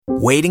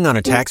Waiting on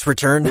a tax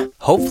return?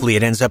 Hopefully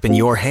it ends up in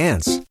your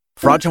hands.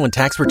 Fraudulent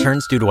tax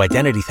returns due to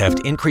identity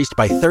theft increased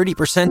by 30%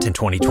 in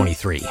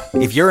 2023.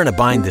 If you're in a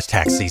bind this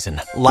tax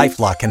season,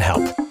 LifeLock can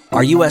help.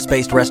 Our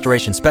U.S.-based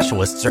restoration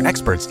specialists are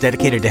experts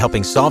dedicated to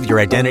helping solve your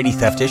identity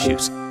theft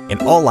issues.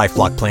 And all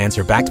LifeLock plans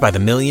are backed by the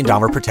 $1 Million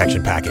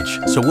Protection Package.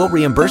 So we'll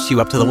reimburse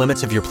you up to the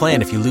limits of your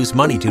plan if you lose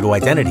money due to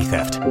identity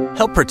theft.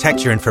 Help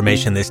protect your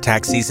information this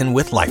tax season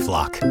with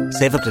LifeLock.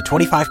 Save up to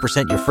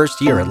 25% your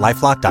first year at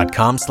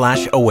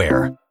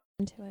LifeLock.com/aware.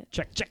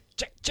 Check.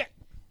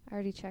 I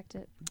already checked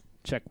it.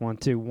 Check 1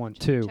 2 1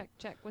 2.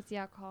 Check. What's the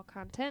alcohol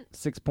content?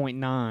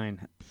 6.9.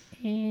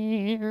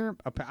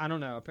 I don't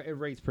know. It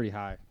rates pretty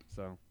high,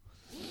 so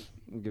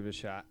we'll give it a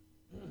shot.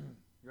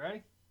 You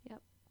ready?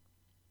 Yep.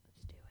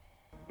 Let's do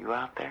it. You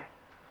out there?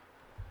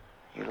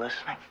 You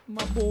listening?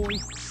 My boy,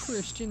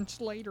 Christian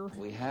Slater.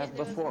 We have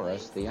before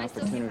us the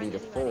opportunity to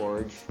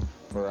forge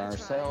for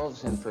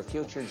ourselves and for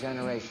future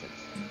generations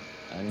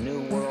a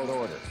new world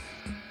order.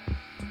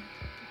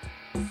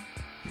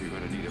 You're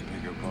gonna need a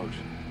bigger boat.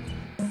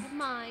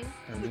 Mine.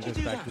 And it goes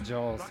back to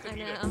Jaws. I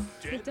know.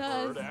 It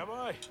does. Am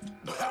I?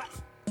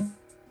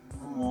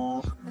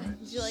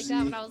 Did you like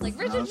that when I was like,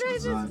 Richard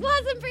Tracy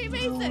wasn't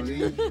Freemason?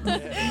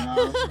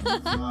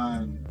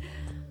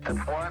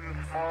 It's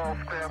one small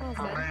step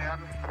for man,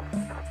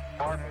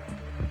 one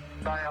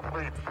giant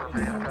leap for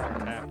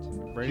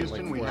mankind.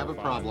 Houston, we have a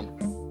problem.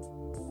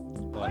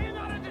 Are you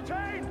not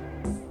entertained?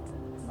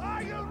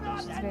 Are you not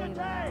It's very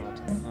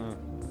entertained? loud.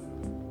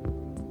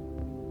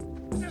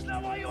 Is this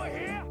not why you are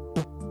here?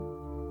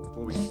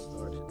 Before we get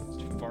started,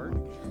 Did you fart?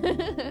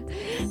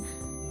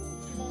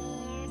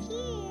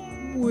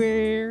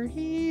 We're We're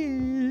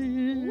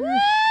here.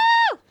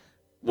 Woo!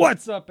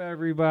 What's up,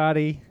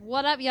 everybody?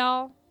 What up,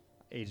 y'all?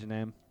 Agent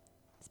M,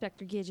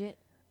 Inspector Gidget.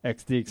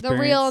 XD Experience. The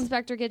real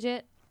Inspector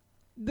Gidget.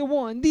 The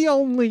one, the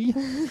only.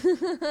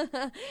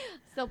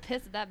 Still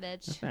pissed at that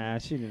bitch. Nah,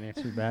 she didn't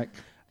answer back.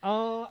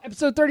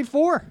 Episode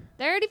 34.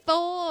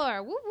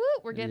 34. Woo woo.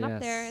 We're getting up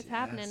Yes, there. It's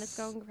happening. yes. It's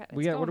going,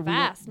 We got going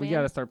fast, we man.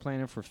 got to start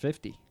planning for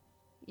 50.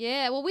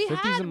 Yeah, well, we 50's a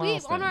had on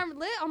milestone.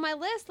 on my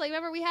list. Like,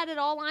 remember we had it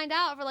all lined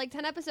out for like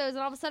 10 episodes, and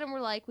all of a sudden we're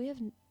like,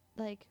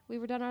 we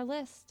were done our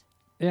list.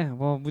 Yeah,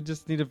 well, we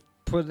just need to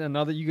put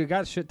another. You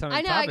got a shit ton of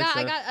I know, I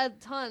topics. got a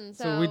ton.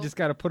 So we just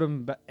got to put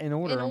them in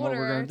order on what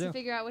we're gonna do.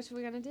 figure out which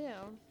we're gonna do.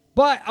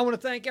 But I want to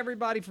thank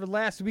everybody for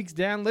last week's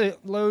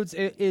downloads.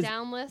 It is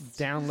Down list.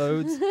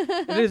 downloads.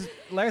 It is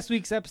last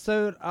week's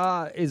episode.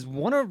 Is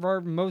one of our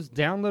most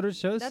downloaded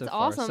shows. That's so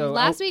far. awesome. So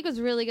Last week was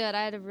really good.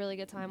 I had a really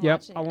good time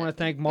watching. I want to it.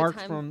 thank Good Mark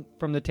time.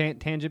 from the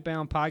Tangent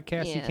Bound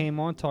podcast. He Yeah. came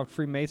on, talked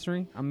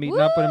Freemasonry. I'm meeting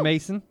up with a Woo!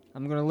 Mason.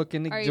 I'm gonna look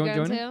into Are you joining.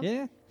 going to?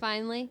 Yeah,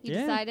 Finally, you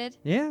Yeah. decided.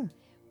 yeah.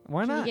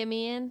 Why Can not? you get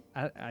me in?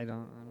 I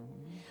don't.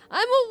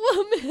 I'm a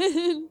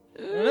woman.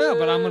 I don't know,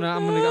 but I'm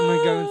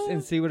gonna go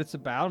and see what it's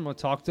about. I'm gonna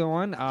talk to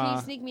one. Can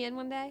you sneak me in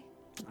one day?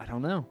 I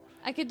don't know.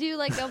 I could do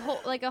like a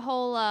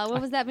whole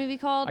what was that movie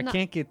called? I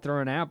can't get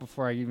thrown out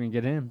before I even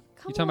get in.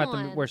 You talking about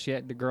on. where she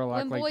had the girl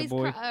act When like the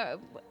boy? boys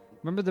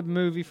Remember the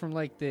movie from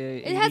like the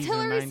It 80s has or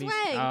Hilary 90s?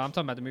 Swank. I'm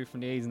talking about the movie from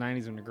the 80s and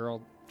 90s when the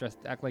girl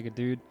act like a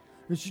dude.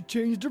 And she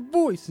changed her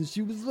voice and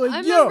she was like,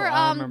 I yo. remember,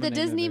 I don't remember the name of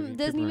Disney movie.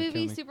 Disney People are movie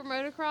killing me. Super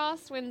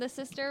Motocross when the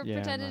sister Yeah,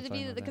 I'm pretended not to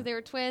talking be about because that. they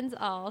were twins.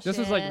 Oh shit! This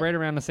was like right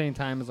around the same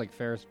time as like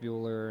Ferris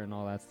Bueller and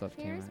all that stuff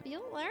Ferris came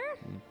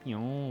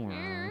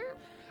Bueller.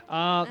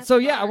 out. That's So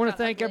yeah, I far want to got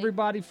thank ugly.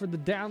 everybody for the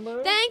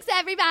download. Thanks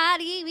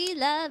everybody. We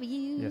love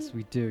you. Yes,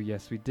 we do.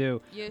 Yes, we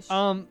do. Yes.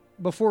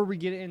 Before we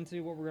get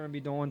into what we're going to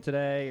be doing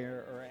today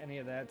or any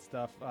of that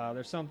stuff,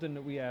 there's something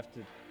that we have to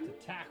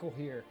tackle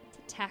here.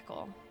 To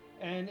tackle.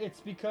 And it's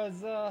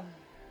because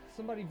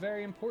somebody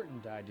very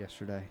important died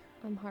yesterday.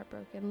 I'm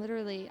heartbroken.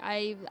 Literally,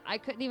 I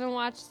couldn't even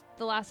watch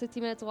the last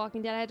 15 minutes of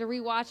Walking Dead. I had to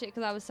rewatch it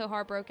because I was so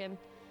heartbroken.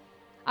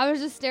 I was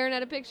just staring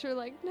at a picture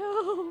like,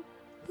 no,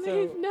 please,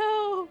 So-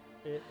 no.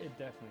 It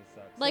definitely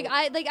sucks. Like So-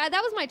 I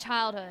that was my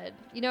childhood.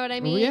 You know what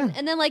I mean? yeah.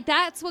 And then like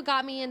that's what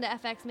got me into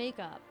FX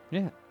makeup.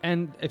 Yeah,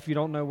 and if you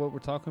don't know what we're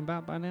talking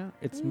about by now,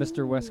 it's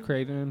Mr. Wes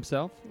Craven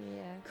himself,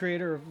 Yeah.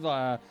 creator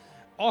of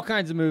all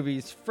kinds of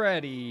movies: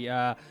 Freddy,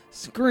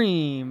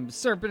 Scream,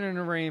 Serpent in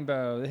the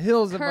Rainbow, The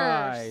Hills of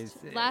Eyes,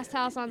 Cursed, Last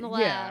House on the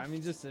Left. Yeah, I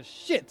mean just a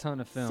shit ton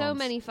of films. So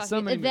many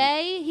fucking.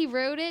 movies. He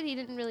wrote it. He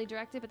didn't really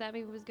direct it, but that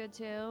movie was good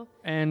too.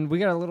 And we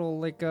got a little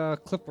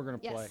clip we're gonna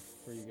play Yes.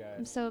 for you I'm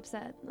guys. so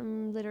upset.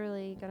 I'm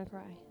literally gonna cry.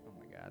 Oh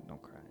my god,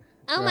 don't cry.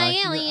 Oh Cry my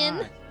your alien.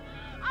 eye.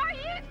 Are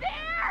you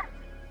there?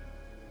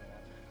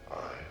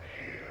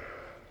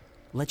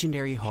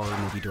 Legendary horror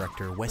movie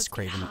director Wes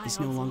Craven is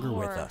no longer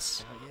with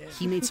us.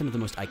 He made some of the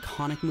most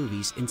iconic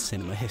movies in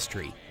cinema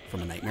history,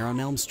 from A Nightmare on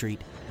Elm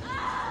Street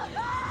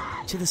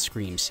to the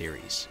Scream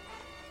series.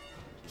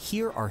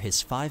 Here are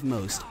his 5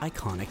 most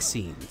iconic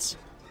scenes.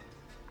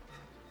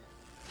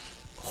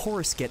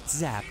 Horace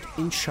gets zapped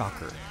in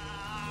Shocker.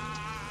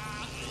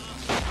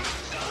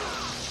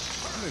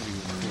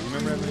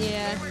 Remember that movie?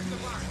 Yeah.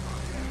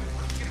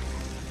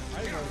 I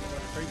didn't know it was a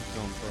crazy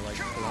film for like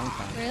a long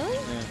time. Really?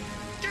 Yeah.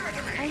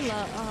 I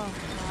love. Oh,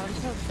 wow, I'm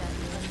so upset.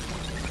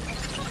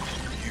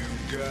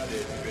 See,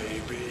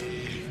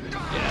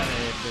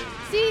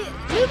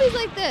 movies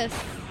like this,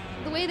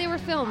 the way they were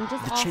filmed,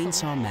 just The awesome.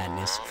 Chainsaw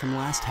Madness from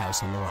Last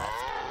House on the Left.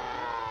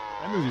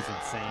 That movie's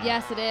insane.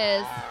 Yes, it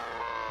is.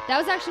 That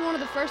was actually one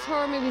of the first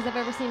horror movies I've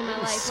ever seen in my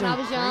life. so When I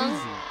was young.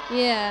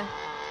 crazy. Yeah.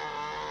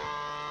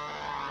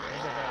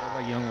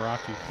 Like young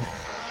Rocky.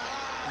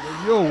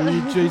 Yo,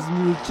 we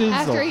chasing me with a chainsaw.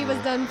 After he was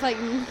done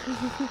fighting.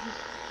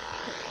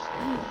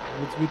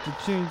 What's with the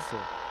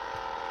chainsaw?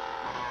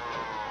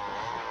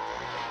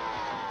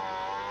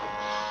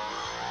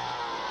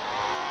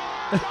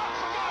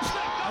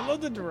 I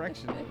love the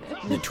direction.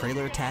 The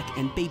trailer attack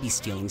and baby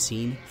stealing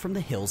scene from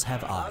The Hills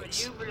Have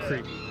Eyes.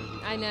 Creepy.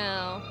 I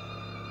know.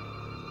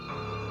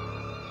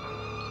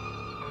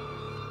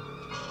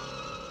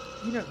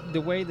 You know, the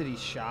way that he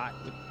shot,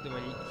 the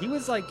way he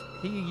was like,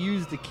 he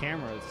used the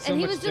camera so And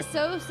he much was just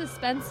different. so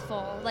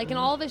suspenseful. Like in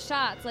all of his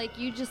shots, like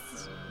you just,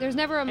 there's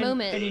never a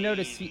moment. And you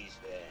notice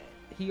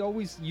he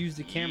always used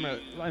the camera,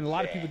 and a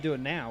lot of people do it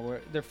now,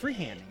 where they're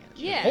freehanding it.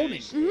 Yeah. They're holding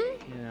it,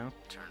 Mm-hmm. you know?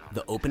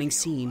 The opening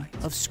scene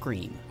of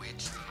Scream.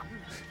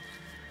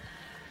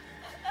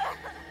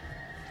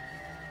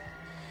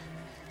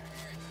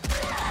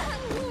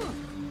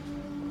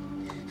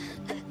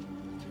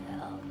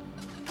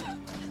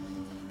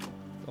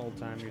 The whole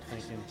time you're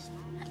thinking,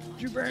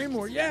 Drew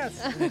Barrymore, yes!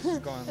 And it's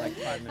just going like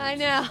 5 minutes. I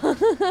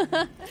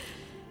know.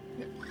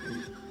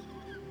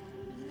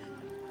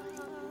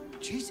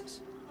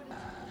 Jesus.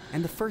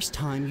 And the first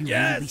time you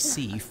Yes! really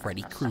see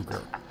Freddy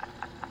Krueger.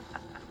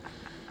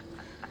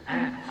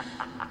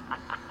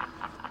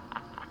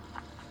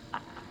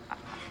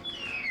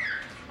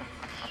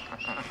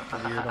 The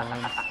weird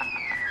arms.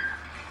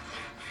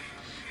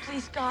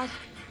 Please, God.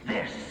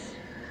 This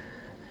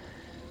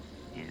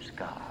is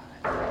God.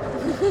 Look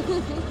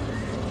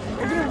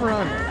at him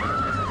run.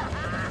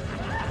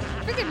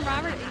 Freaking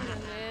Robert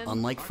Englund, man.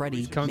 Unlike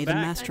Freddy, coming may the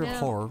back. master of I know.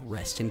 horror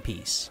rest in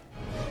peace.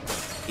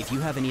 If you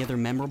have any other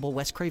memorable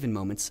Wes Craven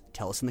moments,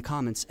 tell us in the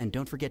comments, and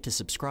don't forget to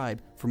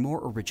subscribe for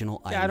more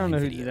original Yeah, I don't know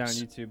who videos. did that on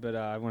YouTube, but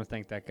I want to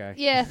thank that guy.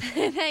 Yeah,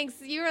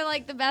 thanks. You were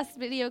like the best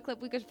video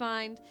clip we could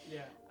find.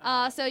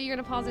 Yeah. So you're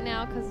gonna pause it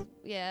now, cause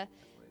yeah,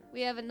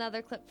 we have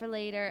another clip for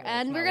later, Well,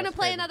 and it's we're not gonna Wes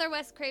play Craven. another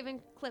Wes Craven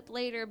clip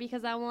later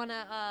because I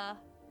wanna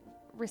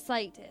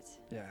recite it.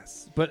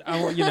 Yes, but I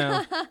want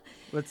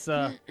let's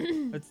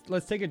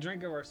take a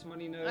drink of our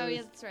smutty nose. Oh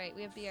yeah, that's right.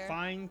 We have beer.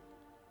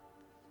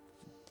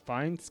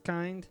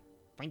 Feinskind.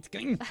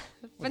 Fun-skinned.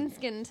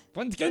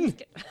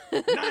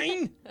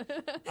 9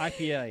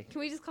 IPA. Can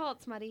we just call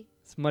it smutty?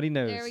 Smutty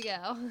nose. There we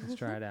go. Let's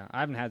try it out.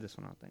 I haven't had this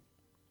one, I don't think.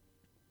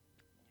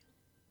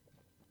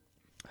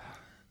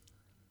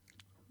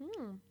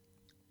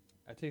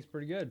 That tastes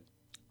pretty good.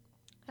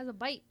 Has a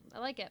bite. I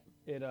like it.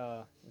 It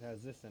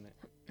has this in it.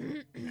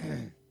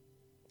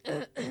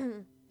 It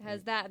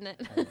has that in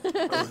it.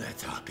 Oh,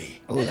 that's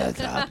hoppy. Oh, that's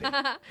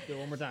happy. Do it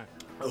one more time.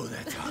 Oh,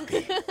 that's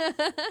hoppy.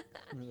 A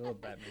little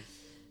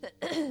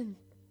Batman.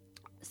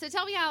 So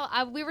tell me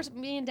how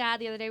me and Dad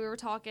the other day we were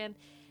talking,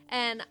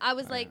 and I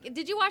was like,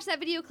 "Did you watch that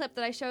video clip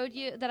that I showed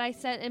you that I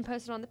sent and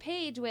posted on the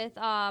page with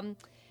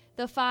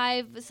the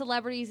 5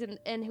 celebrities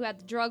and who had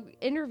the drug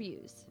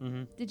interviews?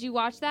 Mm-hmm. Did you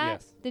watch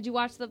that? Yes. Did you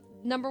watch the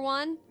number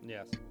 1?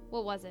 Yes.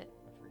 What was it?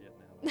 I forget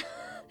now.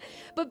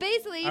 But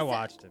basically, I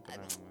watched it. But I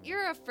don't remember.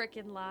 You're a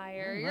freaking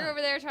liar. I'm You're not.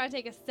 over there trying to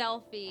take a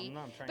selfie. I'm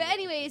not, I'm trying But to-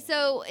 anyway,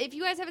 so if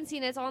you guys haven't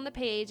seen it, it's on the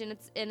page and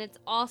it's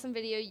awesome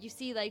video. You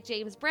see like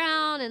James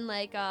Brown and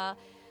like a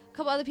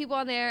couple other people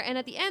on there, and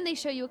at the end they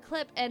show you a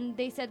clip and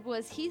they said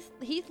was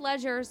Heath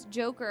Ledger's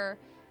Joker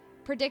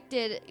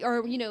predicted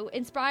or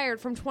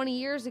inspired from 20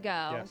 years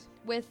ago Yes.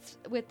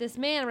 with this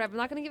man or whatever. I'm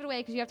not gonna give it away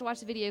because you have to watch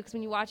the video because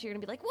when you watch it you're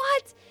gonna be like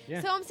what?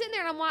 Yeah. So I'm sitting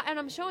there and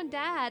I'm showing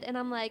Dad and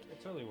I'm like.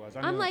 It totally was.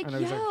 I'm like,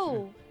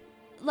 yo,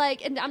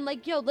 and I'm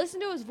like, yo, listen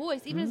to his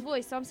voice, even his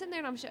voice. So I'm sitting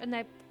there and and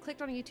I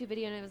clicked on a YouTube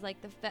video and it was like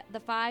the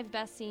 5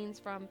 best scenes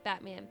from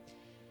Batman,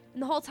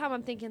 and the whole time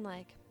I'm thinking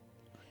like,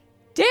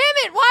 damn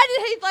it, why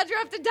did Heath Ledger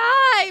have to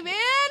die, man?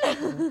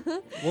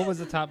 What was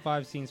the top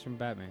 5 scenes from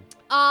Batman?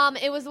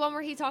 It was the one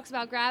where he talks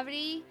about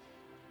gravity.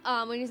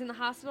 When he's in the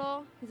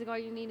hospital, he's like, all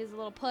you need is a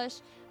little push.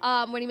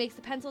 When he makes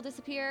the pencil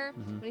disappear,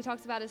 when he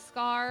talks about his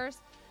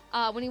scars,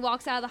 when he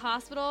walks out of the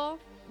hospital,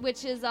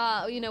 which is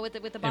with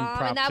the bomb,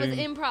 Improv and that was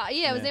tune. improv.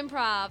 Yeah, it was Yeah.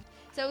 improv.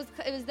 So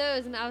it was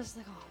those, and I was just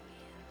like,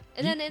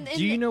 oh man. And then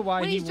Do you know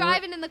why when he he's wore-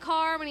 driving in the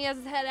car when he has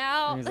his head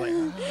out?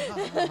 And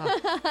he's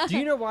like, do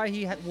you know why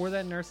he wore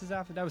that nurse's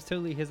outfit? That was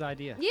totally his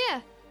idea.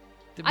 Yeah.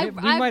 We I've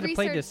might have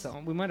played this.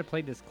 researched- We might have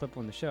played this clip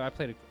on the show. I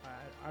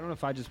don't know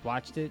if I just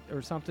watched it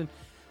or something.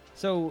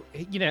 So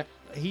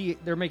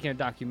they're making a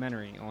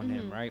documentary on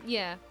him, right?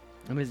 Yeah.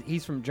 And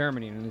he's from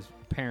Germany, and his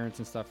parents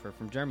and stuff are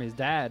from Germany. His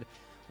dad,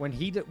 when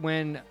he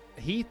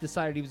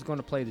decided he was going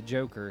to play the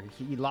Joker,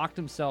 he locked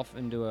himself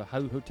into a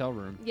hotel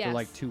room for Yes.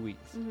 like 2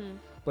 weeks. Mm-hmm.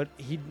 But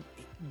he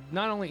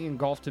not only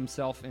engulfed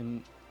himself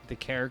in the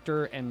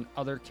character and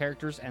other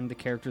characters and the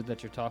character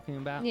that you're talking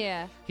about.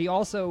 Yeah. He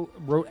also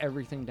wrote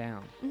everything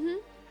down. Mm-hmm.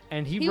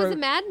 And He wrote, was a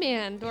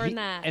madman during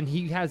that. And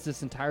he has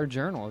this entire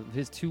journal of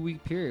his 2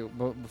 week period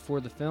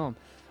before the film,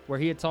 where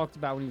he had talked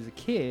about when he was a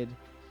kid,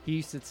 he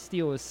used to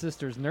steal his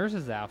sister's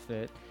nurse's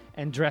outfit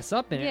and dress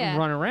up in it and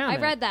run around. I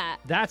in read it. that.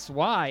 That's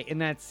why in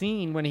that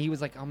scene when he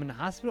was like, "I'm in the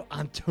hospital,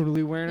 I'm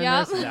totally wearing a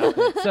nurse's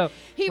outfit." So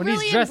he when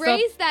really he's dressed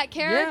embraced up, that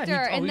character,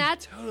 and he's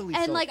that's totally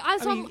and sold. like I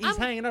mean, he's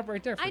hanging up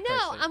right there. For I Christ's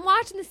know. sake. I'm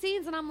watching the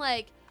scenes, and I'm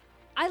like,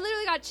 I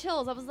literally got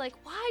chills. I was like,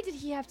 why did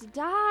he have to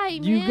die,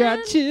 You man?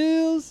 got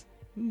chills,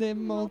 they're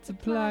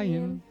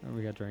multiplying. Oh,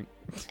 we got drink.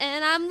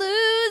 And I'm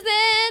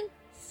losing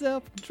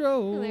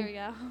Self-control. Oh, there we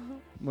go.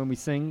 When we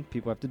sing,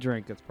 people have to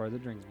drink. That's part of the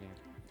drinking game.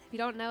 If you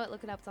don't know it,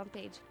 look it up. It's on the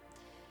page.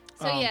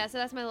 So so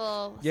that's my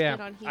little yeah,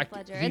 spin on Heath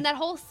Ledger, and that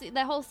whole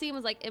scene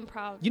was like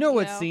improv. You know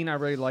what scene I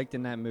really liked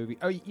in that movie?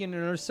 Oh,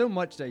 there's so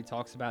much that he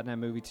talks about in that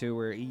movie too,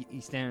 where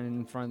he's standing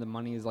in front of the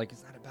money. Is like,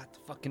 it's not about the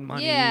fucking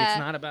money. Yeah, it's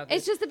not about.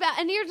 It's just about,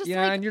 and you're just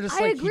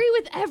like, I agree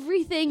with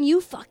everything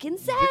you fucking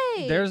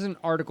say. There's an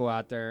article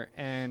out there,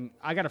 and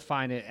I gotta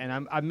find it,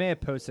 and I may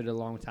have posted it a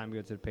long time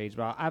ago to the page,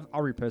 but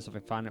I'll repost if I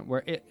find it,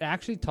 where it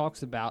actually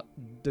talks about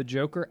the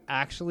Joker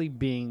actually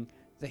being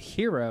the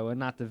hero and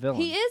not the villain.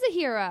 He is a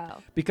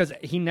hero because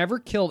he never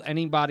killed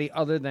anybody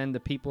other than the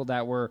people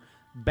that were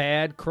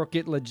bad,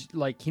 crooked,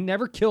 like he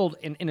never killed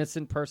an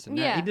innocent person.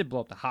 Yeah. Now, he did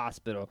blow up the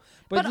hospital,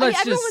 but let's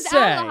everyone just was say,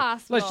 out of the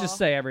hospital. let's just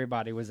say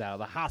everybody was out of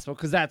the hospital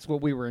because that's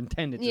what we were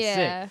intended to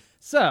Yeah. see.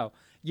 So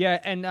yeah,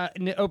 and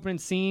in the opening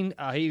scene,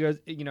 he goes,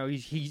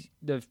 he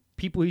the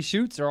people he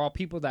shoots are all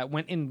people that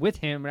went in with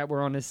him that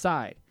were on his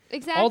side.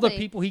 Exactly. All the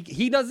people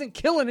he doesn't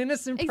kill an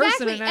innocent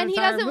person in that and he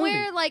entire doesn't movie.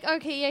 wear like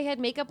he had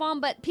makeup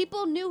on, but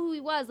people knew who he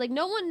was. Like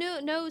no one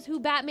knows who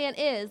Batman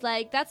is.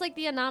 Like that's like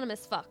the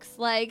anonymous fucks.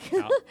 Like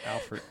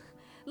Alfred.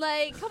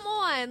 Like come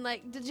on,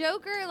 like the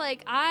Joker.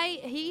 Like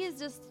he is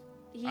just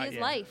is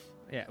life.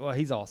 Yeah, well,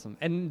 he's awesome,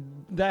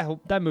 and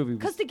that movie.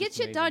 Because to get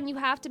shit amazing. done, you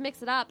have to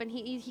mix it up, and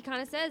he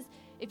kind of says,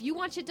 if you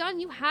want shit done,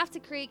 you have to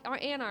create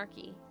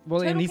anarchy. Well,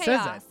 total and he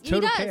chaos. says that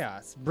total He does.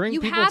 chaos. Bring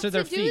you people have to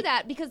their feet. You have to do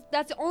that because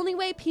that's the only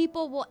way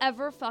people will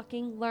ever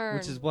fucking learn.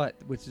 Which is what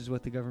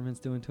the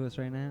government's doing to us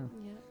right now.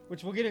 Yeah.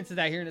 Which we'll get into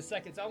that here in a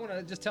second. So I want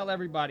to just tell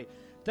everybody,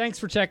 thanks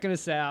for checking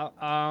us out.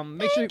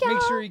 Make Thank sure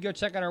y'all. you go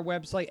check out our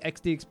website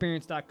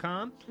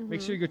xdexperience.com.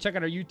 Make sure you go check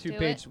out our YouTube Do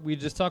page. it. We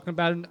were just talking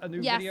about a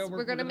new yes, video.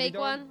 we're gonna be make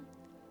doing. one.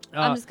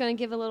 I'm just gonna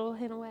give a little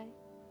hint away.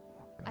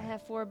 I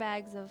have 4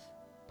 bags of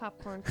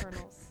popcorn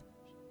kernels.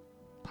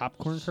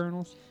 Popcorn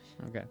kernels.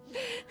 Okay.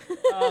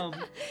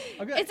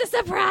 Okay. It's a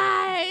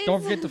surprise.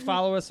 Don't forget to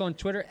follow us on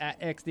Twitter at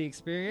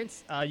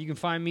XDExperience. You can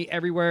find me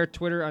everywhere: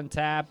 Twitter,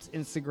 Untapped,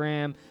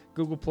 Instagram,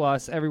 Google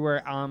Plus,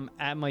 everywhere. I'm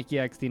at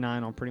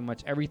MikeyXD9 on pretty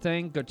much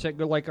everything. Go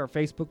like our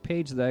Facebook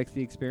page, the XD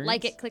Experience.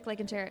 Like it, click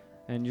like and share it.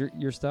 And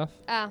your stuff.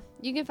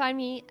 You can find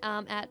me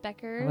at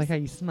Becker's. I like how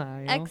you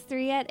smile.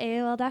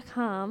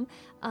 x3@aol.com.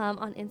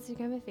 On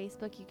Instagram and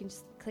Facebook, you can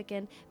just click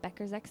in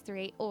Becker's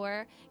X3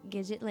 or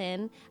Gidget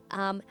Lynn.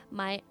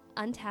 My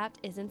Untapped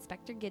is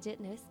Inspector Gidget,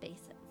 no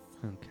spaces.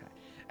 Okay.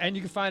 And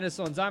you can find us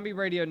on Zombie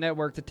Radio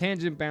Network, the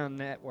Tangent Bound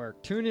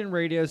Network, TuneIn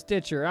Radio,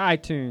 Stitcher,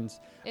 iTunes,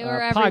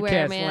 We're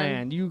everywhere, Podcast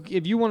man. Land.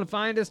 If you want to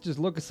find us, just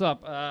look us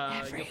up.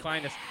 You'll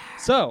find us.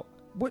 So,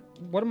 what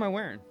am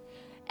I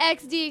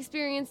XD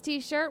Experience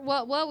T-shirt.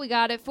 What we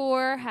got it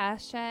for?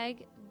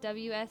 Hashtag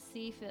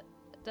WSC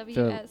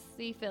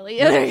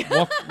Philly.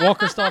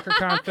 Walker Stalker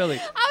Con Philly.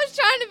 I was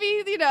trying to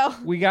be,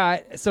 We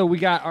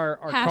got our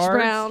hash cards.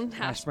 brown.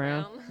 Hash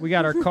brown. We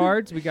got our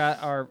cards. We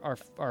got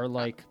our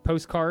like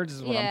postcards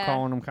is what I'm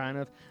calling them kind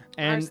of.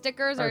 And our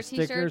stickers, our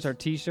stickers, our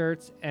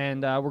t-shirts,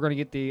 and we're gonna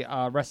get the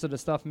rest of the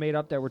stuff made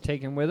up that we're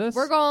taking with us.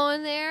 We're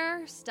going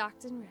there,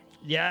 stocked and ready.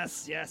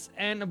 Yes.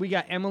 And we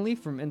got Emily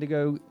from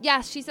Indigo.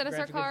 Yes, she sent us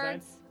her Graphic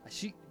cards.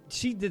 Design.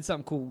 She did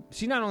something cool.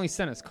 She not only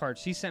sent us cards,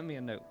 she sent me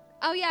a note.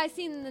 Oh yeah, I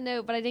seen the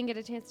note, but I didn't get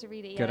a chance to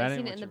read it yet. Good, I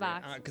seen it in the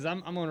box. Because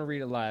I'm gonna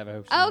read it live. I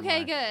hope.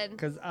 Okay, good.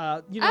 Because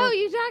Oh, you took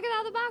it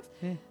out of the box.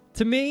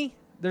 To me,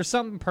 there's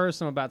something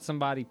personal about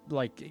somebody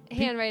like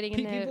handwriting a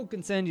note. People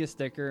can send you a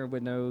sticker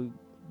with no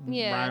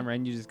Yeah. rhyme,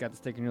 and you just got the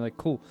sticker, and you're like,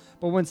 cool.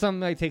 But when something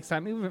like takes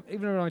time, even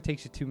if it only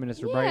takes you 2 minutes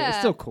to write it, it's Yeah.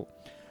 still cool.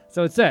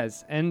 So it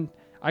says, and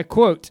I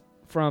quote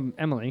from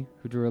Emily,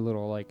 who drew a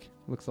little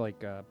looks like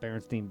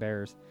Berenstein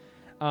Bears.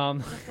 A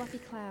fluffy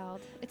cloud.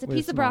 It's a With a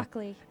piece of smile.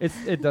 broccoli.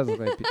 It does look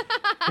like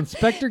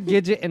Inspector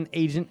Gidget and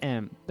Agent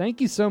M.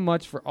 Thank you so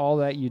much for all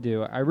that you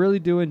do. I really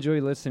do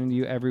enjoy listening to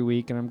you every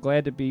week, and I'm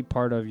glad to be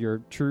part of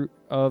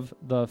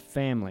the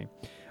family.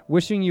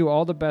 Wishing you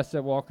all the best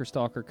at Walker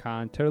Stalker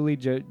Con. Totally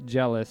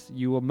jealous.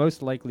 You will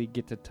most likely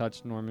get to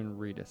touch Norman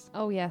Reedus.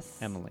 Oh yes,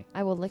 Emily.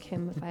 I will lick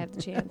him if I have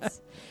the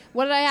chance.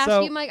 What did I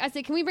ask you, Mike? I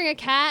said, can we bring a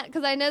cat?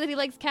 Because I know that he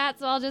likes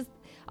cats, so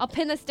I'll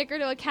pin a sticker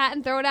to a cat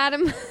and throw it at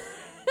him.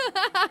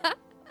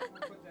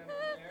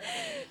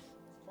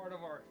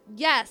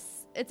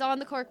 Yes, it's on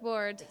the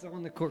corkboard. It's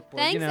on the corkboard.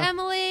 Thanks,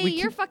 Emily.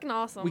 You're fucking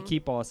awesome. We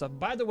keep all this stuff.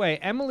 By the way,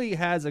 Emily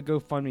has a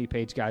GoFundMe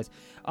page, guys.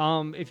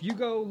 If you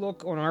go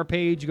look on our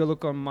page, you go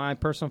look on my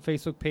personal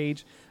Facebook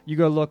page, you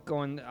go look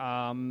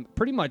on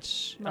pretty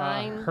much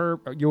Mine.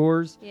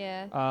 yours.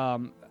 Yeah.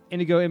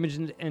 Indigo Image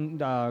and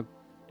Indiegogo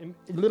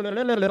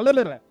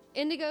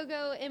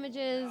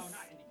Images. No,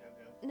 not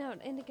Indiegogo. No,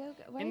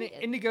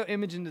 Indiegogo. Indigo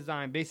Image and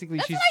Design. Basically,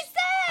 That's she's. what I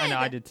said! I know,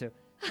 I did too.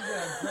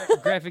 She's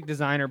a graphic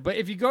designer. But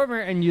if you go over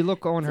and you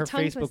look on her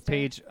tongue Facebook twister.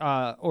 page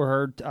or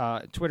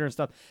her Twitter and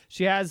stuff,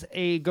 she has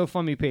a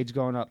GoFundMe page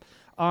going up.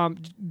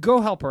 Go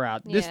help her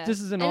out. Yeah.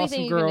 This is an Anything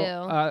awesome you can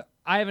girl. do.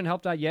 I haven't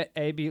helped out yet,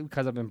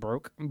 because I've been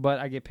broke, but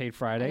I get paid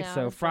Friday. I know,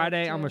 So I'm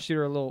Friday, broke, I'm too. gonna shoot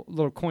her a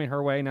little coin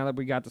her way now that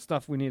we got the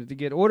stuff we needed to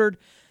get ordered,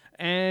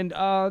 and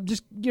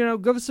just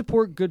go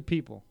support good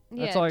people.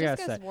 That's all I just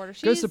gotta go say. support her.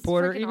 Go She's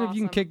support her, freaking even if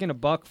you can awesome. kick in $1,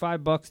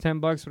 $5,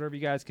 $10, whatever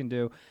you guys can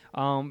do.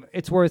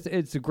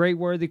 It's a great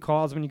worthy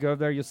cause. When you go over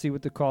there, you'll see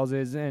what the cause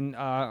is, and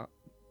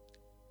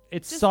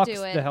it Just sucks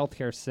do it. the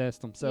healthcare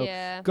system. So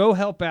Yeah. go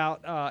help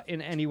out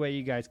in any way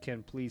you guys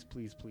can, please,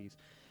 please, please.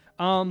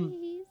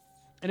 Please.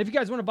 And if you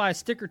guys want to buy a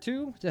sticker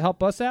too to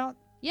help us out,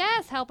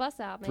 Yes, help us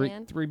out,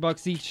 man.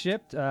 $3 each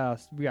shipped.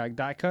 We got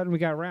die cut and we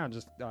got round.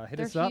 Just hit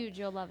They're us up. huge.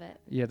 You'll love it.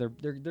 Yeah, they're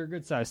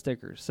good size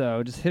stickers.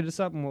 So just hit us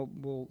up and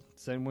we'll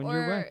send one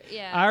your way.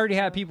 Yeah, I already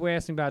had so- people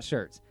asking about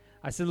shirts.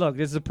 I said, look,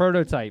 this is a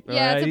prototype.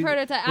 Yeah, all it's a right?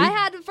 prototype. I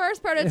had the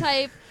first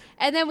prototype,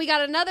 and then we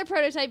got another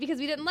prototype because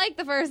we didn't like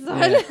the first one.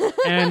 Yeah.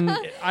 And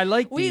I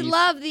like We these.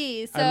 love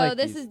these, I so like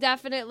this these. is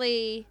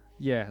definitely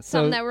Yeah, so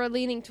something that we're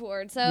leaning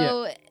towards.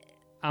 So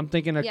I'm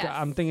thinking Yes.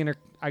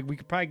 we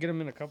could probably get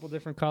them in a couple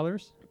different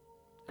colors.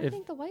 I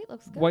think the white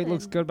looks good. White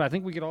looks good, but I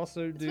think we could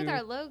also It's do. with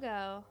our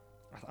logo.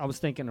 I was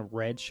thinking a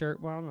red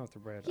shirt. Well, I don't know if the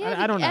red. Yeah,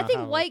 I don't know. I think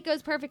how- white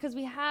goes perfect because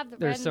we have the red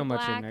There's and so the much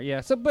black. in there.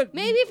 Yeah. So, but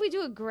Maybe if we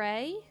do a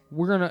gray.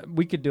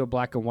 we could do a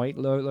black and white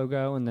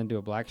logo and then do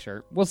a black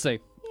shirt. We'll see.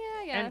 Yeah,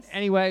 I And guess.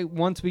 anyway,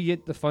 once we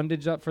get the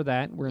fundage up for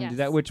that, we're gonna do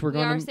that. Which we we're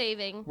are gonna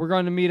saving. we're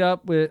going to meet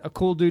up with a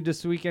cool dude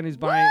this weekend. He's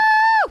buying.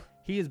 Woo!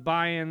 He is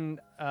buying,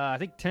 I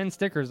think, 10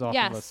 stickers off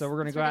Yes, of us. So we're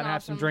gonna it's go out freaking and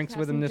have some awesome. drinks Have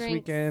with him some this drinks.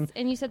 weekend.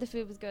 And you said the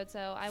food was good,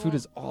 so I Food won't.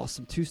 is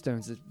awesome. Two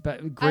Stones is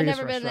greatest I've never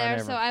been restaurant there,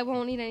 ever. so I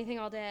won't eat anything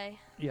all day.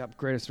 Yep,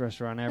 greatest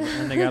restaurant ever,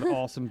 and they got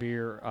awesome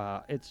beer.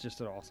 It's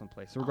just an awesome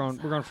place. So we're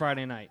going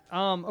Friday night.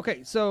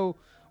 Okay, so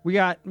we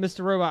got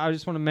Mr. Robot. I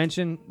just want to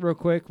mention real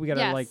quick. We got to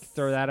Yes.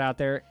 throw that out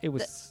there. It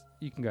was.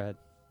 You can go ahead.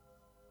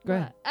 Go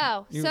ahead.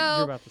 Oh, You're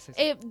so about to say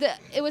something.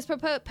 it was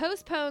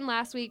postponed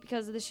last week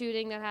because of the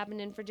shooting that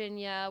happened in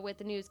Virginia with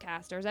the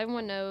newscasters.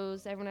 Everyone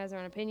knows. Everyone has their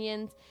own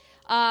opinions.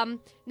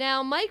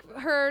 Now, Mike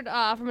heard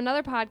from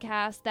another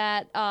podcast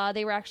that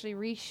they were actually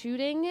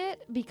reshooting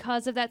it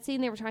because of that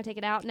scene. They were trying to take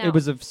it out. Now, It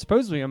was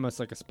supposedly almost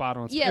like a spot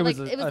on. Yeah, it like-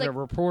 was it was a like-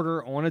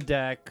 reporter on a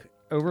deck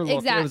overlooking. It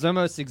Exact- was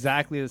almost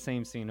exactly the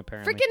same scene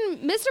apparently.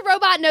 freaking Mr.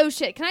 Robot knows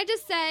shit. Can I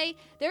just say,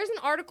 there's an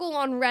article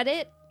on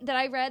Reddit that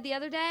I read the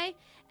other day,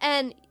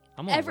 and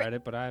I'm on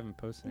Reddit, but I haven't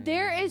posted anything.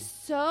 there is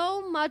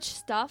so much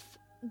stuff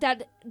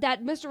that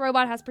Mr.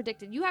 Robot has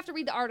predicted. You have to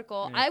read the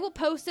article. Yeah. I will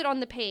post it on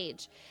the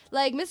page.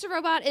 Like, Mr.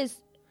 Robot is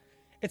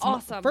It's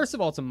awesome. First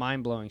of all, it's a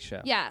mind blowing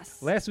show.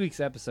 yes. Last week's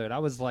episode, I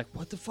was like,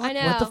 "What the fuck? I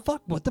know. What the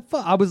fuck? What the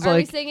fuck?" I was Are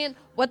like, we singing?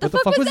 What the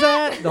 "What fuck was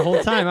that? The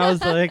whole time, I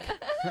was like,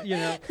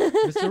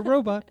 Mr.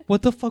 Robot,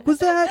 what the fuck was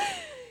that?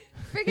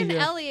 Freaking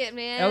Yeah. Elliot,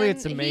 man.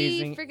 Elliot's He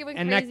amazing, freaking went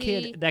and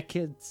crazy. that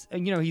kid's,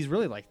 he's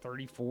really like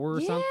 34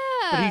 or something,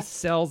 but Yeah. he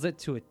sells it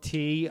to a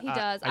T. He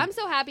does. I'm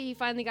so happy he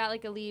finally got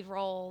like a lead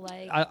role.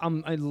 Like,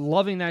 I'm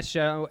loving that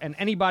show, and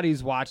anybody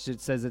who's watched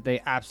it says that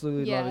they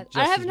absolutely love yeah, it just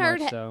I haven't as heard.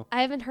 much. So.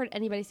 I haven't heard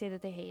anybody say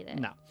that they hate it.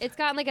 No. It's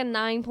gotten like a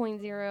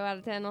 9.0 out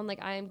of 10 on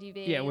like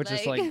IMDb. Yeah, which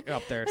is like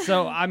up there.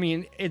 So I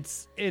mean,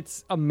 it's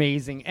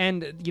amazing,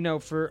 and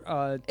for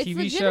a it's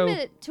TV show,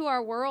 legitimate to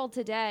our world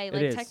today,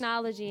 like is.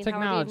 technology and how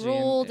we're Technology being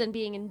and- ruled and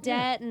being in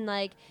debt and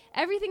like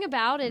everything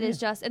about it is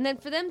just. And then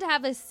for them to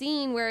have a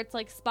scene where it's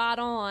like spot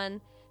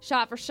on,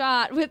 shot for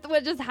shot with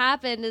what just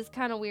happened is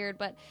kind of weird.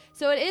 But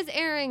so it is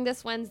airing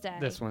this Wednesday.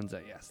 This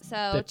Wednesday, yes.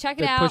 So check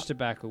it they out. pushed it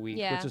back a week,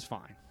 Yeah. which is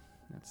fine.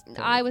 That's totally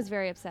I was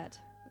very upset.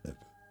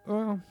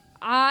 well,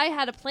 I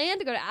had a plan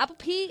to go to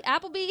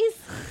Applebee's,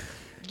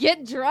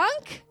 get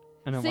drunk,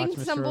 and then sing watch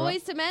Mr. some Robot.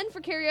 Boys to Men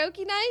for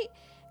karaoke night,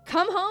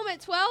 come home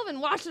at 12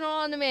 and watch it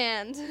all on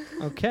demand.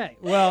 Okay,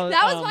 well,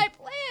 That was my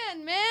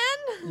plan,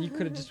 man. You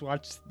could have just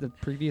watched the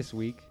previous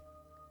week,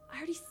 I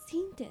already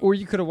seen it. or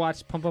you could have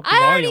watched Pump Up the I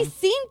already Volume.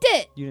 seen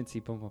it. You didn't see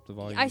Pump Up the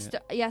Volume. I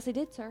yet. yes, I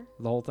did, sir.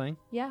 The whole thing.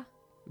 Yeah.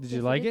 Did Yes, you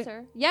I like did, it?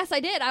 sir. Yes, I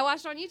did. I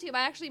watched it on YouTube.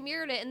 I actually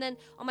mirrored it, and then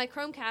on my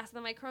Chromecast, and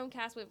then my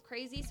Chromecast went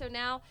crazy. So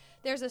now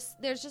there's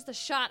just a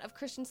shot of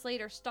Christian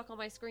Slater stuck on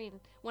my screen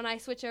when I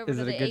switch over Is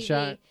to it a the good AV.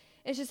 shot?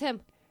 It's just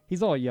him.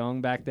 He's all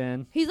young back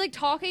then. He's like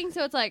talking,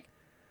 so it's like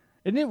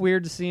Isn't it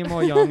weird to see him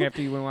all young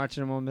after you went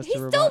watching him on Mr. he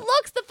Robot? still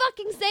looks the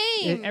fucking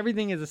same.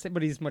 Everything is the same,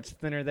 but he's much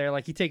thinner there.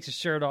 Like he takes his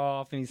shirt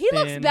off and he's He thin.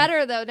 looks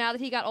better though now that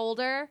he got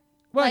older.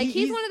 Well, like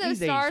he's one of those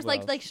he's aged stars.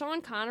 well. Like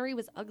Sean Connery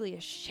was ugly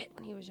as shit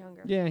when he was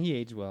younger. Yeah, he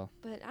aged well.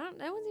 But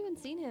no one's even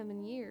seen him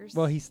in years.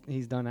 Well, he's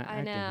done I acting.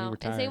 He know.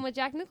 retired. And same with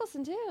Jack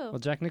Nicholson too. Well,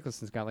 Jack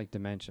Nicholson's got like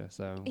dementia,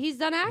 so He's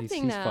done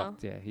acting he's now.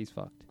 fucked. Yeah, he's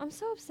fucked. I'm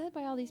so upset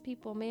by all these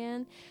people,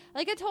 man.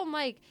 Like I told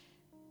Mike,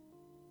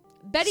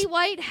 Betty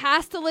White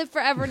has to live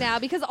forever now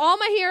because all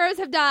my heroes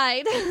have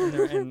died.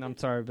 And I'm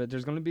sorry, but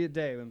there's going to be a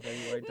day when Betty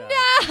White dies.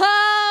 No!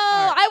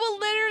 I will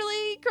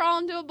literally crawl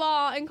into a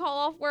ball and call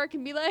off work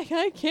and be like,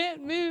 I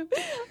can't move.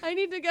 I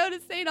need to go to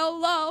St.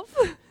 Olaf.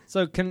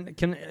 So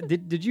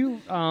did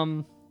you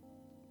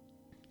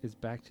is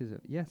Back to the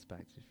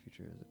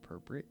Future is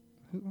appropriate?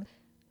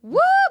 Woo!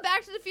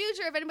 Back to the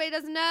Future. If anybody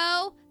doesn't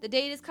know, the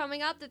date is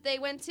coming up that they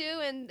went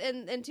to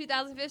in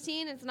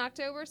 2015. It's in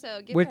October,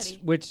 so get ready.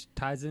 Which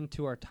ties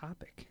into our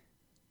topic.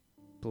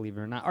 Believe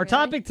it or not. Our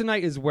topic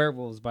tonight is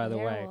werewolves, by the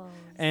way.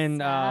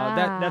 And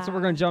that's what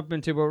we're going to jump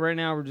into. But right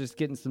now, we're just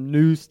getting some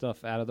new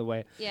stuff out of the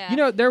way. Yeah. You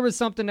know, there was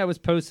something that was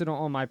posted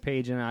on my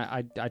page, and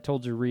I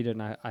told you to read it,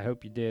 and I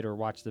hope you did or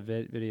watch the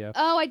video.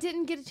 Oh, I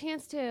didn't get a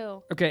chance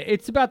to. Okay,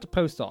 it's about the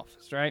post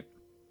office, right?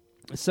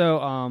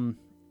 So,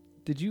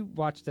 did you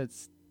watch that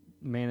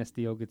Man of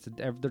Steel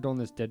they're doing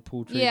this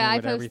Deadpool treatment Yeah, I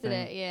with posted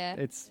everything? it, yeah.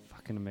 It's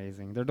fucking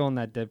amazing. They're doing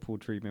that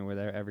Deadpool treatment with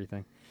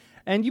everything.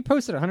 And you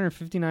posted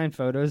 159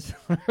 photos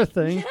or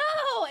thing.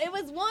 No, it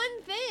was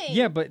one thing.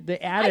 Yeah, but they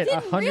added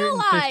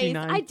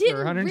 159. I didn't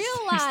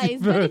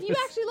realize. But if you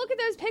photos. actually look at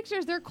those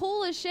pictures, they're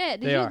cool as shit.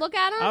 Did They you are. look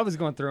at them? I was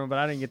going through them, but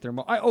I didn't get through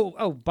them.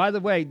 Oh, by the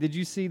way, did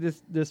you see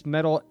this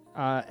metal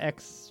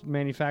X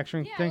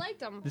manufacturing thing? I liked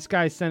them. This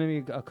guy's sending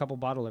me a couple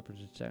bottle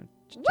openers to check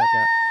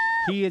out.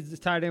 He is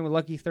tied in with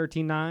Lucky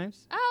 13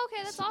 Knives. Oh,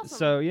 okay, that's awesome.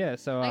 So yeah, I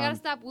gotta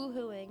stop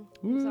woohooing.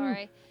 I'm woo.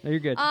 sorry. No, you're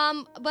good.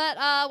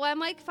 But when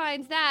Mike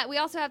finds that, we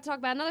also have to talk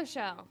about another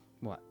show.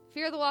 What?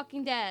 Fear the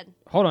Walking Dead.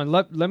 Hold on.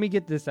 Let me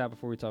get this out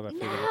before we talk about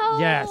Fear the Walking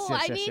Dead. Yes,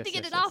 I need to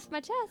get it off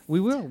my chest. We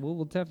will.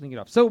 We'll definitely get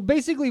off. So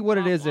basically, what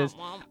it is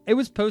it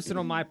was posted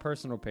on my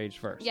personal page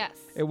first. Yes.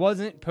 It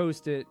wasn't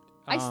posted.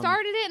 I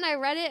started it and I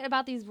read it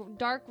about these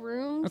dark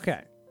rooms.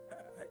 Okay.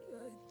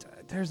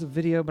 There's a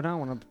video, but I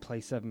don't want to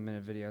play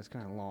 7-minute video. It's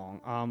kind of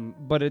long.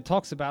 But it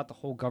talks about the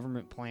whole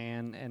government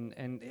plan,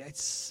 and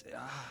it's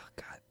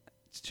God.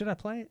 Should I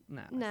play it?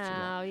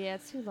 No.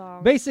 It's too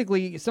long.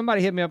 Basically,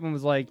 somebody hit me up and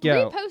was like,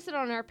 "Yo." Repost it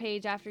on our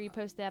page after you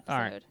post the episode.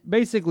 All right.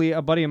 Basically,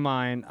 a buddy of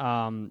mine,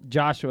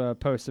 Joshua,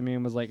 posted me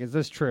and was like, "Is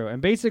this true?"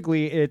 And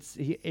basically,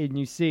 and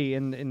you see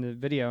in the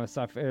video and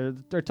stuff,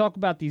 they're talking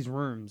about these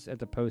rooms at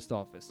the post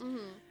office. Mm-hmm.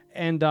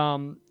 And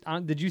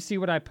did you see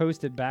what I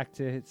posted back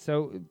to?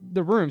 So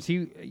the rooms,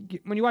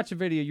 when you watch the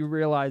video, you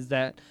realize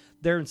that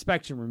they're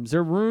inspection rooms.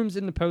 They're rooms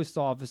in the post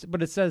office,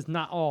 but it says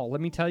not all. Let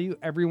me tell you,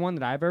 every one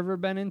that I've ever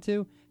been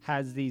into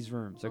has these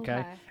rooms,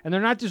 okay? And they're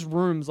not just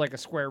rooms like a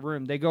square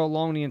room. They go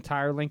along the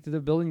entire length of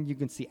the building. You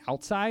can see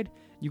outside.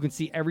 You can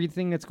see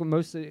everything that's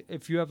mostly,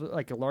 if you have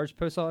like a large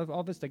post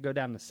office, they go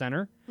down the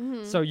center.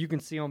 Mm-hmm. So you can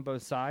see on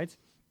both sides.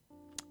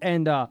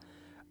 And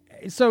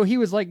so he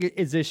was like,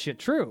 "Is this shit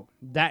true?"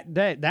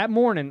 That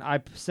morning, I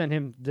sent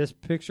him this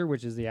picture,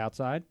 which is the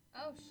outside.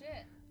 Oh,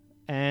 shit.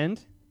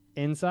 And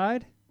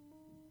inside,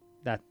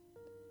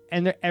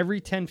 and every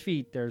 10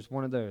 feet, there's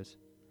one of those,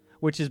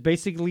 which is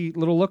basically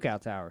little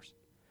lookout towers.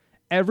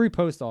 Every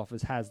post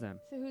office has them.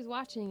 So who's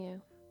watching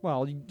you?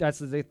 Well, that's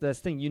the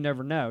thing. You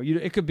never know.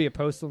 It could be a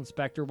postal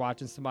inspector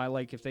watching somebody.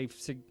 Like if they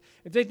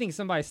think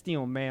somebody's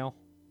stealing mail,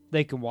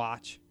 they can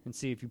watch and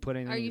see if you put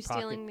anything in your pocket. Are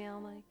you stealing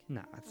mail, Mike?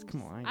 No,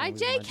 come on. I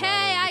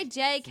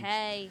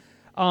JK.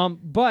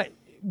 But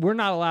we're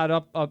not allowed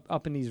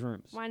up in these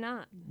rooms. Why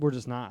not? We're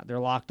just not. They're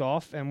locked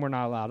off, and we're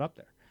not allowed up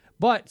there.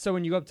 But so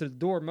when you go up to the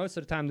door, most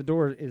of the time the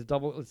door is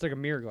double. It's like a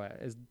mirror glass.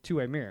 It's a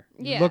two-way mirror.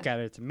 Yeah. You look at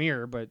it, it's a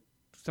mirror, but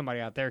somebody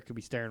out there could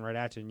be staring right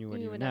at you, and you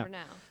wouldn't even never know.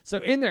 So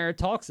in there, it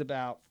talks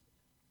about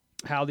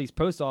how these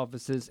post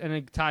offices, and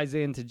it ties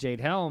into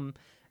Jade Helm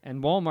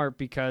and Walmart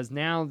because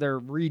now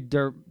their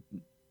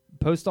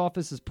post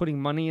office is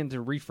putting money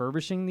into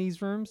refurbishing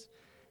these rooms.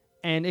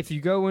 And if you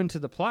go into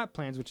the plot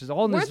plans, which is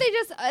all in Weren't they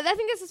just... I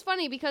think this is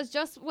funny because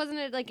wasn't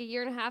it like a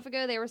year and a half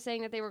ago, they were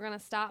saying that they were going to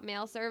stop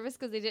mail service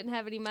because they didn't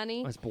have any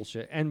money? That's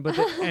bullshit. And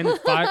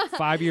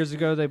 5 years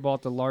ago, they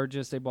bought the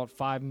largest. They bought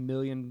 $5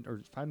 million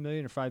or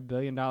 $5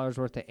 billion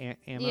worth of ammo.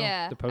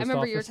 Yeah, the post I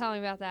remember office. you were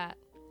telling me about that.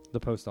 The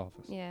post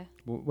office. Yeah.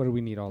 What do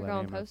we need all We're that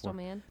going ammo postal, for?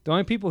 man. The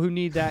only people who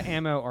need that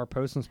ammo are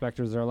post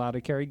inspectors. They're allowed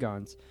to carry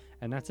guns,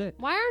 and that's it.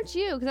 Why aren't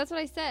you? Because that's what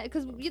I said.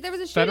 Because there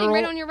was a shooting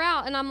right on your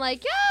route, and I'm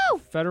like, yo!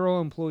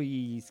 Federal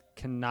employees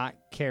cannot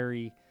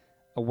carry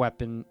a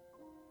weapon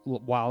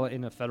while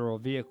in a federal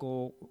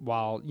vehicle,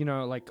 while,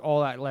 like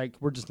all that. Like,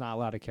 we're just not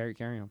allowed to carry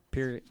them,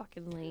 period.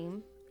 Fucking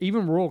lame.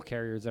 Even rural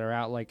carriers that are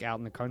out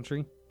in the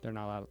country, they're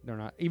not allowed. They're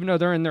not, even though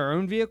they're in their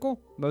own vehicle,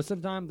 most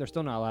of the time, they're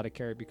still not allowed to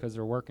carry because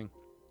they're working.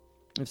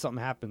 If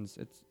something happens,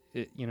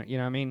 you know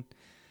what I mean?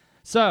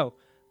 So,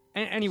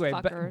 anyway,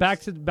 back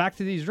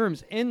to these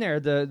rooms. In there,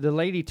 the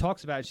lady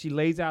talks about it. She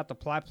lays out the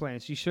plot plan.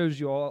 She shows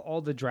you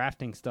all the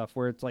drafting stuff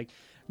where it's like,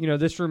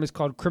 this room is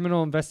called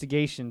criminal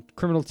interrogation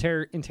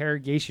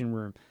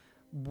room.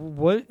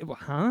 What?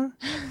 Huh?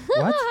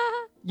 What?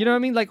 You know what I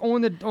mean? Like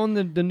on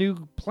the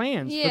new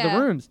plans for the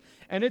rooms.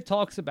 And it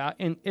talks about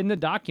in the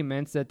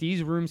documents that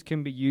these rooms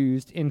can be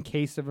used in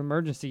case of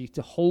emergency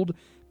to hold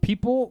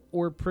people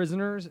or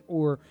prisoners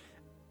or...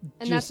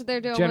 And that's what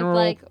they're doing with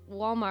like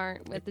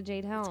Walmart with the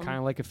Jade Helm. It's kind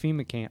of like a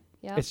FEMA camp.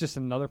 Yep. It's just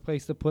another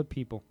place to put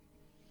people.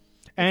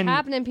 And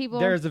happening, people.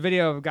 There's a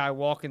video of a guy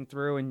walking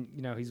through, and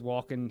he's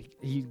walking.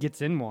 He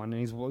gets in one, and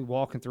he's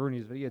walking through, and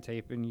he's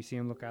videotaping. You see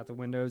him look out the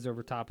windows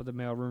over top of the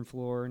mailroom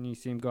floor, and you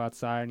see him go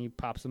outside, and he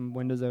pops some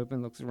windows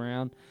open, looks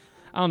around.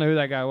 I don't know who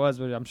that guy was,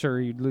 but I'm sure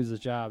he'd lose his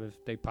job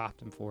if they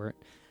popped him for it.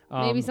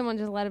 Maybe someone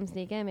just let him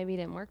sneak in. Maybe he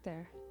didn't work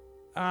there.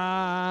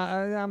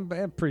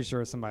 I'm pretty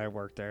sure somebody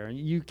worked there.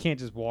 You can't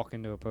just walk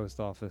into a post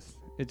office.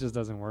 It just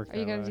doesn't work. Are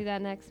you going to do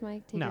that next,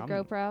 Mike? Take your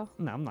GoPro?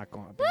 No, I'm not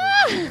going up.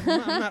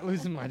 I'm not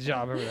losing my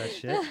job over that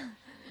shit.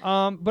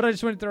 But I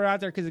just want to throw it out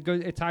there because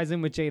it ties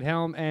in with Jade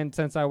Helm, and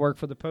since I work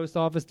for the post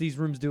office, these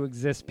rooms do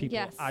exist, people.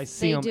 Yes, I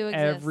see them exist.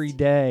 every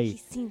day.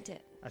 He's seen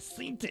it. I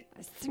seen it.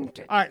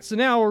 All right, so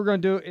now what we're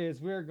going to do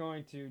is we're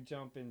going to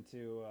jump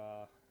into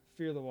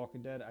Fear the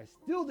Walking Dead. I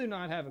still do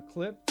not have a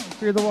clip of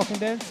Fear the Walking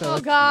Dead. So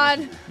God.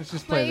 Let's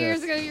just My play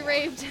ears this. are going to be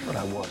raped. But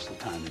I was the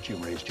time that you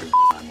raised your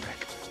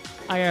Rick.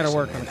 I got to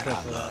work on a clip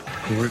for that.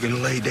 We're gonna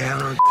lay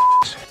down our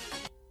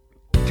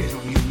Get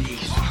on your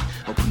knees.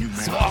 Open your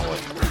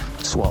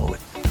mouth. Swallow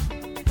it.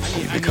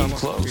 I become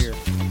close.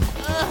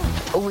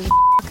 Holy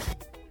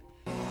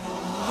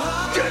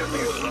damn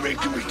you,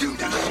 making me do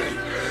this shit.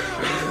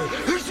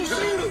 This was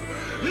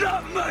you,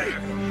 not me.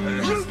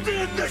 You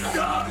did this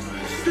to us.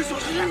 This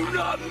was you,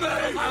 not me.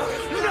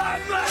 Not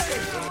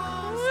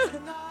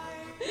me.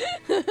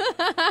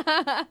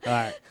 All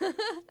right.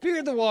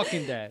 Fear the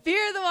Walking Dead.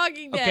 Fear the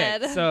Walking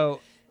Dead. Okay, so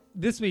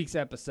this week's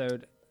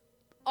episode,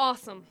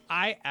 awesome.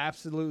 I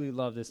absolutely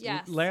love this.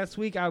 Yes. Last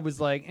week I was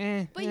like,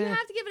 But you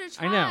have to give it a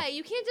try. I know.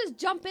 You can't just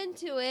jump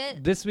into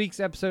it. This week's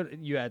episode,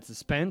 you had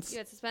suspense. You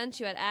had suspense.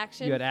 You had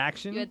action. You had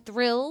action. You had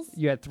thrills.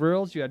 You had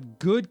thrills. You had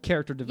good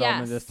character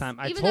development this time.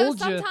 I Even told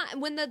though you. sometimes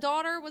when the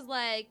daughter was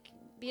like,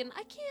 I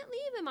can't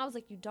leave him, I was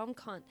like, you dumb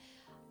cunt.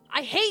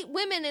 I hate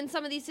women in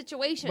some of these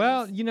situations.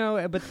 Well,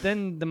 but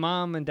then the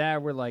mom and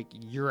dad were like,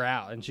 you're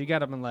out. And she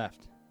got up and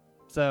left.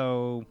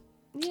 So.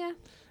 Yeah.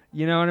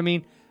 You know what I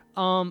mean?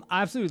 I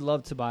absolutely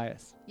love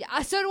Tobias.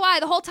 Yeah, so do I.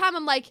 The whole time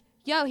I'm like,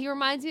 yo, he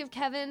reminds me of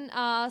Kevin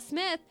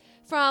Smith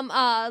from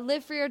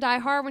Live Free or Die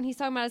Hard when he's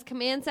talking about his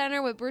command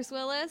center with Bruce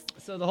Willis.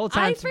 So the whole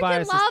time, I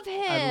Tobias freaking love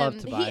him. I love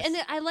Tobias.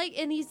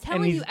 And he's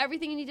telling you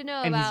everything you need to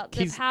know about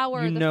the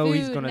power, you the know food,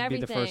 he's going to be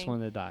the first one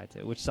to die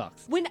too, which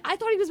sucks. When I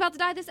thought he was about to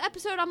die this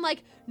episode, I'm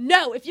like,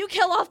 no, if you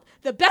kill off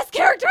the best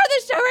character on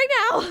this show right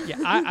now.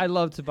 Yeah, I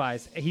love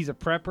Tobias. He's a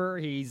prepper.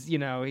 He's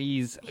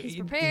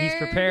prepared. He's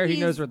prepared. He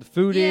knows where the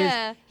food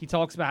Yeah. is. He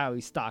talks about how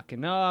he's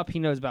stocking up. He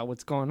knows about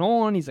what's going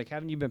on. He's like,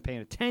 haven't you been paying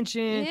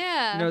attention?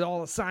 Yeah.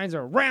 All the signs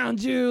are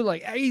around you.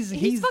 Like he's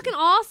fucking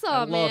awesome, I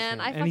love man.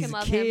 him. I And fucking he's a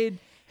love kid. him.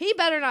 He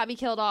better not be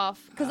killed off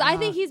because I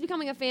think he's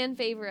becoming a fan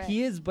favorite.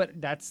 He is, but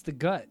that's the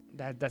gut.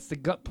 That's the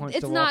gut punch.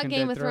 It's the not Walking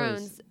Game Dead of throws.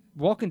 Thrones.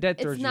 Walking Dead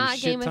It's throws you a not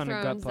shit Game of ton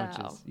of gut Thrones,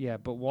 punches. though. Yeah,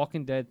 but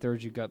Walking Dead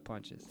throws you gut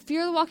punches.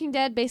 Fear the Walking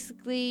Dead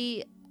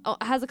basically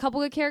has a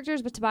couple good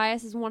characters, but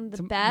Tobias is one of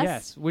the best.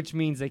 Yes, which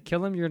means they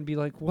kill him. You're gonna be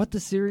like, what the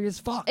serious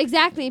fuck?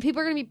 Exactly.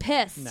 People are gonna be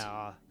pissed.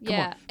 Nah.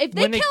 Yeah. On. If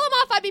they kill him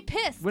off, I'd be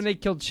pissed. When they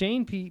killed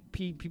Shane,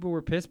 people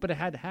were pissed, but it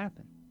had to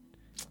happen.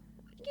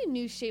 You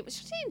knew Shane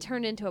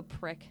turned into a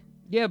prick.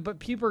 Yeah, but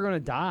people are gonna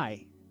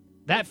die.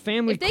 That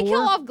family. If they core,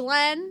 kill off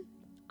Glenn,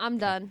 I'm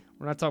done.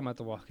 We're not talking about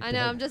the Walking Dead. I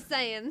know. I'm just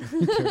saying.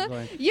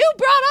 Glenn. You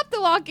brought up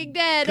the Walking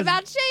Dead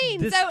about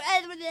Shane. this- So.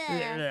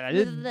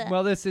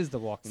 Well, this is the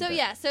Walking So Dead.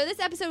 yeah, so this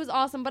episode was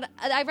awesome, but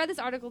I read this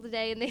article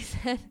today and they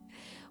said,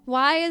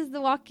 why is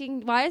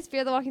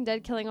Fear the Walking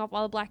Dead killing off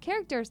all the black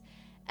characters?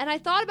 And I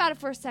thought about it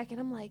for a second.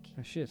 I'm like,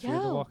 Oh shit, Fear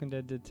the Walking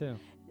Dead did too.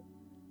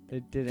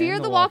 It did. Fear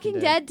end the Walking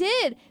Dead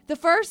did. The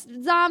first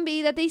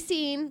zombie that they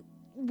seen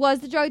was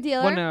the drug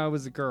dealer. Well, no, it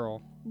was a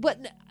girl. But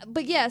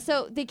yeah,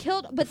 so they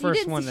killed, but The you first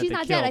didn't one say that she's they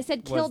not dead. I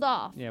said was- killed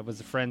off. Yeah, it was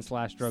a friend /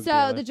 drug So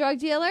dealer. the drug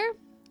dealer,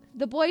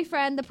 the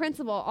boyfriend, the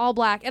principal, all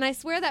black. And I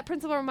swear that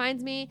principal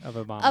reminds me of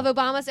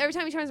Obama. So every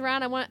time he turns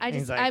around,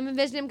 He's like- I'm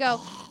envisioning him go,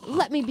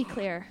 let me be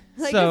clear.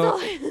 Like, So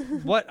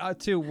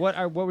that's all-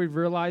 what we've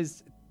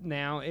realized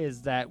now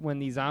is that when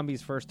these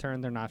zombies first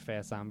turn, they're not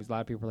fast zombies. A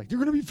lot of people are like, they're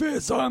gonna be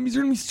fast zombies.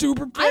 They're gonna be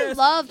super fast. I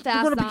love They're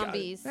fast gonna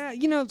be-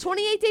 zombies.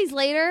 28 Days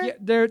Later,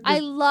 Yeah, I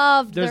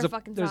love there's their a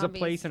fucking there's zombies.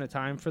 a place and a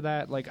time for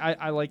that. Like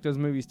I like those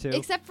movies too.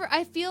 Except for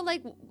I feel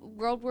like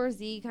World War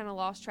Z kind of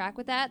lost track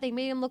with that. They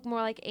made them look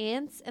more like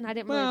ants, and I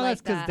didn't really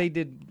like that's because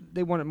that.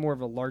 they wanted more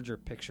of a larger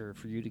picture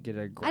for you to get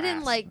a grasp. I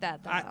didn't like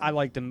that, though. I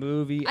like the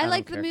movie. I don't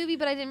liked the care. movie,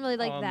 but I didn't really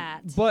like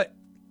that. But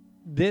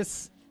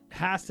this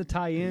has to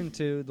tie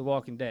into The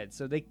Walking Dead,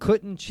 so they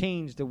couldn't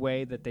change the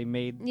way that they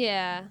made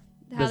Yeah,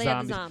 the how they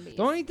have zombies. the zombies.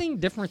 The only thing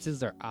difference is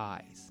their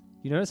eyes.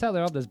 You notice how they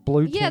all have this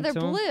blue tint Yeah, they're to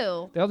 'em?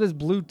 blue. They all have this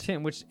blue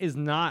tint, which is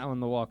not on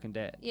The Walking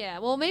Dead. Yeah,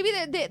 well, maybe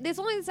this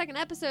only the second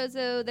episode,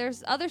 so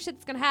there's other shit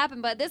that's gonna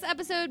happen. But this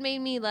episode made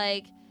me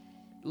like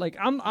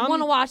I'm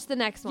want to watch the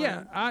next one.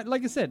 Yeah,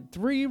 like I said,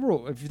 3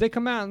 rule. If they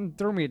come out and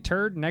throw me a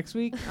turd next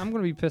week, I'm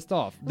gonna be pissed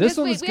off. We This have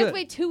to one wait- was we good. have to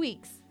wait 2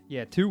 weeks.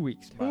 Yeah, 2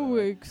 weeks. 2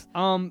 weeks.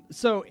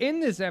 So in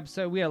this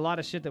episode, we had a lot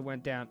of shit that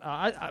went down.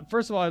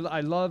 First of all, I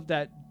love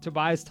that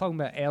Tobias talking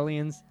about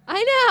aliens.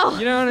 I know.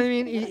 You know what I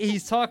mean?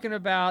 He's talking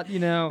about, I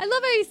love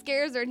how he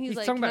scares her and he's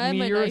like, talking "Can about I have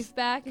my meteors. knife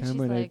back?" And Can I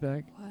she's have my like,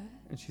 knife back? "What?"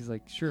 And she's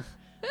like, "Sure."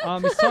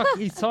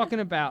 He's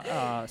talking about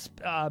meteoroids.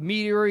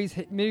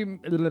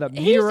 Meteoroids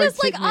He's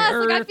just like hitting the us.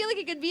 Earth. Like I feel like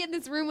he could be in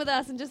this room with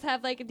us and just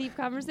have like a deep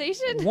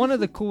conversation. One of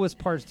the coolest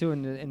parts too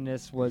in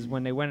this was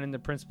when they went in the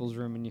principal's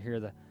room and you hear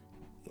the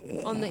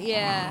on the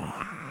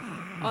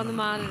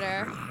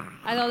monitor.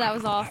 I thought that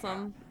was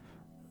awesome.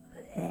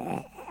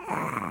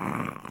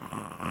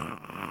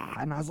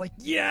 And I was like,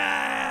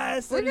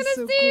 yes! We're that is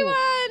gonna so see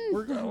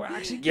cool. one. We're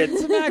actually getting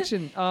some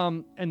action.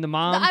 And the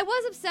mom. I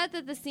was upset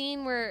that the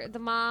scene where the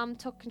mom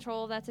took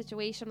control of that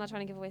situation. I'm not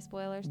trying to give away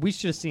spoilers. We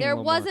should have seen. There a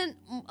little wasn't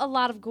more. a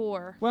lot of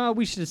gore. Well,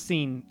 we should have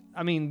seen.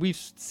 I mean, we've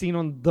seen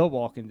on The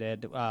Walking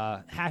Dead,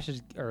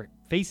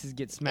 faces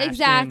get smashed.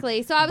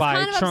 Exactly. So I was by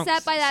kind of trunks.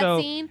 upset by that So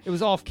scene. It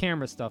was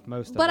off-camera stuff,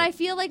 most of it. But I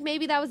feel like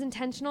maybe that was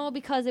intentional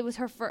because it was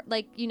her first.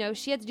 Like,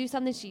 she had to do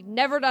something she'd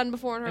never done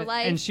before in her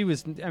life. And she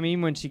was. I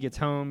mean, when she gets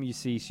home, you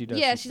see she does.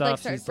 Yeah, some she's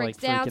stuff. like She's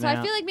breaks like down. freaking So out.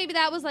 I feel like maybe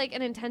that was like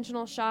an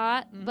intentional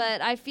shot.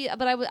 But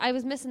I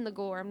was missing the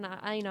gore. I'm not.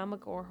 I'm a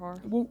gore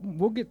whore.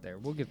 We'll get there.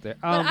 We'll get there.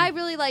 But I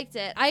really liked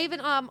it. I even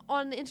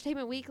on the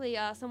Entertainment Weekly,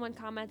 someone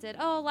commented,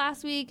 "Oh,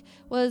 last week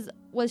was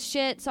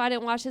shit, so I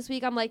didn't watch this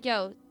week." I'm like,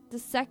 yo, the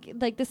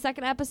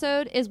second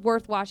episode is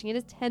worth watching. It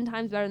is 10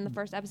 times better than the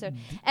first episode,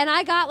 and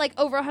I got like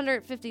over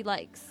 150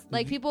 likes.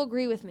 Like people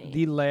agree with me.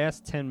 The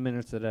last 10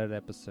 minutes of that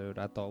episode,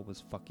 I thought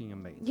was fucking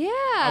amazing. Yeah,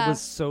 I was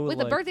so with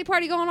like, the birthday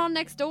party going on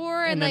next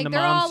door, and then like the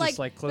they're all mom's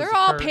like just, close they're the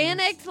all curtains.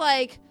 panicked,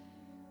 like.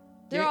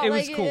 They're all it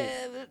was like, cool.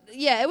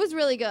 Yeah, it was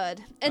really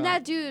good. And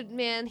that dude,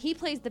 man, he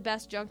plays the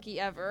best junkie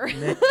ever.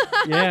 Nick,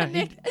 yeah.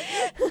 Nick.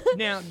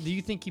 Now, do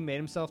you think he made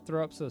himself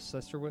throw up so his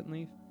sister wouldn't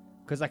leave?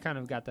 Because I kind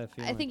of got that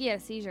feeling. I think he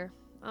had a seizure,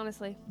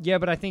 honestly. Yeah,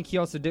 but I think he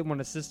also didn't want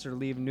his sister to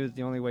leave and knew that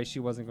the only way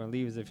she wasn't going to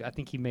leave is if I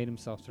think he made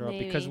himself throw up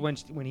because when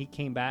he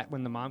came back,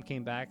 when the mom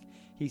came back,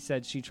 he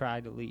said she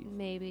tried to leave.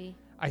 Maybe.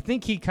 I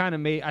think he kind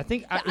of made.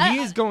 He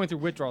is going through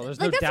withdrawal. There's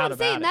no doubt about it. That's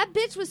what I'm saying. That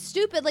bitch was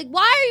stupid. Like,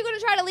 why are you going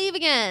to try to leave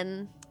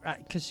again?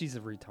 Because she's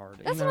a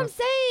retard. That's what I'm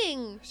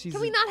saying. She's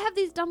Can we not have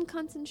these dumb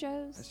cunts in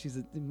shows? She's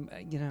a,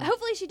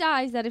 Hopefully she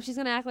dies then if she's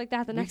going to act like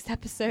that the next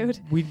episode.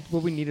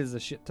 What we need is a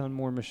shit ton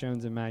more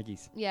Michonnes and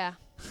Maggies. Yeah.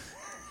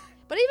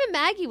 But even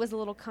Maggie was a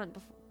little cunt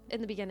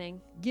in the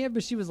beginning. Yeah,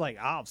 but she was like,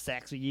 I'll have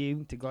sex with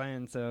you to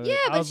Glenn. So yeah,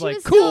 I but was she like,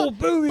 was cool, still,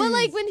 boobies. But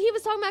like when he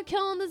was talking about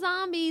killing the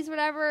zombies,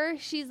 whatever,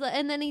 she's like,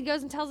 and then he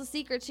goes and tells a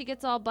secret, she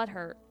gets all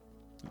butthurt.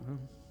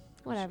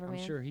 Whatever, man.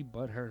 I'm sure he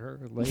butthurt her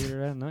later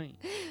that night.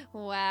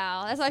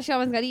 Wow, that's why she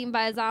almost got eaten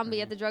by a zombie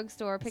at the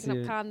drugstore picking up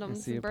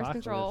condoms and birth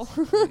control.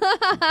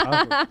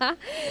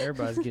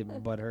 Everybody's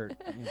getting butthurt.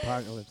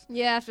 Apocalypse.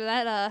 Yeah, after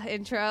that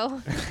intro,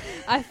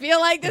 I feel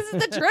like this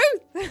is the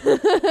truth.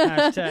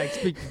 Hashtag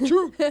speak the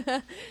truth.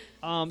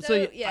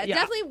 So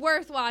definitely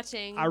worth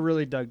watching. I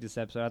really dug this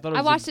episode. I thought it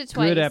was watched a it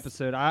twice. good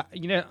episode. I've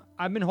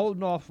been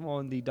holding off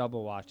on the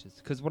double watches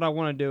because what I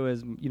want to do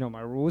is,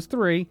 my rule is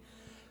 3.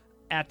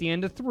 At the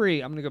end of 3,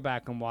 I'm gonna go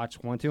back and watch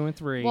 1, 2, and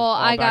 3. Well,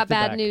 I got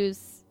bad back.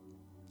 news.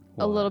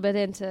 What? A little bit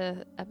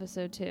into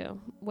episode 2,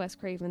 Wes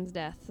Craven's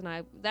death,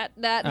 and that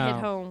hit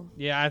home.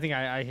 Yeah, I think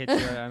I hit you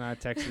and I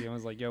texted you and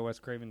was like, "Yo, Wes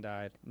Craven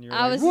died." And you were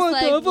I was what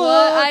just the like, fuck?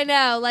 "What?" I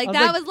know, like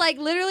that was like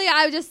literally.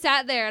 I just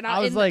sat there and I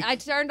was like, I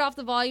turned off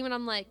the volume and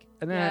I'm like,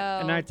 and then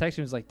I texted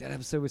you and was like, "That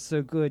episode was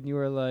so good," and you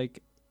were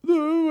like,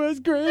 Wes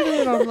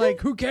Craven. And I'm like,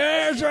 who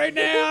cares right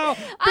now?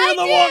 I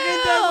The do. Walking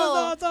Dead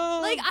was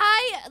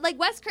awesome. Like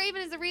Wes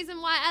Craven is the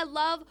reason why I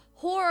love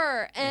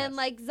horror and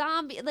like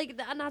zombie, like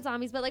not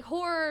zombies, but like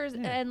horrors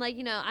and like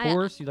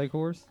horrors. You like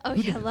horrors? Oh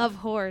yeah, I love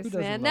horrors,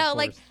 man. No,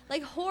 horrors?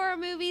 like horror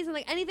movies and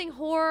like anything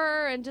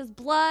horror and just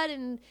blood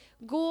and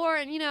gore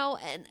and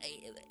and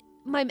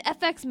my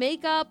FX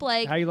makeup.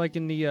 Like how you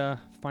liking the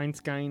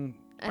Feinstein?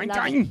 I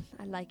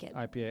like it.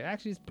 IPA.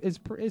 Actually, it's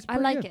pretty I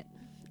like good. it.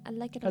 I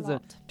like it a As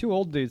lot. Two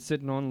old dudes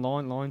sitting on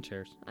lawn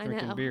chairs I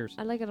drinking know. beers.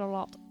 I like it a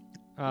lot.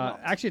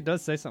 Actually, it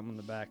does say something on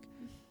the back.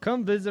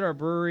 Come visit our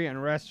brewery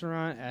and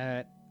restaurant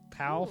at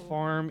Powell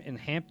Farm in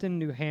Hampton,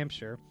 New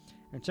Hampshire.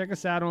 And check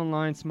us out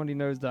online,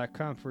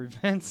 smuttynose.com for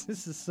events.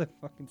 This is so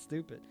fucking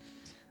stupid.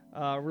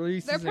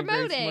 Releases They're and great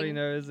promoting. Smutty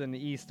Nose and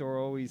the e-store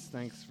always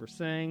thanks for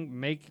saying,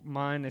 make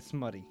mine a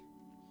smutty.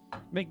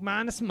 Make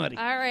mine a smutty.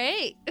 All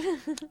right.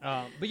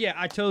 But yeah,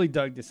 I totally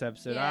dug this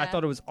episode. I Yeah.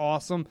 thought it was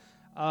awesome.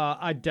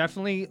 I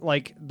definitely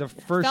like the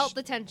first. Felt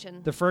the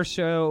tension. The first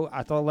show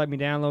I thought let me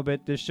down a little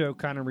bit. This show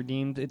kind of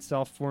redeemed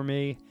itself for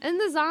me. And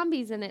the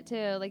zombies in it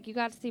too. Like you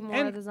got to see more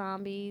And of the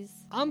zombies.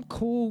 I'm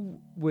cool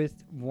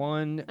with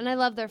one. And I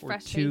love their or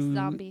fresh-faced two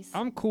zombies.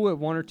 I'm cool with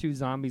 1 or 2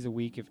 zombies a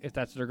week if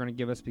that's what they're going to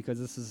give us because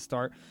this is a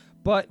start.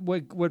 But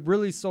what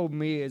really sold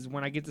me is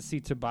when I get to see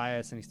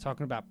Tobias and he's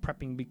talking about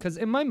prepping because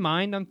in my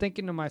mind I'm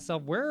thinking to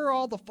myself, where are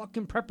all the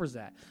fucking preppers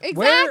at?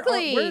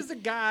 Exactly. Where's the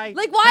guy?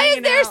 Like, why is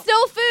hanging there out?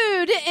 still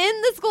food in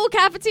in the school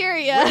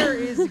cafeteria. Where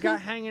is the guy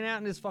hanging out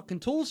in his fucking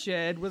tool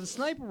shed with a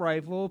sniper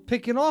rifle,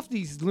 picking off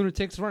these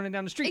lunatics running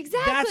down the street?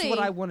 Exactly. That's what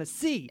I want to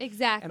see.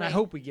 Exactly. And I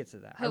hope we get to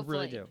that. Hopefully.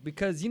 I really do.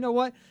 Because you know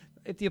what?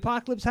 If the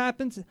apocalypse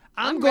happens,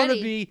 I'm I'm going to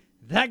ready. be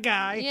that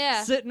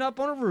guy sitting up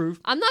on a roof.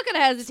 I'm not going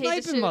to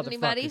hesitate to Sniping shoot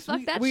anybody. motherfuckers.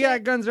 Fuck that we shit.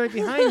 got guns right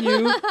behind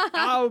you.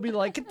 I'll be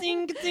like,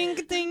 ka-ting, ka-ting,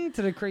 ka-ting,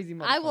 to the crazy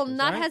motherfuckers. I will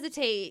not right?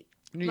 hesitate,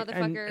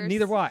 motherfuckers. And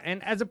neither will I.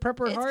 And as a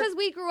prepper It's heart, because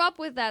we grew up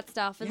with that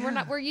stuff, and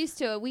Yeah. we're used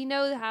to it. We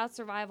know how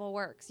survival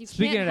works. You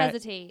Speaking can't of that,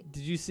 hesitate.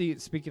 did you see,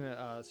 speaking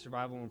of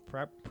survival and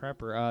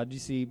prepper, did you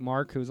see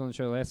Mark, who was on the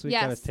show last week,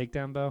 Yes. got his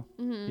takedown bow?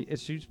 Mhm. It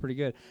shoots pretty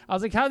good. I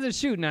was like, how does it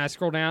shoot? And I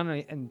scroll down,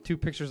 and 2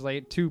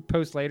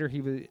 posts later,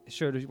 he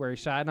showed us where he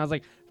shot. And I was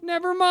like,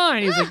 never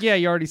mind. He's like, yeah,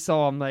 you already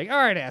saw him. I'm like, all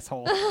right,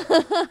 asshole.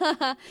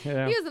 Yeah.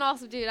 He was an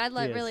awesome dude. I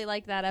He is. really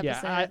like that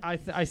episode. Yeah,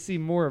 I see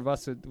more of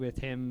us with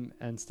him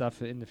and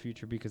stuff in the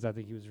future because I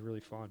think he was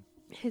really fun.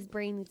 His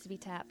brain needs to be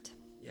tapped.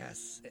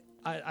 Yes.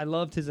 I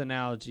loved his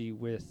analogy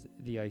with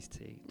the iced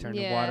tea,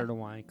 turning Yeah. water to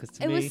wine. Because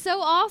to It me, was so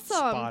awesome.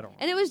 spot on.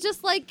 And it was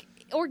just like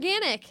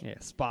organic. Yeah,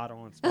 spot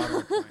on.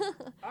 All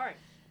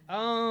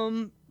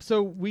right.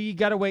 So we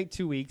got to wait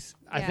 2 weeks.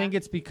 I Yeah. think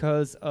it's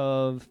because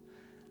of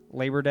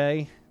Labor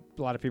Day.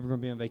 A lot of people are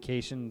going to be on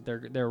vacation.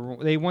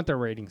 They want their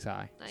ratings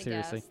high. I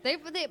Seriously.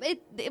 guess.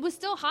 It was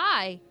still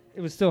high.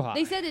 It was still high.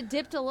 They said it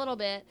dipped a little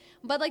bit,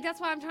 but like that's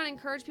why I'm trying to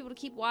encourage people to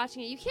keep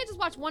watching it. You can't just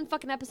watch one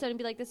fucking episode and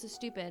be like, "This is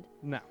stupid."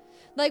 No.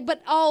 Like,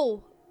 but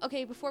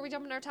okay. Before we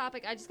jump into our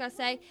topic, I just gotta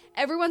say,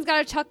 everyone's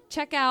gotta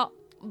check out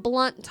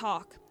Blunt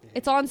Talk.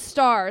 It's on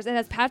Stars. It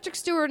has Patrick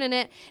Stewart in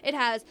it. It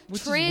has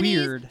Which is trannies,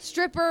 weird.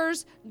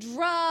 strippers,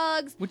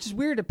 drugs. Which is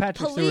weird that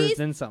Patrick Police. Stewart's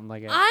in something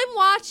like that. I'm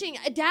watching.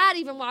 Dad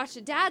even watched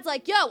it. Dad's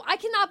like, "Yo, I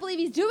cannot believe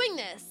he's doing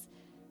this."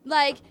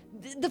 Like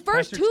the first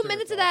Patrick 2 Stewart's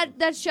minutes of awesome.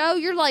 that show,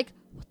 you're like,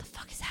 "What the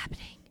fuck is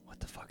happening?" What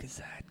the fuck is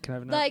that? Can I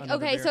have Like,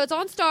 another okay, beer? so it's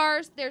on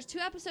Stars. There's 2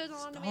 episodes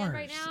on demand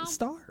right now.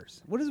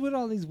 Stars. What is with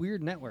all these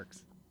weird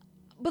networks?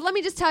 But let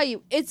me just tell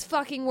you, it's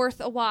fucking worth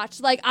a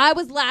watch. Like, I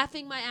was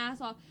laughing my ass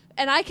off,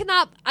 and I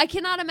cannot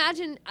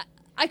imagine.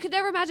 I could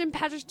never imagine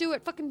Patrick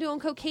Stewart fucking doing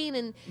cocaine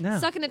and No.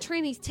 sucking a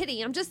tranny's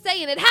titty. I'm just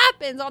saying, it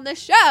happens on this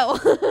show.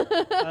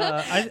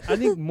 I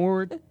think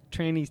more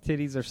trannies'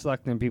 titties are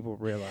sucked than people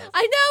realize.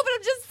 I know, but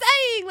I'm just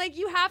saying, like,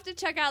 you have to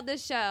check out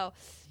this show.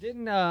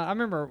 Didn't I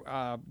remember?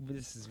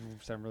 This is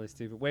something really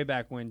stupid. Way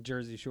back when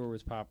Jersey Shore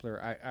was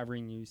popular,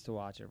 Irene used to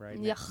watch it. Right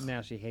Yuck.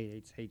 now she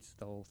hates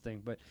the whole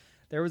thing. But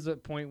there was a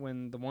point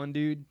when the one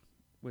dude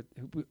with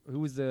who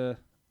was the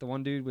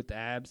one dude with the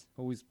abs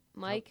always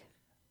Mike?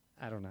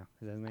 I don't know.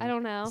 Is that his name? I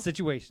don't know.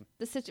 Situation.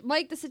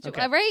 Mike, the situation.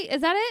 Okay. Right?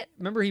 Is that it?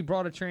 Remember he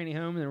brought a tranny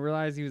home and then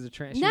realized he was a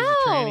tranny. No, was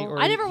a tranny, or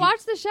I never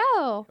watched the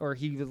show. Or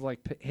he was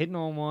like hitting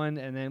on one,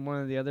 and then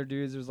one of the other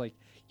dudes was like,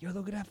 "Yo,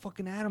 look at that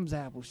fucking Adam's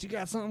apple. She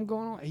got something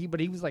going on." But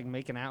he was like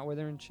making out with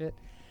her and shit.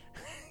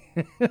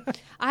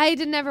 I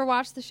did never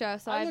watch the show,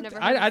 so I've never.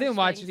 heard I of didn't such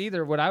watch things. it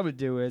either. What I would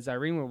do is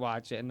Irene would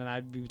watch it, and then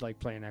I'd be like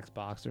playing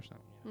Xbox or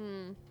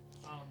something.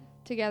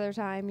 Together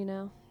time, you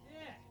know.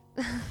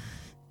 Yeah.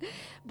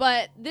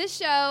 But this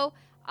show,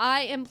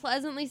 I am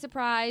pleasantly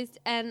surprised,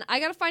 and I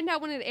gotta find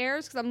out when it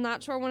airs because I'm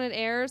not sure when it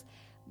airs.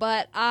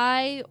 But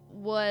I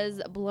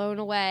was blown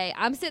away.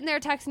 I'm sitting there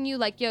texting you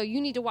like, "Yo,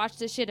 you need to watch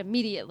this shit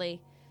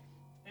immediately."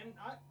 And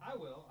I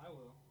will.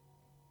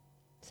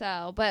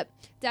 So, but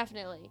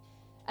definitely.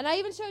 And I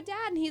even showed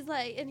Dad, and he's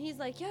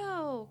like,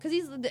 "Yo,"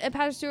 because and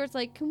Patrick Stewart's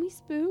like, "Can we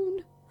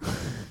spoon?"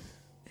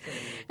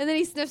 And then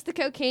he sniffs the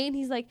cocaine.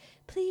 He's like,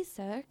 "Please,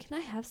 sir, can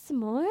I have some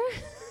more?"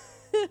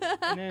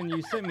 And then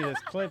you sent me this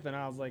clip, and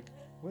I was like,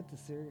 "What the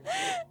serious?"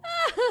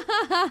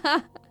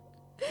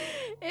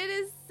 It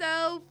is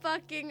so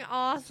fucking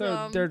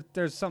awesome. So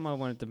there's something I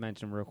wanted to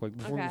mention real quick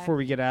Okay. before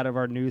we get out of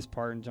our news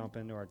part and jump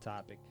into our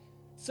topic.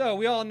 So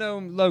we all know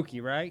Loki,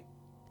 right?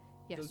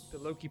 Yes. The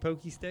Loki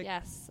Pokey stick.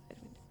 Yes.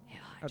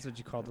 That's what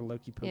you call the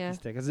Loki Pokey Yeah.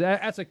 stick.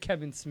 That's what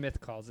Kevin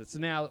Smith calls it. So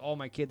now all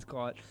my kids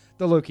call it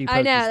the Loki Pokey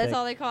I know, stick. that's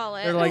all they call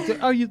it. They're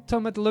like, "Oh, you talking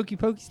about the Loki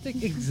Pokey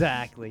stick?"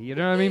 Exactly. You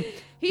know what I mean?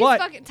 He's But-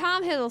 fucking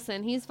Tom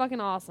Hiddleston. He's fucking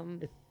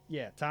awesome.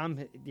 Yeah,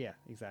 yeah,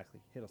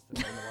 exactly. Hiddleston.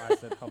 I don't know why I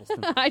said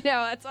Huddleston. I know.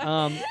 That's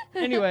why.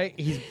 Anyway,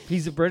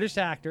 he's a British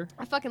actor.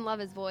 I fucking love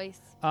his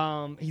voice.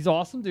 He's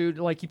awesome, dude.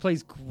 Like, he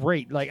plays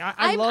great. Like,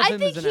 I love him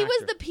think as an he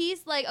was actor. the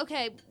piece. Like,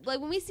 okay, like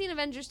when we seen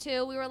Avengers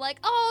 2, we were like,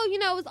 "Oh, you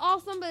know, it was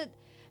awesome, but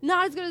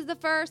not as good as the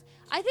first."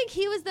 I think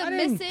he was the I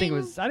didn't missing. think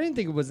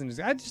it wasn't.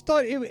 I just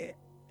thought it.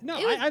 No,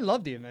 It was- I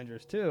love the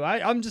Avengers too.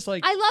 I'm just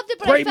like, I loved it,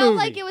 but I great felt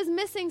movie. like it was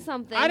missing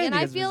something, I didn't and think I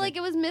it was feel missing. like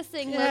it was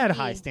missing. It had Loki.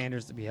 high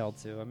standards to be held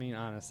to. I mean,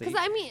 honestly, Because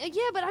I mean,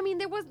 yeah, but I mean,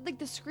 there was like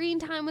the screen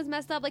time was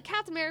messed up. Like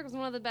Captain America was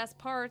one of the best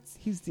parts.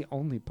 he's the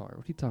only part.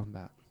 What are you talking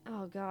about?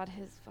 Oh God,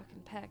 his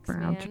fucking pecs,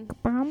 man.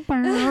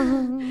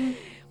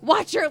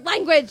 Watch your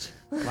language.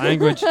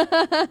 Language.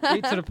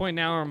 To the point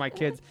now where my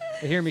kids,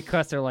 they hear me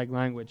cuss, they're like,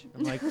 language.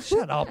 I'm like,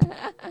 shut up.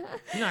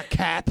 You're not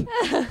Cap.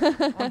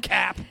 I'm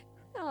Cap.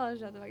 Oh,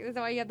 shut the fuck. Is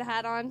that why you have the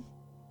hat on?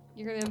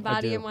 You're going to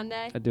embody him one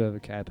day? I do have a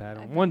cat hat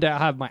on. One day I'll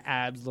have my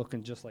abs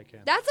looking just like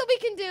him. That's what we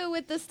can do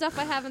with the stuff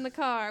I have in the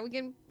car. We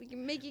can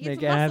make you get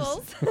some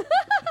abs.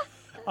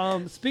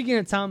 muscles. Speaking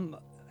of Tom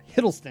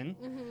Hiddleston,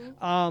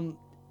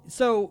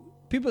 so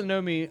people that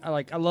know me,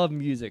 I love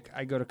music.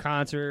 I go to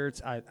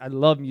concerts. I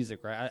love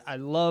music, right? I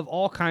love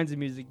all kinds of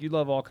music. You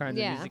love all kinds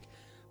of music.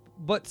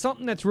 But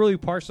something that's really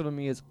partial to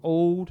me is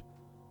old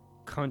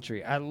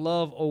country. I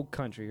love old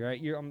country, right?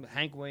 I'm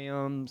Hank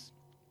Williams,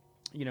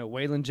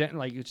 Waylon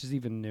Jennings, which is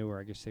even newer.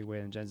 I guess say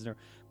Waylon Jennings newer.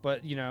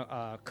 But,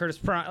 Curtis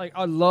Prime.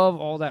 I love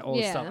all that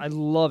old stuff. I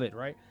love it,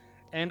 right?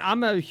 And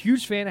I'm a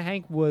huge fan of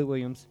Hank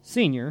Williams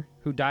Sr.,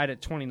 who died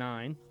at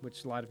 29,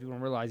 which a lot of people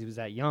don't realize he was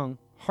that young.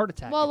 Heart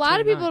attack. Well, a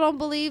lot of people don't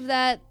believe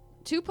that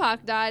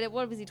Tupac died at,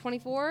 what was he,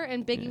 24?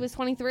 And Biggie was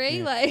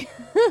 23? Yeah.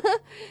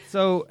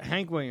 So,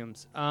 Hank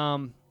Williams, they're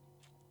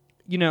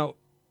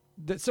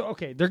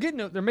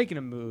making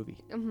a movie,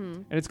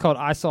 and it's called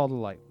I Saw the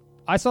Light.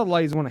 I Saw the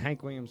Light is one of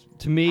Hank Williams.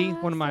 To me,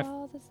 one of my.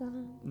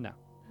 No,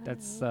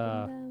 that's.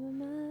 I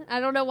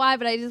don't know why,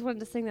 but I just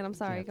wanted to sing that. I'm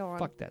sorry. Go on.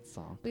 Fuck that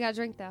song. We got a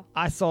drink though.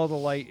 I Saw the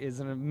Light is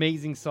an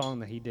amazing song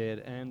that he did,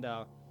 and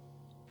I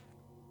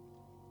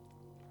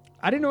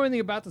didn't know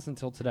anything about this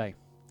until today.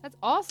 That's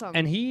awesome.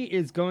 And he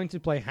is going to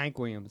play Hank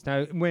Williams.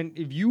 Now,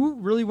 if you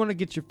really want to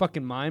get your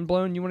fucking mind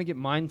blown, you want to get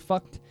mind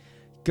fucked,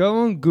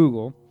 go on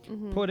Google.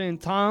 Put in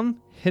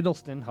Tom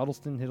Hiddleston,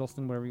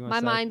 whatever you want to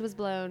say. My mind was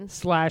blown.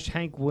 /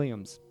 Hank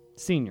Williams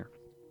Sr.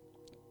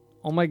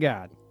 Oh my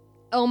God.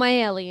 Oh my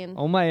alien.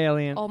 Oh my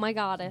alien. Oh my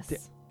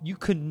goddess. You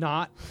could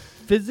not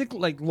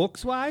physically,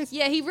 looks wise.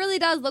 Yeah, he really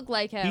does look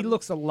like him. He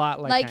looks a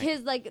lot like Hank.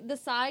 His the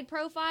side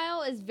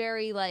profile is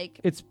very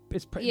It's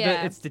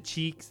the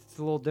cheeks, it's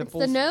the little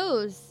dimples. It's the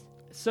nose.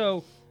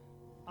 So,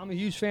 I'm a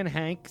huge fan of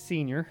Hank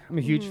Sr. I'm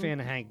a huge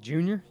fan of Hank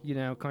Jr.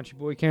 Country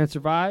Boy Can't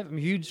Survive. I'm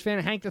a huge fan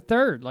of Hank the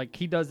Third.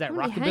 He does that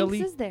rockabilly. How many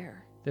Hanks is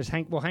there? There's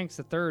Hank. Well, Hank's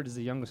the Third is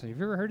the youngest. Have you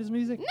ever heard his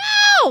music?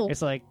 No!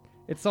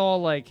 It's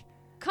all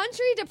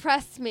country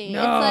depressed me.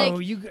 No,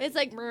 it's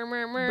like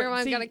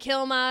I'm gonna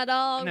kill my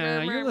dog.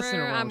 No, you're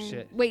listening to wrong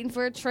shit. Waiting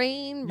for a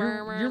train.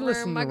 You're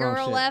listening my to wrong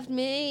girl shit. left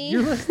me.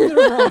 You're listening to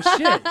the wrong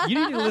shit.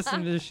 You need to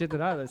listen to the shit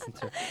that I listen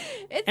to.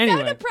 It's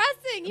anyway, so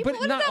depressing. What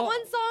is that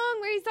one song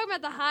where he's talking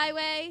about the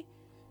highway?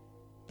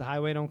 The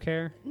highway don't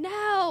care?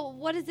 No.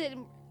 What is it?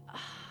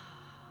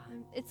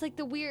 It's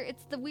the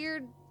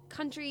weird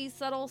country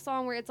subtle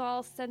song where it's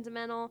all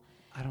sentimental.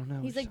 I don't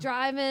know. He's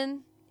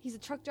driving. He's a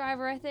truck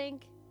driver, I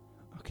think.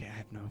 Okay, I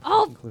have no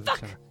clue.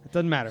 Fuck! It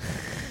doesn't matter.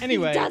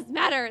 Anyway. It does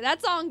matter.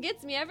 That song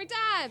gets me every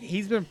time.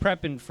 He's been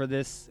prepping for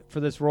this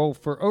role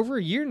for over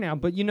a year now,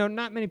 but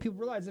not many people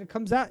realize that it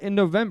comes out in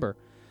November.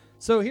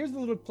 So here's a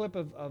little clip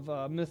of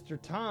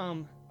Mr.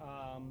 Tom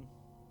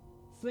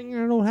singing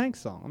an old Hank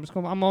song. I'm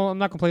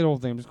not gonna play the whole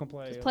thing. I'm just gonna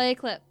play a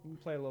clip. I'm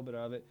gonna play a little bit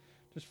of it,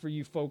 just for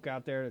you folk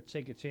out there to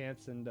take a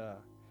chance and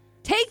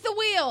take the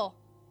wheel.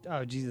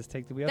 Oh Jesus,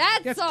 take the wheel.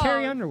 That's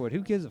Carrie Underwood.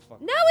 Who gives a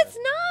fuck? No, it's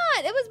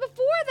not. It was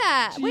before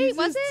that. Jesus, wait,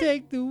 was it?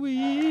 Take the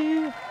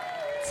wheel.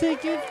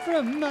 Take it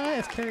from my.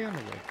 It's Carrie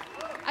Underwood.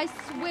 I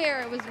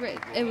swear it was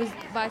written. It was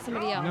by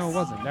somebody else. No, it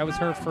wasn't. That was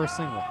her first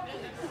single.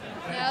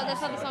 No,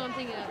 that's not the song I'm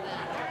thinking of. Then.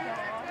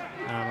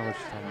 I don't know what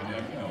you're talking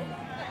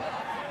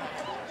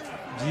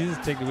about. Jesus,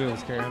 Take the Wheel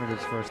was Carrie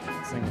Underwood's first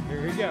single.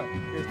 Here we go.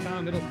 Here's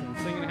Tom Hiddleston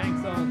singing a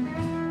Hank song.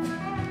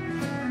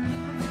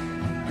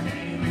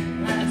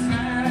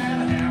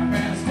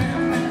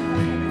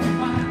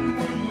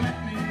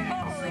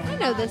 I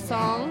know this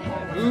song.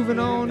 Moving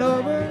on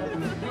over.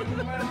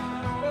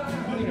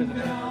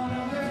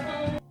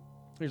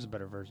 Here's a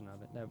better version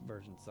of it. That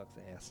version sucks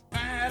ass.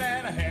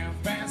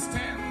 That's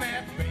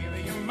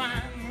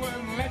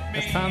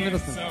Tom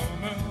Hiddleston.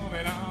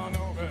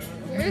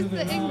 Where's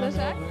the English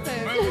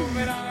accent?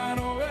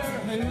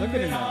 Look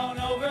at him now.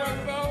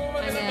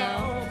 I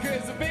know.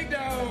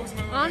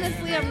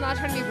 Honestly, I'm not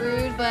trying to be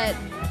rude, but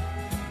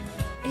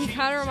he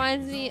kind of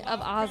reminds me of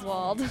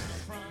Oswald.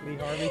 Lee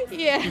Harvey?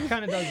 Yeah. He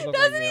kind of does look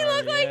Doesn't like he Lee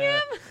look Harvey, like yeah.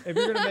 him? If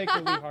you're going to make a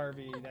Lee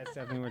Harvey, that's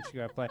definitely what you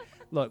got to play.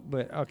 Look,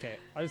 but okay,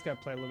 I just got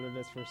to play a little bit of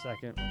this for a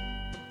second,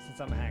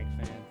 since I'm a Hank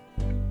fan.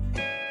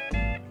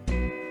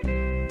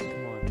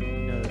 Come on, you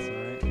know this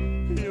one, right?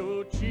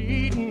 You're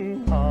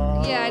cheating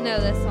hard. Yeah, I know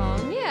this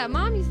song. Yeah,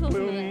 Mom used to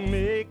listen to this.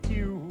 Make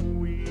you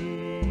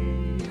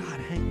weak. God,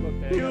 Hank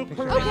looked at it.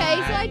 Okay,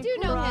 so I do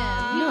know him.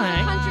 He You know was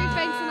Hank. country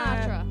Frank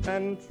Sinatra.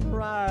 And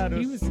try to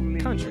He was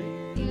sleep, country.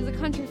 He was a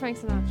country Frank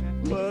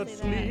Sinatra. but Say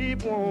that.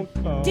 sleep won't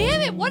come.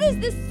 Damn it, what is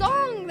this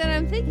song that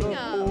I'm thinking The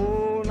of?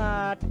 whole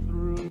night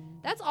through.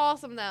 That's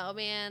awesome though,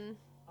 man.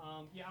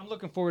 Yeah, I'm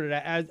looking forward to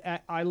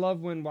that. I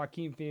love when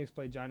Joaquin Phoenix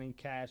played Johnny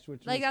Cash,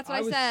 which That's what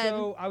I said.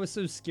 I was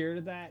so scared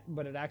of that,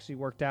 but it actually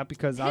worked out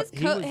because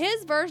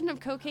His version of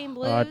Cocaine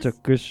Blues. I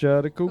took a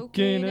shot of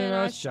cocaine and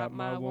I shot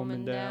my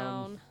woman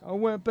down. I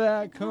went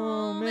back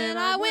home and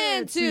I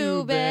went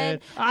to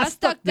bed. I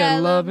stuck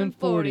that loving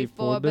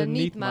 44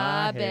 beneath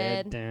my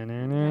bed.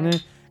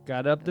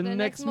 Got up the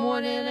next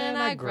morning and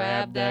I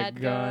grabbed that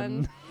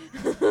gun.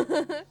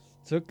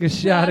 Took a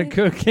shot of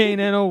cocaine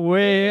and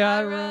away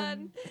I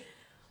run.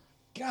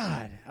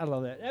 God, I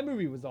love that. That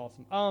movie was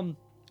awesome.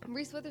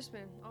 Reese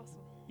Witherspoon, awesome.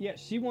 Yeah,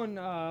 she won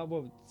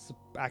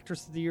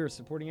actress of the year,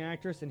 supporting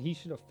actress, and he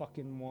should have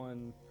fucking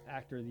won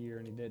actor of the year,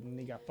 and he didn't. And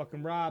he got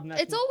fucking robbed.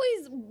 It's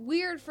always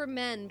weird for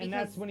men. And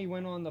that's when he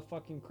went on the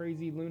fucking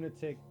crazy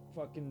lunatic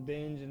fucking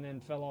binge and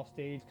then fell off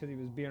stage because he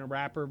was being a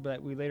rapper.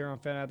 But we later on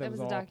found out that was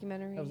all a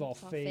documentary. That was all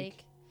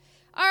fake.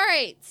 All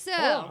right, so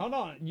hold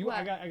on.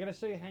 I gotta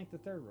show you Hank the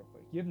Third real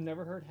quick. You've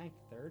never heard Hank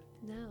the Third?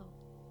 No.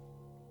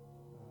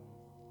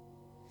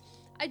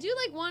 I do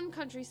like one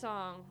country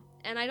song,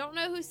 and I don't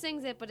know who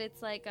sings it, but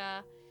it's like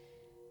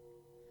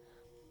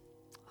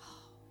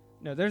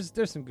No, there's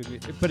some good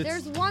music, but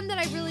there's one that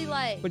I really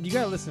like. But you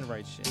gotta listen to the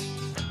right shit.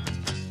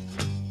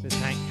 This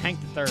Hank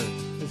the Third.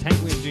 This Hank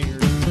Williams Jr.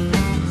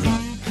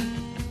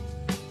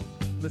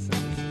 Listen,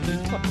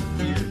 it's fucking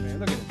weird, man.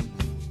 Look at it.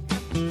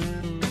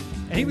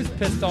 And he was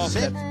pissed off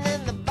Sitting that.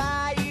 in the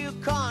bayou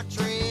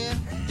country,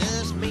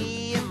 just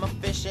me and my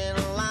fishing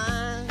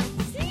line.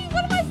 See,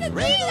 what am I saying?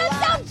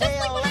 That sounds just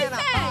like what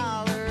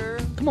I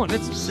sang. Come on,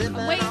 it's. Wait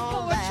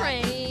for a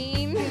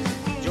train.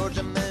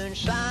 Georgia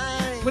moonshine.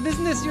 But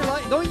isn't this your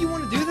life? Don't you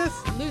want to do this?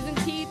 Losing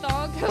teeth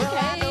on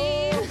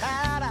cocaine.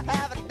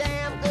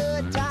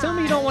 Tell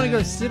me you don't want to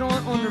go sit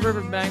on the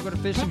riverbank with a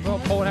fishing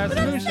pole and have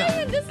some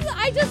moonshine.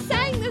 I just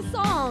sang this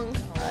song.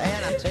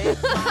 And I take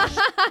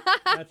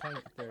That's Hank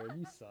the Third.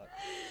 You suck.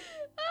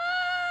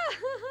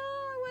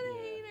 What a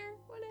hater.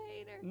 What a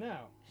hater. No,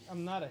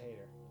 I'm not a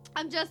hater.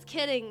 I'm just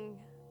kidding.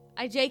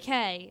 I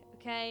JK,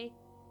 okay?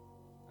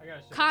 I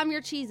gotta show Calm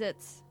your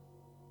Cheez-Its.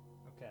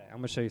 Okay, I'm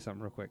gonna show you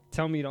something real quick.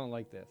 Tell me you don't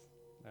like this.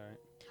 All right.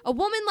 A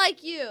Woman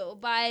Like You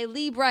by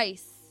Lee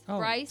Bryce. Oh,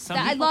 Bryce? Some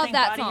I people love think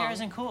that body song. hair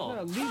isn't cool.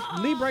 No,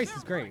 Lee Bryce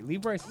is great. Lee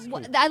Bryce is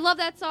great. I love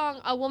that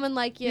song, A Woman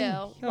Like You.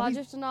 No, While he's-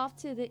 drifting off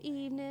to the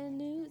evening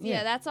news. Yeah.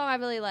 Yeah, that song I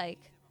really like.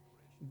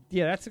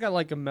 Yeah, that's got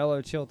like a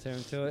mellow chill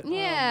tone to it.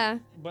 Yeah.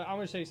 But I'm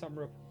gonna show you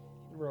something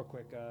real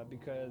quick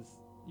because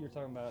you're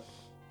talking about.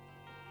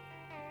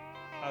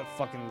 I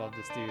fucking love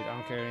this dude. I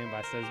don't care what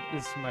anybody says.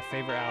 This is my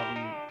favorite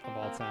album of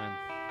all time,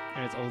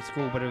 and it's old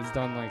school, but it was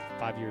done like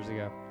 5 years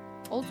ago.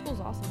 Old school's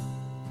awesome.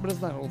 But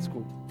it's not old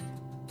school.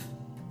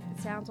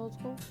 It sounds old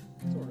school.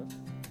 Sort of.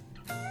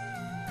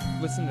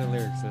 Listen to the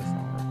lyrics to this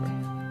song real quick.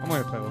 I'm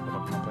gonna play a little bit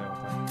of it. I'll play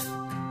all the time.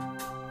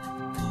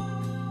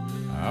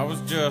 I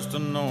was just a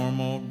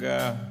normal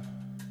guy.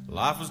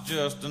 Life was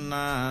just a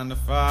 9 to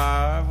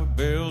 5 with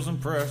bills and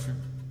pressure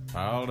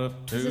piled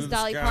up to This is the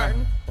Dolly sky.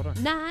 Parton. Hold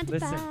on. 9 to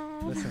Listen,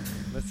 5. listen.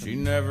 She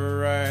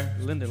never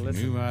asked. Linda, she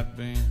listen. knew I'd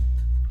been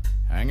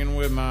hanging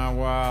with my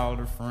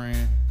wilder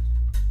friends,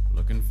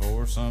 looking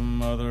for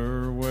some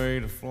other way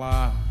to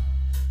fly.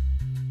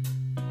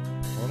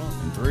 Hold on.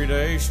 And 3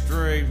 days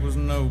straight was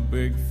no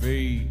big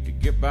feat to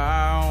get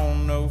by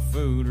on no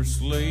food or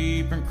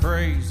sleep, and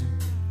crazy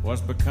was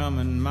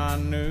becoming my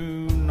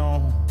new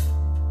norm.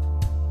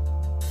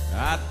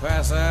 I'd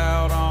pass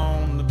out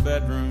on the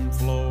bedroom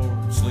floor,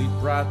 sleep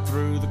right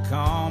through the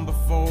calm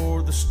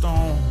before the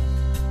storm.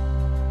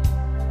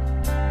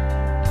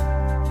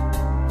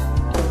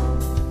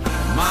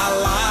 My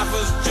life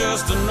was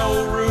just an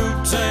old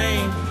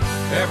routine,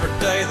 every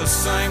day the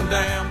same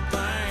damn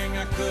thing.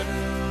 I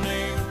couldn't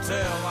even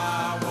tell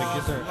I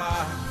was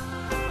alive.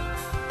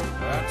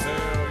 I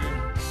tell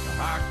you, the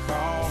high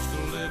cost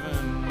of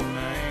living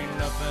ain't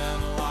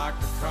nothing like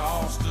the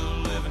cost of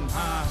living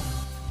high.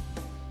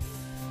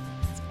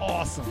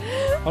 Awesome.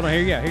 Hold on,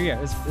 here you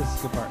go. This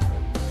is the good part.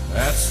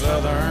 That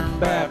Southern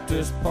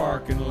Baptist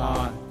parking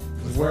lot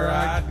is where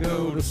I'd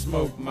go to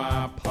smoke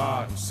my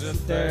pot and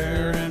sit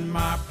there in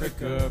my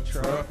pickup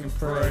truck and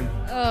pray.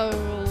 Oh,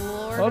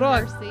 Lord Hold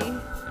on. mercy.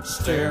 And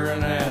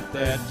staring at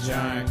that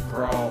giant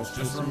cross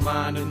just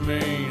reminded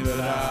me that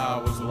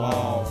I was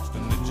lost,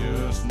 and it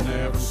just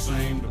never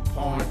seemed to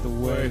point the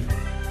way.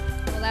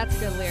 Well, that's a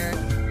good lyric.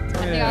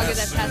 I think I'll get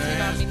that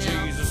tattooed on me As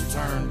now. Jesus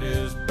turned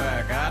his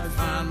back, I'd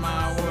find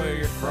my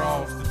way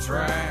across the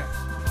tracks,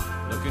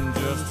 looking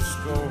just to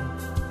score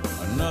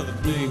another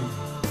deal.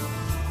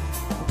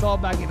 It's all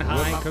about getting high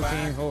With and my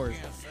cocaine back whores.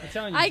 against I'm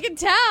telling you. I can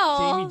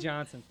tell. Jamie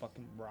Johnson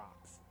fucking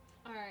rocks.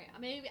 All right,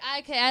 maybe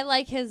okay. I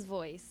like his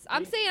voice.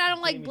 I'm saying I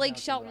don't like Jamie Blake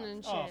Johnson Shelton rocks.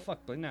 and shit. Oh,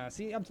 fuck Blake. No,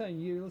 see, I'm telling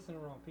you, you're listening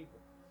to the wrong people.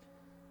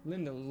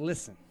 Linda,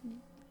 listen.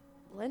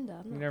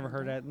 Linda. You never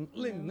heard that?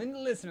 Linda,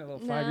 listen to a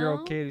little No.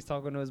 5-year-old kid who's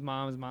talking to his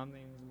mom. His mom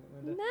name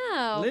is Linda.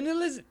 No. Linda,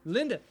 listen.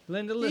 Linda,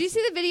 listen. Did you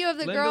see the video of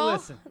the Linda, girl?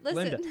 listen.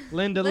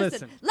 Linda,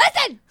 listen.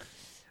 Listen.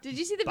 Did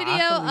you see the Bye,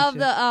 video of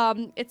Felicia.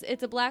 the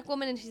it's a black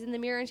woman and she's in the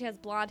mirror and she has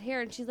blonde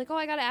hair and she's like, "Oh,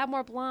 I got to add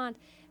more blonde."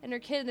 And her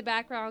kid in the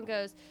background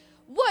goes,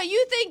 "What,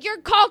 you think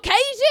you're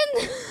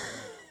Caucasian?"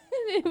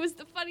 It was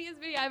the funniest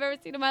video I've ever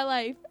seen in my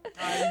life.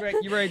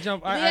 You ready to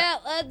jump? Yeah,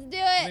 let's do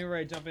I think it. we're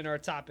ready to jump into our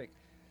topic.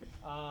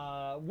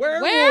 Werewolves.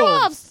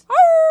 Werewolves.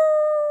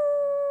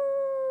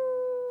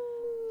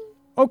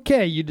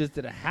 Okay, you just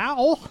did a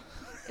howl.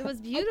 It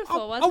was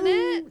beautiful, wasn't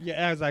it? Yeah,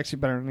 that was actually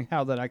better than the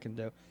howl that I can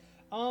do.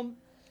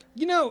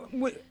 You know,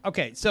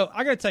 okay, so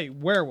I gotta tell you,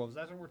 werewolves.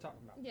 That's what we're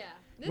talking about. Yeah.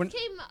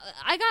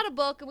 I got a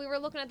book and we were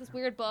looking at this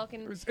weird book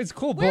and It's a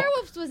cool book.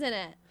 werewolves was in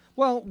it.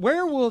 Well,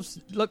 werewolves,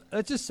 look,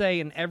 let's just say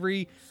in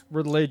every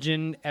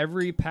religion,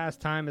 every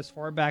pastime as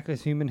far back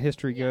as human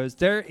history goes,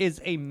 there is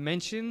a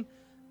mention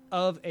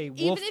of a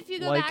wolf-like creature. Even if you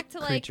go back to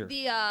like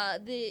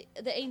the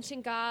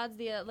ancient gods,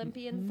 the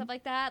Olympians, stuff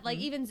like that. Like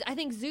even I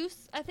think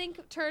Zeus,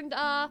 turned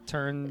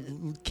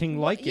King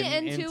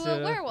Lycan into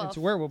a werewolf.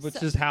 Into werewolf,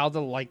 which is how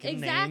the Lycan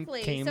name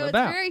came about. So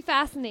it's very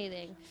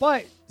fascinating.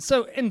 But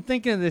so in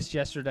thinking of this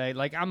yesterday,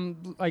 like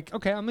I'm like,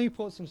 okay, I'm gonna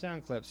pull some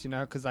sound clips,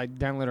 because I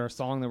downloaded our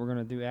song that we're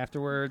gonna do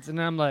afterwards,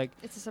 and I'm like,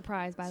 it's a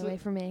surprise, by the way,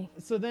 for me.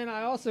 So then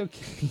I also,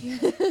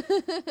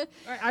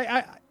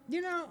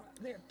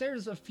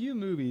 there's a few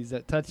movies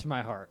that touched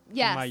my heart in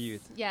my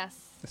youth.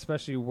 Yes.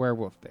 Especially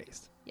werewolf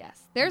based.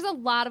 Yes. There's a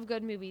lot of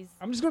good movies.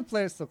 I'm just going to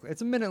play this.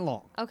 It's a minute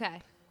long.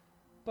 Okay.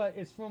 But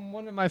it's from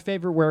one of my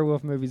favorite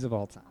werewolf movies of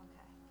all time.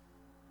 Okay.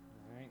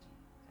 All right.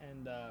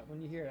 And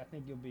when you hear it, I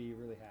think you'll be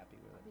really happy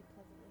with it. I'll be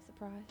pleasantly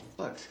surprised.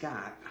 Look,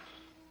 Scott,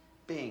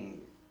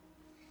 being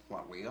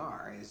what we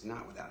are is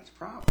not without its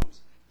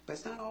problems. But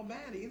it's not all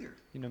bad either.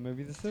 You know what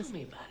movie this is? Tell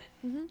me about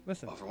it. Mm-hmm.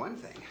 Listen. Well, for one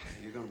thing,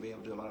 you're going to be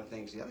able to do a lot of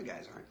things the other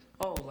guys aren't.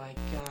 Oh, like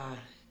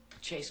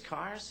chase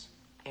cars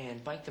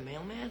and bite the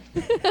mailman?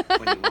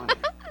 When you want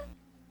it,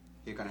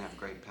 you're going to have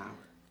great power.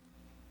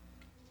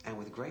 And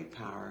with great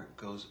power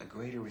goes a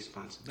greater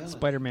responsibility.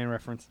 Spider-Man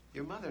reference.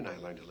 Your mother and I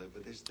learned to live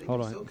with this thing.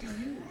 Hold on. So can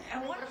you.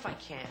 And what if I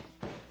can't?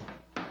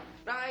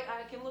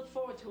 I can look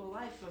forward to a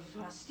life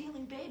of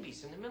stealing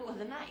babies in the middle of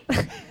the night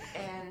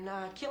and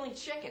killing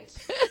chickens.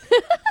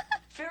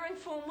 Fearing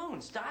full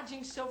moons,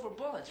 dodging silver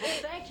bullets. Well,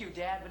 thank you,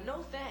 Dad, but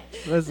no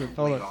thanks. Listen,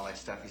 hold on. All that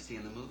stuff you see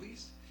in the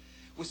movies.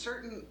 With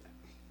certain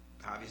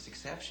obvious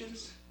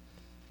exceptions,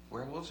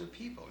 werewolves are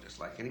people, just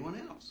like anyone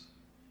else.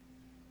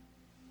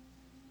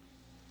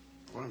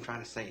 What I'm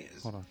trying to say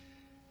is, hold on.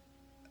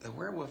 The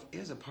werewolf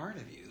is a part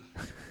of you,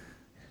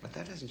 but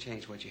that doesn't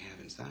change what you have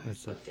inside.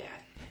 Look, Dad,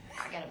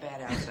 I got a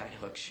bad outside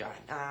hook shot.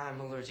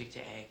 I'm allergic to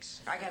eggs.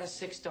 I got a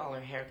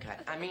 $6 haircut.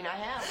 I mean, I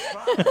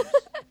have problems.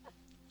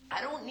 I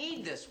don't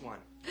need this one.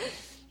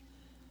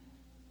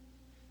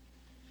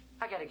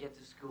 I gotta get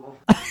to school.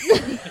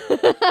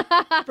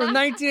 From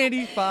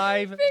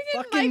 1985,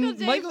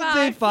 fucking Michael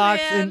J.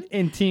 Fox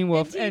in Teen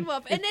Wolf. And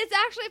it's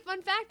actually a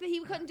fun fact that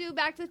he couldn't do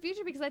Back to the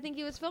Future because I think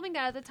he was filming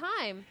that at the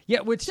time. Yeah,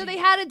 so they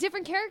had a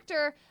different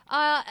character.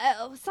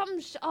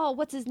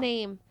 What's his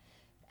name?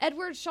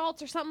 Edward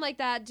Schultz or something like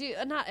that.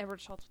 Not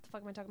Edward Schultz. What the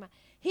fuck am I talking about?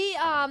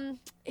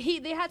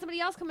 They had somebody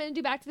else come in and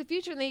do Back to the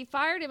Future, and they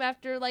fired him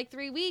after like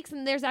 3 weeks.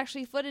 And there's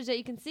actually footage that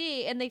you can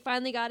see, and they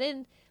finally got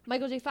in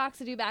Michael J. Fox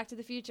to do Back to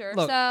the Future.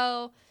 Look,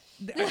 so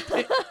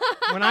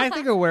when I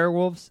think of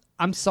werewolves,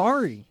 I'm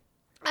sorry.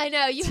 I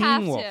know you Teen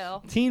have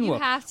Wolf. to. Teen Wolf.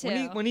 You have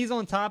to. When he's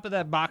on top of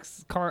that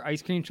boxcar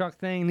ice cream truck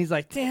thing, and he's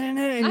like, and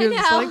I you're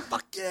just know. like,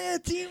 fuck yeah,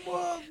 Teen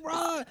Wolf,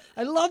 rah.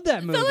 I love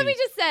that movie. So let me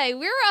just say,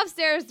 we were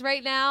upstairs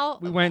right now.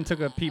 We went and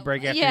took a pee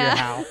break after Yeah. your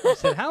howl. We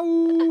said, how?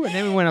 And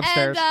then we went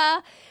upstairs.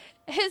 And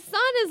his son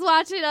is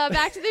watching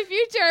Back to the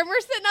Future, and we're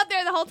sitting up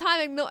there the whole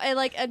time,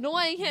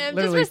 annoying him,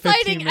 Literally just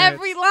reciting 15 minutes.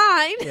 every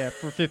line. Yeah,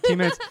 for 15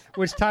 minutes,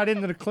 which tied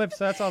into the clip.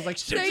 So that's why I was like,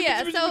 shit.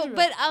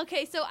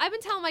 So I've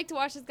been telling Mike to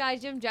watch this guy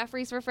Jim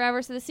Jeffries for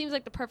forever. So this seems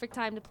like the perfect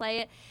time to play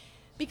it.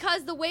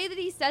 Because the way that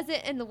he says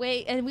it and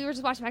we were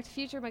just watching Back to the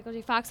Future, Michael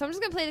J. Fox. So I'm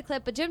just going to play the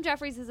clip. But Jim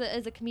Jeffries is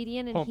a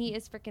comedian, and he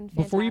is freaking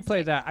fantastic. Before you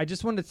play that, I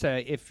just wanted to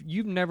say, if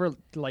you've never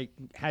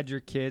had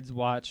your kids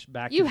watch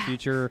Back to the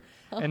Future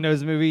and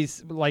those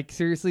movies,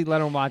 seriously, let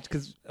them watch.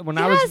 Because when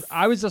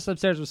I was just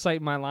upstairs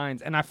reciting my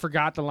lines, and I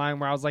forgot the line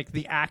where I was like,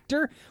 the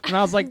actor? And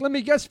I was like, let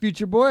me guess,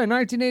 Future Boy, in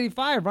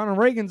 1985, Ronald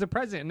Reagan's the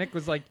president. And Nick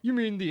was like, you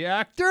mean the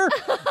actor?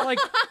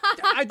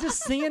 I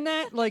just seeing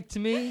that, to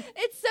me,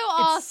 it's so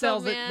awesome, it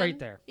sells man. it right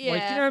there.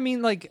 Yeah. You know what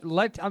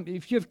I mean?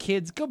 If you have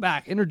kids, go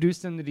back, introduce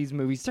them to these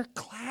movies. They're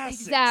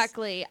classics.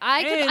 Exactly.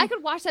 I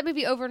could watch that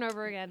movie over and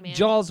over again, man.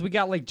 Jaws, we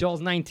got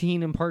Jaws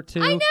 19 in part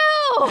 2. I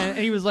know. And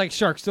he was like,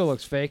 Shark still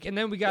looks fake. And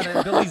then we got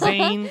Billy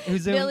Zane,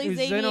 who's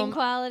in them.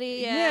 Quality.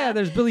 Yeah,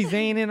 there's Billy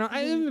Zane in them.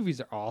 The movies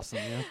are awesome.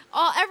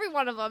 Yeah. Every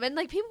one of them, and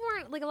people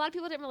weren't a lot of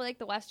people didn't really like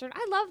the Western.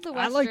 I love the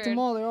Western. I liked them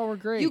all. They all were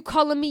great. You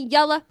calling me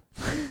yellow?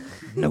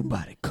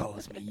 Nobody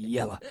calls me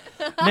yellow.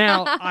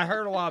 Now, I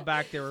heard a while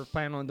back they were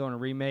planning on doing a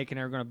remake and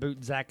they were going to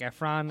boot Zac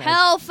Efron.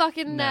 Hell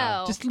fucking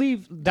no. Just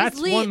leave. That's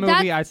one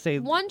movie I say.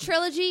 One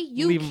trilogy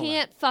you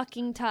can't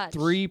fucking touch.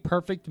 3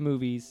 perfect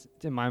movies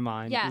in my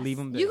mind. Yes. Leave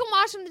them. You can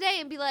watch them today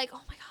and be like,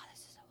 oh my God, this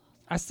is so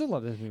awesome. I still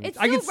love this movie. It's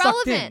I get still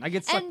sucked relevant. in. I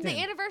get sucked in. And the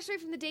anniversary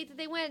from the date that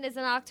they went is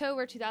in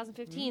October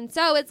 2015.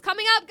 So it's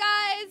coming up,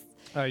 guys.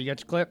 Oh, you got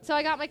your clip? So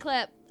I got my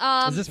clip.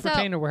 Does this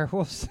pertain to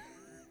werewolves?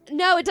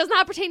 No, it does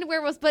not pertain to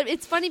werewolves, but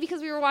it's funny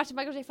because we were watching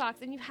Michael J.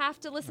 Fox, and you have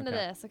to listen to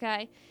this,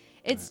 okay?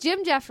 It's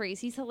Jim Jeffries.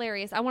 He's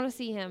hilarious. I want to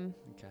see him.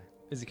 Okay.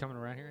 Is he coming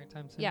around here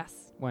anytime soon?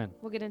 Yes. When?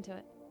 We'll get into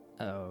it.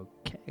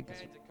 Okay.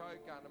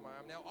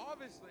 Now,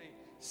 obviously,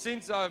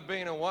 since I've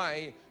been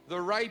away, the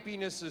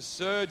rapiness has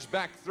surged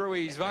back through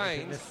his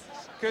veins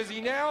because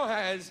he now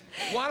has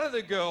one of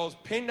the girls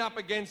pinned up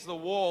against the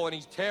wall and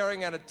he's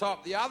tearing at the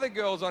top. The other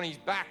girl's on his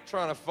back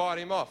trying to fight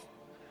him off.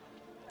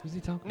 Who's he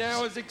talking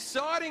Now, as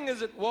exciting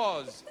as it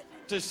was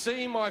to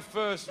see my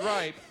first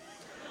rape,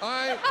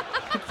 I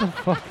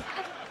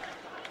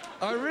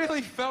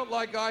really felt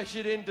like I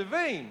should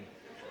intervene.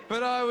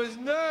 But I was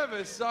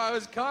nervous. I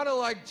was kind of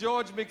like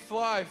George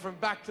McFly from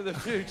Back to the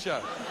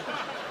Future.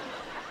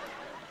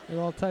 It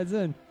all ties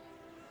in.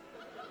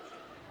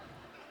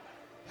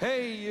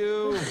 Hey,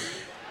 you.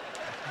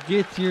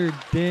 Get your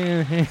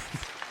damn hands.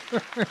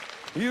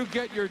 You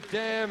get your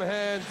damn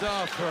hands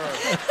off her.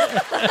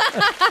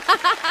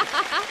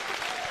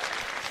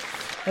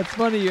 That's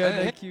funny you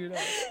had that queued up.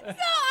 So I'm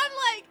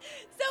like,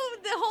 so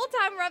the whole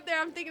time we're up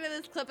there, I'm thinking of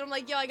this clip. And I'm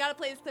like, yo, I gotta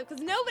play this clip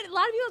because a lot of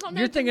people don't know.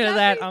 You're thinking of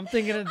that. I'm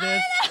thinking of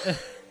this.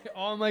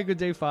 All Michael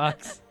J.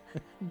 Fox.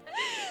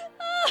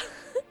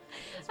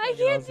 I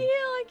can't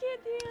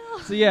deal.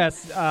 So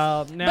yes,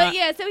 now. But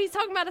yeah, so he's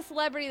talking about a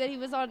celebrity that he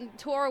was on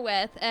tour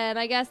with, and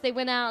I guess they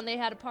went out and they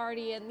had a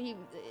party, and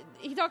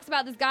he talks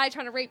about this guy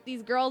trying to rape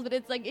these girls, but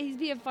it's like he's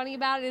being funny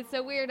about it. It's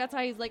so weird. That's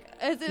how he's like,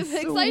 as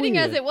exciting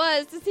as it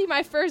was to see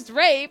my first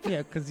rape.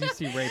 Yeah, because you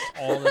see rapes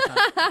all the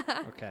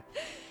time. Okay.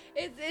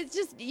 It's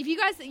just if you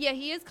guys,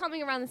 he is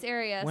coming around this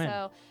area. When?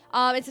 So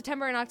it's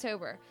September and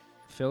October.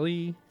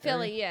 Philly,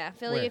 yeah,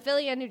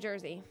 Philly and New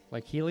Jersey.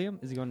 Like Helium?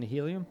 Is he going to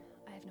Helium?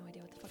 I have no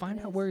idea what the fuck. Find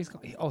out where he's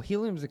going. Oh,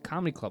 Helium's a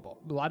comedy club.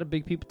 A lot of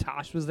big people.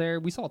 Tosh was there.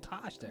 We saw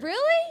Tosh there.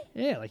 Really?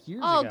 Yeah, like years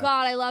ago. Oh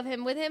God, I love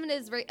him. With him and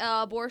his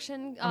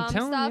abortion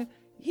stuff. You.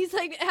 He's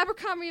like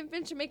Abercrombie and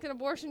Finch make an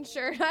abortion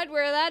shirt. I'd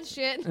wear that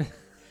shit.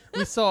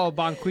 We saw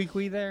Bon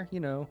Qui there.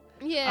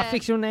 Yeah. I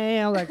fix your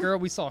nail. That girl.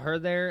 We saw her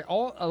there. A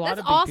lot That's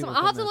of big awesome. people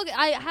I'll have come to look.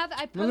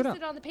 I posted up.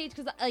 it on the page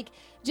because like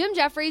Jim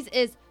Jeffries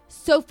is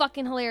so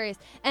fucking hilarious.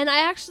 And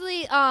I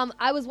actually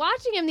I was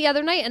watching him the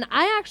other night, and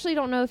I actually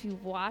don't know if you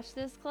watched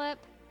this clip,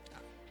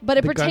 but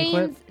it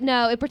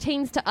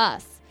pertains to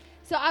us.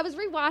 So I was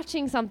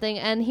rewatching something,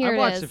 and here it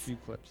is. I watched a few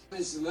clips. As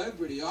a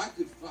celebrity, I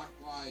could fuck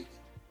like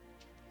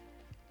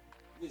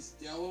Miss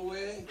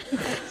Delaware.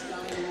 It's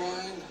down the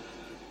line.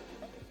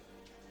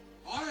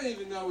 I don't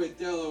even know where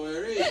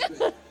Delaware is,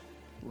 but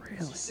really?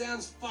 She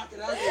sounds fucking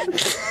ugly.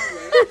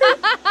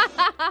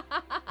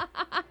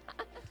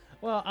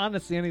 Well,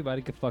 honestly,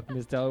 anybody could fuck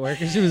Miss Delaware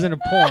because she was in a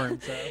porn.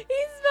 So. He's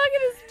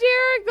fucking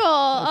hysterical.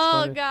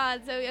 Oh funny.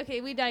 God. So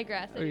okay, we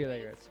digress.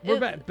 We're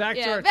back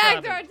to our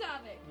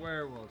topic.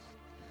 Werewolves.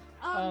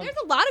 There's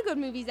a lot of good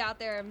movies out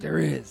there. There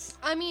is.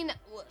 I mean,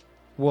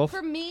 Wolf.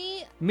 For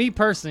me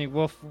personally,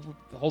 Wolf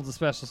holds a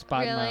special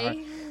spot in my heart.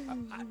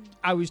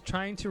 I was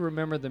trying to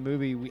remember the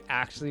movie we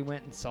actually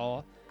went and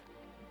saw.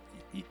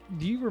 Do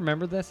you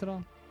remember this at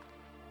all?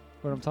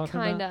 What I'm talking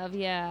about? Kind of,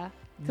 yeah.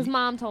 Because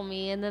Mom told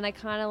me, and then I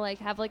kind of like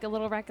have like a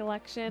little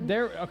recollection.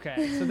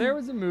 So there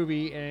was a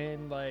movie,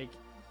 and like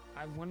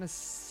I don't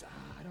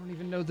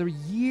even know the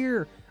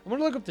year. I want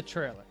to look up the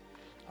trailer,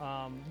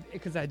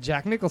 because that had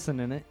Jack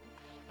Nicholson in it.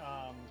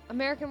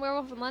 American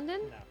Werewolf in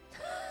London. No.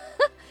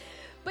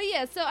 But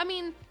yeah, so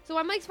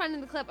while Mike's finding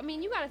the clip, I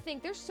mean, you got to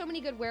think there's so many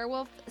good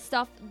werewolf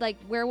stuff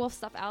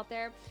out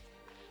there.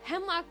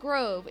 Hemlock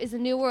Grove is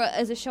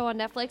a show on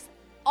Netflix.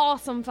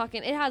 Awesome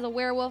fucking. It has a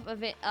werewolf,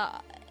 a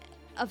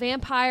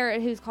vampire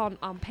who's called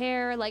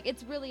Ampere. Like,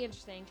 it's really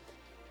interesting.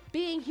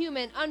 Being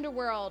Human,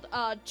 Underworld,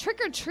 Trick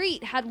or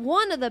Treat had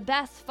one of the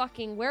best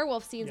fucking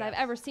werewolf scenes I've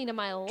ever seen in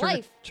my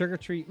life. Trick or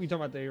Treat. We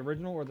talking about the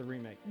original or the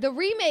remake? The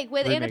remake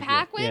with Anna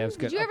Paquin. Yeah, it was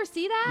good. Did you ever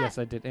see that? Yes,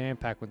 I did. Anna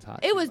Paquin's hot.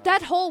 It was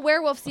that whole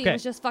werewolf scene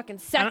was just fucking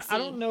sexy. I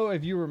don't know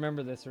if you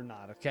remember this or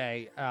not.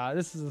 Okay,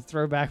 this is a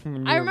throwback from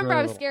when you I were remember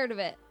I was little. scared of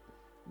it.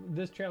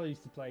 This trailer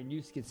used to play, and you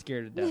used to get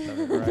scared to death of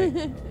it, right?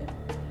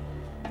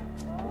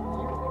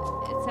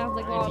 It sounds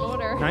like Law and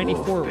Order.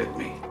 94. Bit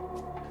me.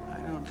 I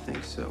don't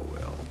think so,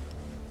 Will.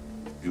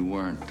 You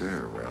weren't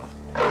there, Will.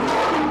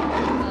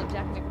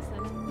 Jack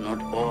Nicholson.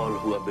 Not all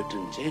who are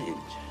bitten change.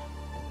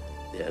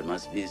 There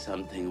must be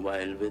something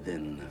wild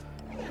within.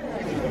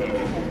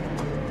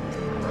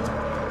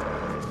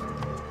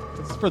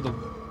 This is for the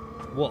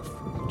Wolf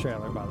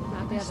trailer, by the way.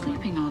 I've been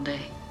sleeping all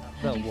day.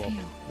 How do you feel?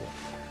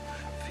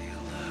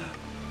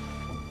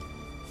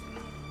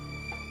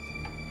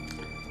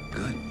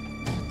 Good.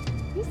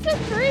 He's so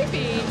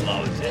creepy.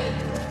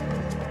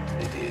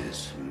 It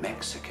is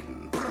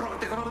Mexican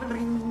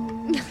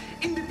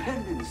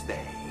Independence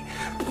Day.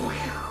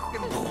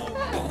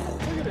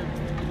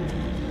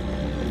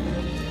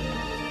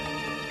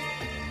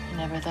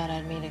 Never thought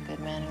I'd meet a good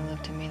man who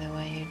looked at me the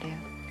way you do.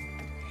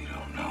 You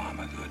don't know I'm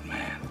a good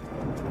man.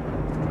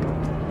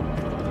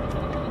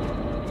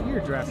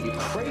 You're dressed. You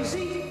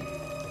crazy?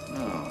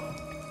 No.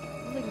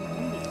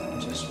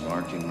 Just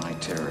marking my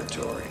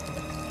territory.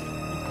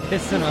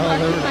 Pissing all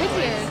over my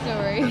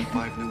territory.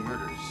 5 new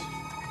murders.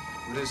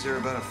 What is there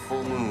about a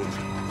full moon?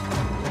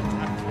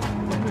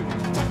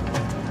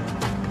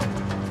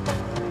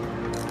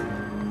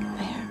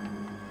 There.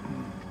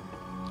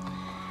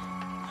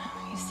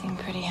 You seem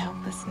pretty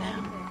helpless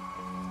now.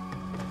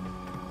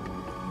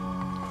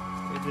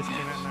 It just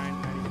came out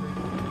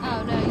 9:93.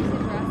 Oh no, you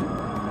said Jurassic.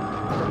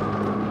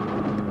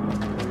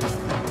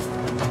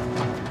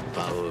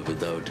 Power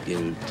without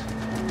guilt.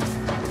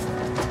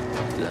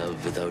 Love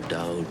without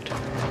doubt.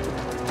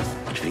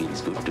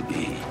 feels good to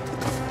be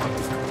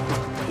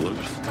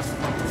wolf.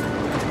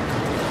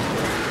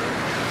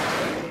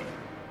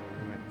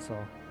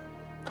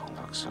 Don't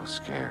look so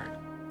scared.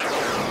 Is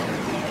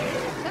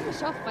that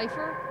Michelle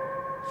Pfeiffer?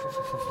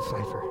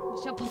 Pfeiffer.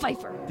 Michelle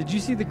Pfeiffer. Did you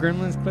see the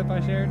Gremlins clip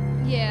I shared?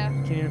 Yeah.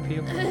 Can you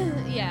appeal?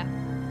 Yeah.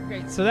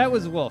 Great. So that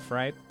was Wolf,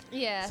 right?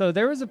 Yeah. So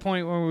there was a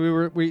point when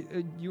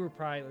you were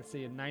probably, let's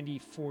see, in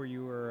 '94.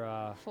 You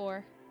were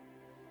 4.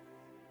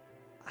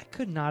 I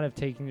could not have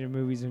taken you to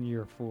movies when you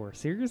were 4.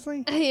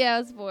 Seriously? Yeah, I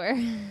was 4.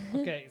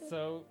 Okay,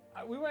 so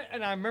we went,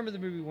 and I remember the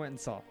movie we went and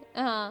saw.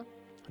 Uh-huh.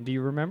 Do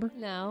you remember?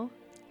 No.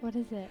 What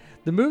is it?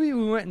 The movie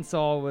we went and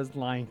saw was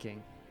Lion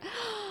King.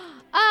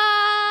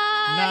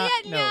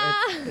 It's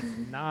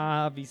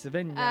Navi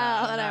Savannah.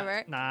 Oh,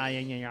 whatever.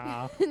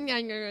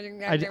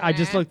 I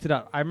just looked it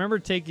up. I remember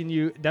taking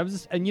you. That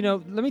was, and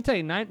let me tell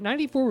you,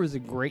 '94 was a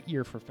great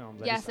year for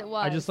films. Yes, it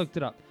was. I just looked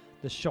it up.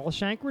 The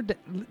Shawshank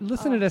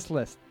Listen to this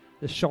list: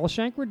 The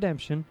Shawshank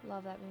Redemption,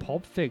 Love that movie.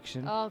 Pulp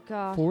Fiction, Oh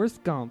God,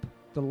 Forrest Gump,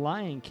 The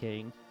Lion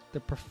King, The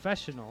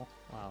Professional.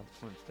 Wow,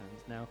 The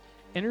Flintstones. Now,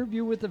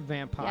 Interview with the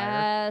Vampire.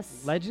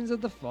 Yes. Legends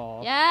of the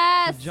Fall.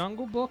 Yes. The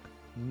Jungle Book.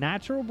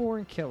 Natural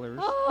Born Killers,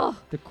 Oh.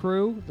 The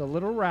Crew, The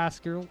Little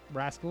Rascals,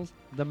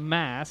 The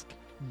Mask,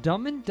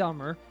 Dumb and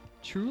Dumber,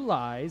 True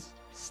Lies,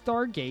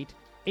 Stargate,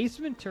 Ace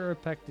Ventura: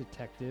 Pet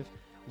Detective,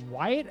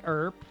 Wyatt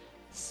Earp,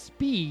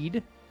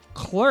 Speed,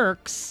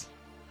 Clerks,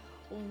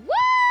 What?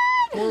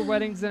 4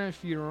 Weddings and a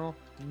Funeral,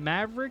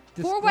 Maverick,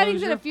 4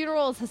 Weddings and a Disclosure,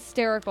 Funeral is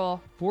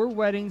hysterical. 4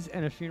 Weddings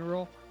and a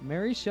Funeral,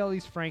 Mary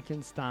Shelley's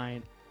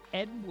Frankenstein,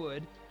 Ed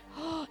Wood.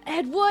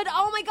 Ed Wood,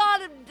 oh my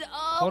God,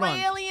 Hold on.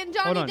 Alien,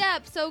 Hold Johnny on.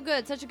 Depp, so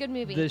good, such a good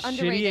movie. The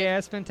Underrated.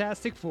 shitty-ass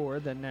Fantastic Four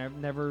that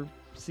never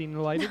seen the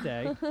light of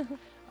day.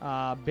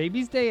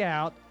 Baby's Day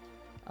Out.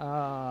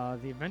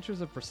 The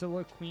Adventures of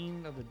Priscilla,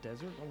 Queen of the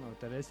Desert. I don't know what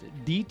that is.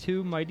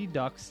 D2, Mighty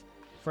Ducks.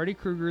 Freddy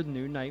Krueger, The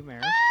New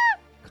Nightmare.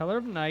 Color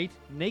of Night.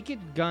 Naked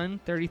Gun,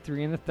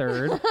 33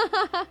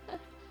 1/3.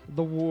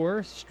 The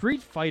War.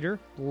 Street Fighter.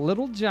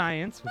 Little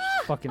Giants, which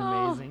is fucking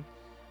amazing.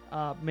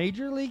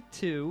 Major League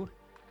 2.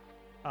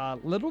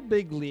 Little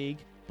Big League.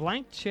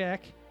 Blank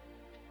Check.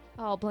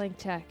 Oh, Blank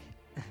Check.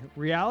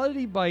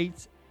 Reality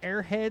Bites,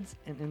 Airheads,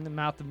 and In the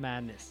Mouth of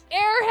Madness.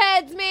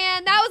 Airheads,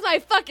 man, that was my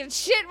fucking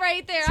shit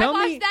right there. I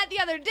watched that the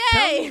other day.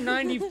 Tell me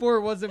 '94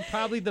 wasn't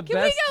probably the Can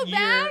we best go year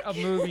back? of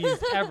movies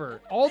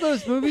ever. All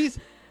those movies,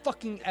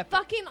 fucking epic.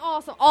 Fucking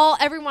awesome.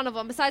 Every one of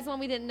them, besides the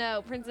one we didn't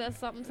know. Princess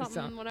something,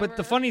 whatever. But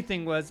the funny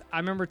thing was, I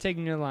remember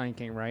taking you to Lion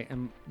King, right?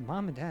 And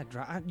Mom and Dad,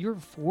 you're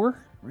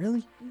 4?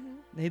 Really? Mm-hmm.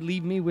 They'd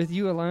leave me with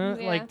you alone?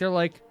 Yeah. Like, they're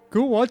like,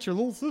 go watch your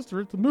little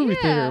sister at the movie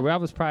Yeah. theater. Well, I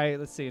was probably,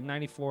 let's see, in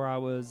 '94, I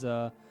was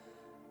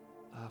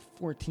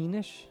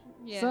 14-ish.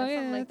 Yeah, So,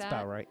 something like that's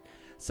that. about right.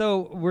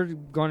 So we're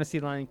going to see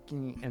Lion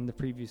King, and the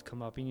previews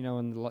come up, and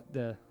and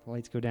the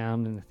lights go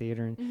down in the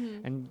theater, and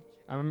Mhm. and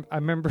I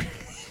remember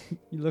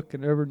you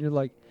looking over, and you're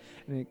like,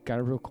 and it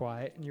got real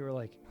quiet, and you were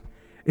like,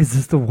 "Is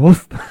this the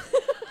wolf?"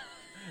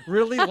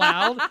 Really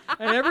loud,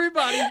 and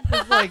everybody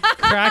was like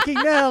cracking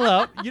the hell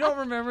up. You don't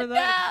remember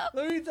that?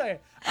 No. Let me tell you,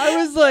 I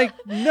was like,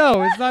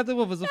 "No, it's not the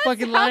wolf. It's a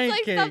fucking Sounds Lion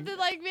like King." something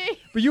like me.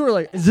 But you were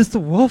like, "Is this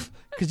the wolf?"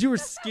 Because you were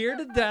scared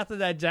to death of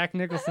that Jack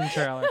Nicholson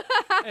trailer.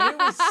 And it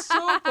was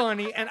so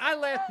funny. And I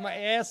laughed my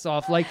ass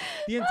off. Like,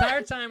 the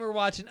entire time we were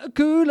watching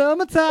Hakuna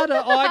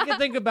Matata, all I could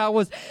think about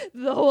was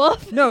the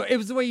wolf. No, it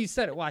was the way you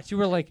said it. Watch. You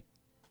were like,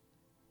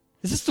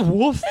 "Is this the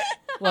wolf?"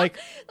 Like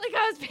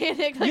I was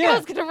panicked. I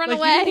was going to run like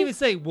away. You didn't even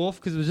say wolf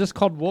because it was just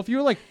called wolf. You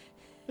were like,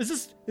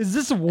 Is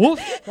this a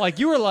wolf? Like,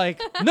 you were like,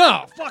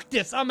 "No, fuck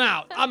this. I'm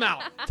out.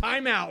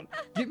 Time out.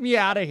 Get me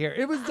out of here."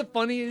 It was the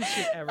funniest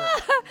shit ever.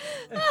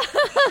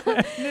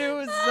 And it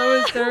was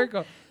so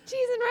hysterical.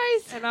 Cheese and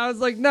rice. And I was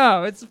like,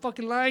 "No, it's the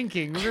fucking Lion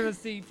King. We're going to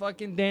see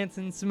fucking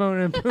dancing Simone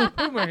and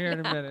Puma here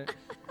in a minute."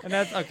 And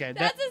that's okay.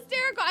 That's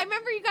hysterical. I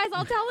remember you guys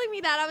all telling me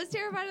that. I was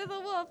terrified of the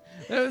wolf.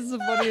 That was the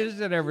funniest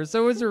shit ever.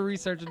 So as we're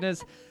researching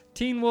this,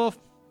 Teen Wolf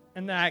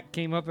and that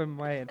came up in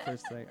my head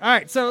first thing. All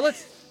right, so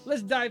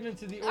let's dive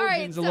into the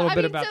origins a little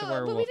bit about the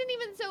werewolf. But we didn't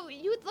even. So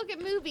you would look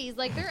at movies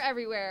like they're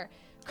everywhere.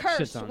 Shit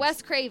Cursed, tons.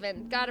 Wes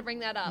Craven. Got to bring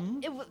that up.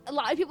 A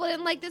lot of people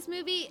didn't like this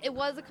movie. It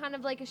was a kind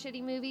of like a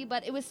shitty movie,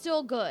 but it was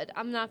still good.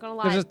 I'm not gonna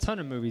lie. There's a ton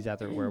of movies out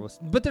there with werewolves,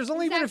 but there's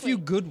only been a few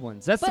good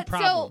ones. That's the But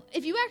problem. so,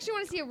 if you actually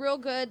want to see a real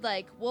good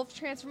like wolf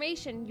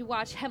transformation, you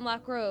watch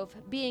Hemlock Grove,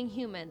 Being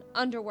Human,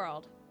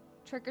 Underworld,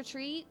 Trick or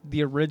Treat.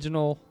 The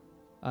original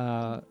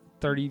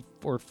 30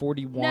 or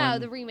 41. No,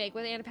 the remake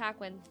with Anna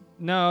Paquin.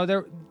 No,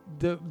 the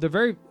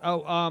very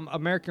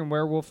American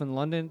Werewolf in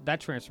London. That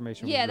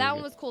transformation. Yeah, was that really one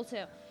good. was cool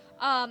too.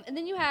 And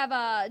then you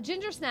have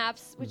Ginger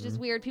Snaps, which is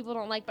weird. People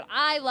don't like, but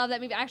I love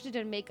that movie. I actually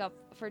did makeup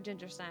for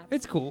Ginger Snaps.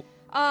 It's cool.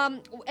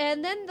 And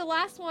then the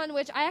last one,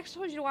 which I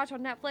actually told you to watch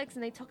on Netflix,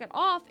 and they took it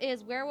off,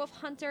 is Werewolf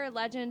Hunter: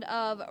 Legend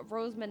of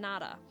Rose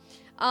Manada.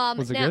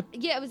 Was it good?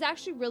 Yeah, it was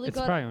actually really It's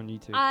good. probably on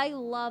YouTube. I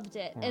loved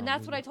it, Or and on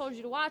that's what YouTube. I told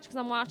you to watch because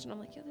I'm watching. I'm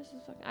like, yeah, this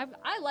is fucking.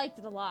 I liked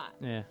it a lot.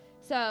 Yeah.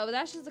 So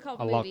that's just a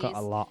couple I like movies. it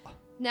a lot.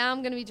 Now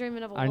I'm gonna be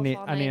dreaming of a wolf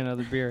all I night. need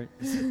another beer.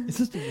 Is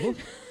this the wolf?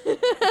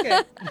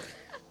 Okay.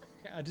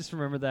 I just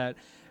remember that.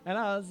 And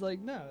I was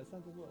like, no, it's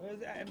not the wolf.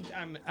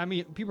 I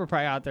mean, people are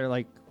probably out there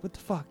like, what the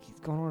fuck? He's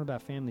going on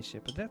about family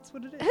shit. But that's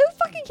what it is. Who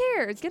fucking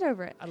cares? Get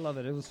over it. I love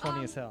it. It was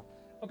funny as hell.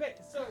 Okay,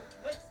 so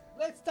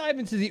let's dive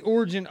into the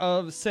origin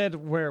of said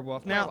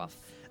werewolf. Now,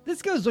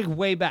 this goes like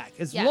way back.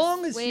 As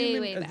long as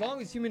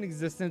human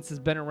existence has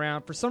been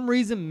around, for some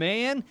reason,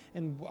 man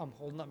and I'm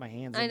holding up my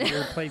hands in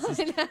weird places.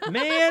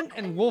 Man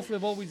and wolf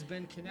have always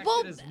been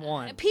connected as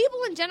one. People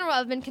in general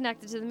have been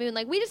connected to the moon.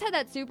 Like we just had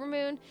that super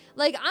moon.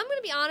 Like I'm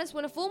gonna be honest,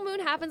 when a full moon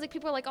happens, like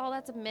people are like, "Oh,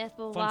 that's a myth,"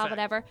 blah blah,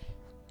 whatever.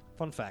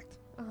 Fun fact.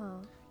 Uh-huh.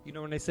 You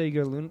know when they say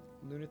you go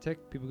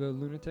lunatic, people go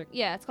lunatic.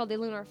 Yeah, it's called the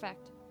lunar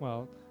effect.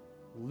 Well,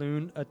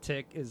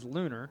 lunatic is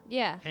lunar.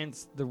 Yeah.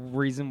 Hence the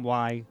reason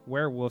why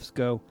werewolves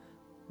go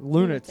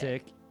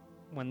lunatic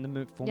when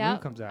the full moon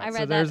comes out. I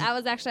read that.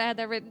 I had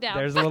that written down.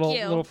 There's Fuck a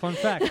little fun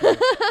fact.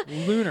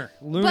 Lunatic.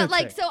 But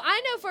like, so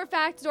I know for a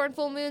fact during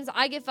full moons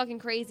I get fucking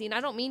crazy, and I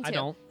don't mean to. I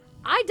don't.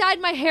 I dyed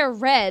my hair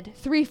red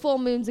 3 full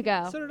moons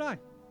ago. So did I.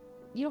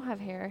 You don't have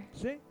hair.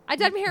 See? I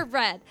dyed my hair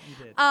red.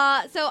 You did.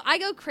 So I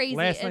go crazy.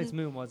 Last night's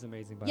moon was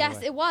amazing, by the way.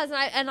 Yes, it was.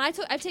 And I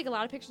take a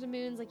lot of pictures of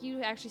moons. Like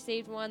you actually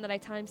saved one that I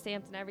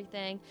time-stamped and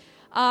everything.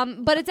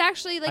 But it's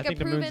actually like I think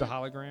the moon's a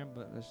hologram,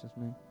 but that's just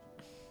me.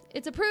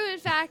 It's a proven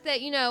fact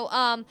that,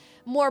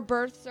 more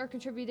births are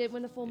contributed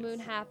when the full moon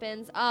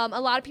happens. A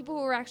lot of people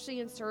who are actually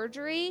in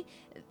surgery,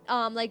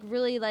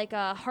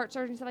 heart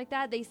surgery and stuff like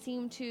that, they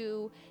seem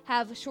to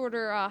have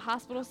shorter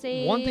hospital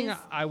stays. One thing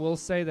I will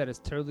say that is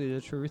totally the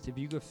truth, if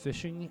you go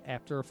fishing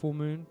after a full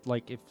moon,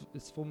 like if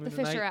it's full moon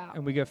tonight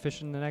and we go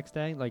fishing the next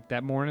day, like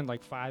that morning,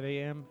 like 5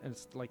 a.m., and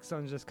it's like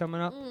sun's just coming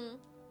up,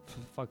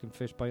 fucking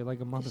fish bite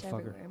like a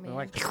motherfucker. They're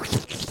like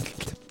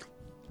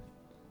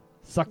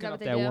sucking up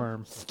that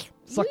worm.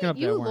 Sucking up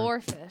that worm. You lure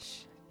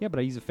fish. Yeah, but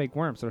I use a fake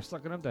worm, so they're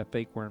sucking up that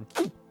fake worm.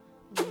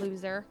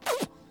 Loser.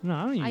 No,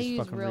 I don't use I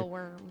fucking use real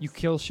worms. You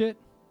kill shit?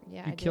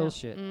 Yeah, you I kill do.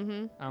 shit.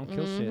 Mm-hmm. I don't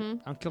kill shit.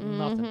 I don't kill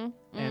nothing.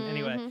 And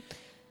anyway.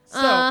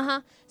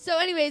 So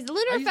anyways, the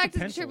lunar effect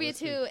is contributed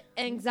to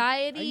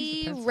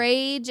anxiety,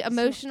 rage,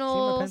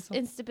 emotional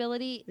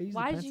instability.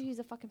 Why did you use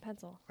a fucking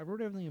pencil? I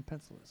wrote everything in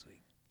pencil this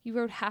week. You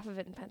wrote half of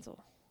it in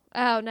pencil.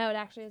 Oh, no, it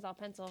actually is all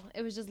pencil.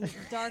 It was just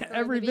darker.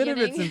 Every in the bit of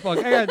beginning. it's in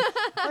fucking.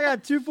 I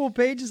got 2 full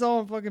pages all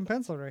in fucking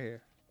pencil right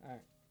here. All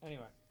right.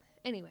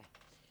 Anyway.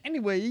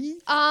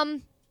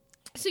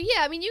 So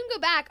yeah, I mean, you can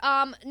go back.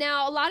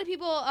 Now, a lot of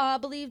people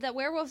believe that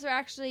werewolves are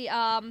actually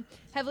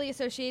heavily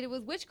associated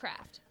with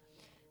witchcraft.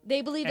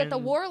 They believe that the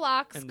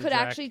warlocks could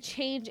actually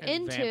change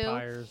into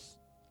vampires,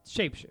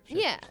 shapeshifters.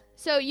 Yeah.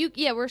 So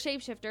we're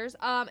shapeshifters.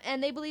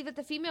 And they believe that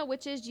the female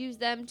witches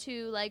used them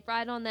to like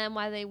ride on them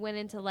while they went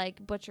into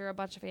like butcher a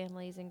bunch of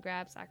families and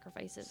grab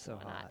sacrifices and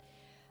whatnot.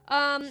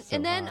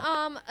 And then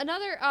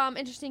another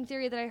interesting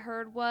theory that I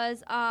heard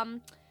was that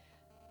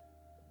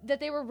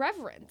they were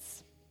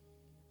reverends.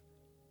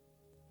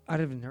 I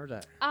didn't even heard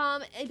that.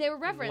 They were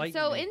reverends.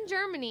 So in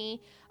Germany,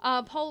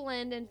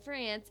 Poland, and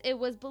France, it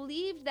was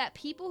believed that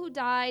people who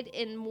died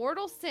in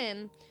mortal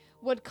sin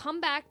would come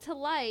back to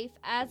life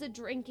as a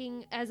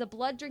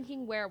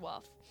blood-drinking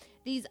werewolf.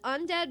 These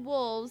undead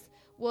wolves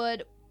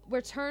would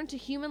return to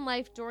human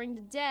life during the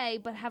day,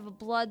 but have a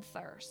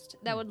bloodthirst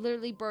that would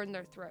literally burn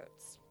their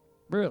throats.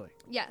 Really?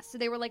 Yes, so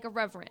they were like a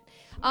reverend.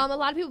 A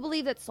lot of people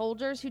believe that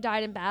soldiers who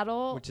died in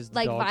battle, which is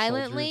like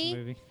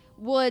violently,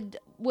 would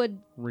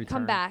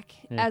come back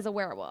as a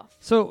werewolf.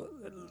 So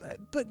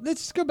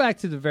let's just go back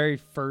to the very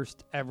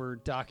first ever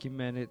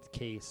documented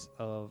case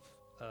of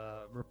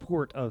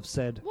report of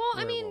said. Well,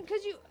 werewolf. I mean,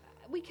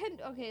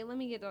 let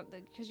me get on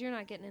because you're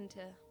not getting into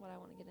what I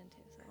want to get into.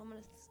 So I'm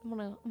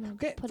gonna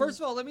okay. First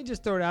of all, let me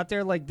just throw it out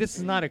there. Like, this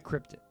is not a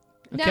cryptid.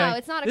 Okay? No,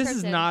 it's not a cryptid. This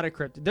is not a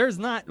cryptid. There's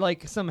not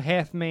like some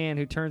half man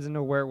who turns into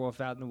a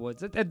werewolf out in the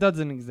woods. That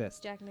doesn't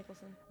exist. Jack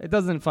Nicholson. It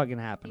doesn't fucking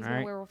happen. He's all right?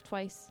 been a werewolf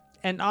twice.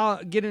 And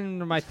I'll get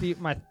into my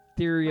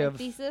theory of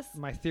thesis?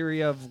 My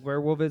theory of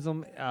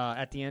werewolfism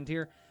at the end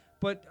here.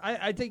 But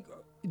I think,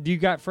 do you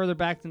got further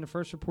back than the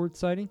first report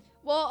citing?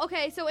 Well,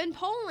 okay, so in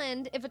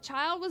Poland, if a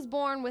child was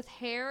born with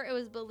hair, it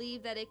was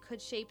believed that it could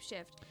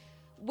shapeshift,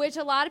 which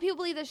a lot of people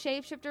believe that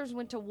shapeshifters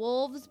went to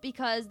wolves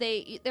because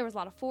there was a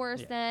lot of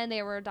forest then.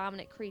 They were a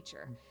dominant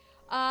creature.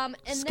 And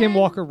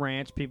Skinwalker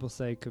Ranch, people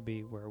say, could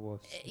be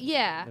werewolves.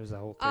 Yeah. There's a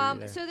whole theory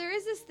there. So there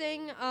is this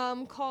thing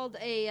called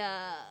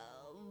a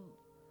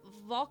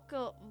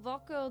Volkodolak.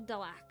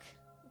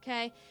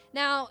 Okay?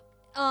 Now,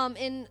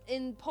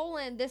 in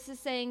Poland, this is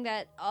saying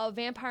that a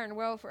vampire and a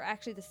werewolf are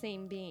actually the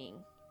same being.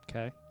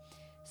 Okay.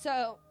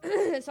 So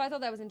I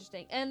thought that was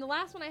interesting. And the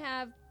last one I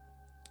have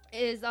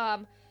is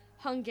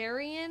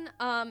Hungarian.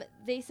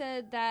 They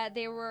said that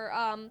they were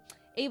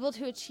able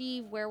to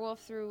achieve werewolf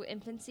through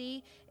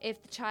infancy.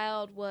 If the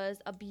child was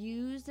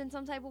abused in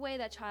some type of way,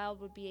 that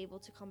child would be able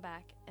to come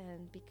back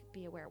and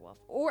be a werewolf.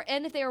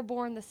 And if they were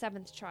born the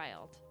 7th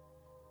child,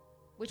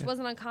 which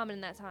wasn't uncommon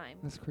in that time.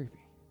 That's creepy.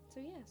 So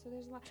yeah, so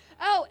there's a lot.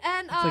 Oh,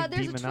 and like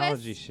there's a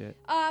demonology twist. shit.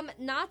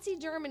 Nazi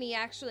Germany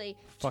actually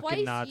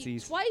Fucking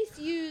Nazis. twice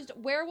used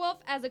werewolf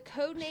as a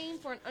code name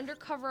for an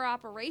undercover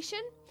operation.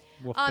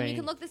 You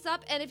can look this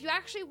up, and if you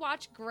actually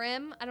watch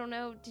Grimm, I don't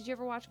know, did you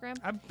ever watch Grimm?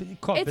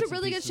 It's a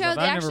really good show.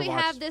 They actually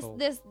have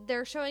this.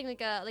 They're showing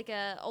like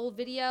a old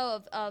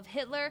video of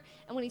Hitler,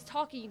 and when he's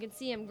talking, you can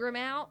see him grim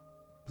out.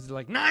 Was it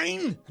like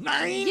 9?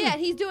 Yeah,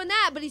 he's doing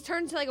that, but he's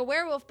turned into like a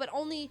werewolf. But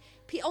only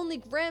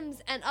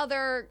Grimms and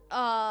other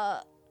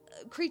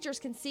creatures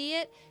can see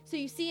it. So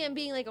you see him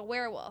being like a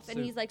werewolf, and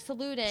he's like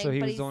saluting. So he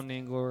but was on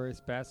the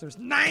Inglourious Bastards.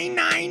 9.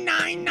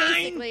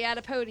 Basically at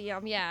a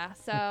podium, yeah.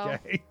 So.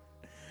 Okay.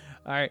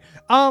 All right.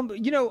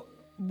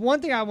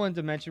 One thing I wanted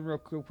to mention real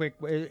quick.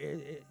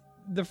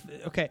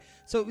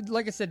 So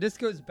like I said, this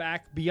goes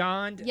back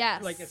beyond.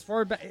 Yes. Like as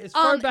far back as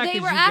you go.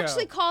 They were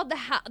actually called the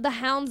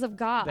Hounds of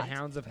God. The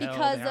Hounds of Hell.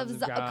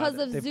 Because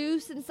of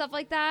Zeus and stuff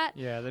like that.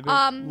 Yeah. They've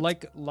been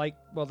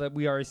that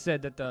we already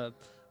said that the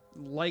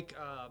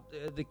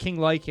King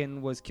Lycan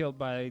was killed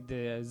by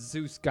the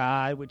Zeus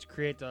god, which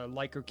created the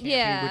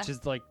lycanthropy, which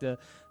is like the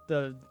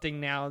thing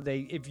now.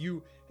 If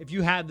you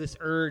have this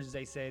urge,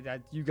 they say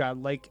that you got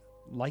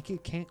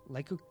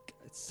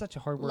it's such a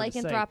hard word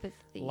to say.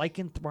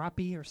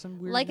 Lycanthropy or some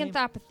weird name.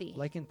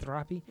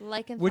 Lycanthropy.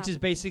 Which is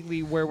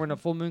basically where when a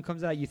full moon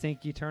comes out, you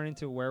think you turn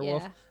into a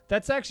werewolf. Yeah.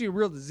 That's actually a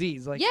real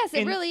disease. Like yes,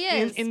 it really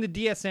is. In the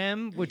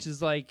DSM, which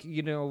is like,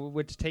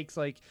 which takes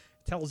like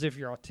tells if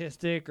you're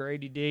autistic or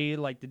ADD.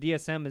 Like the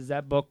DSM is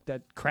that book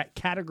that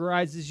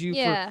categorizes you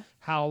for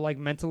how like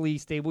mentally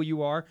stable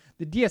you are.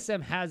 The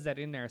DSM has that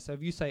in there. So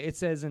if you say, it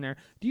says in there,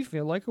 do you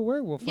feel like a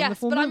werewolf when the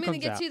full moon comes out? Yes, but I'm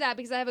going to get to that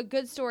because I have a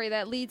good story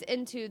that leads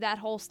into that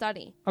whole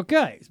study.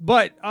 Okay,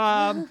 but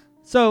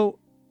so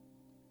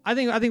I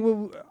think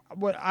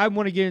what I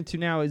want to get into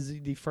now is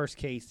the first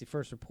case, the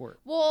first report.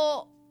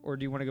 Well, or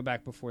do you want to go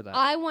back before that?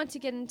 I want to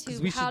get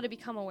into how to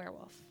become a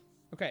werewolf.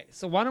 Okay,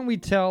 so why don't we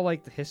tell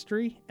like the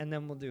history, and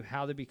then we'll do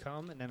how to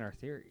become, and then our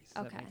theories.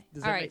 Okay,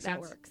 does that make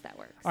sense? That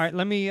works. All right,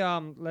 let me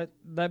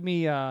let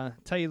me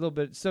tell you a little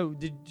bit. So,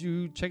 did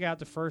you check out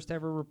the first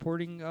ever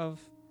reporting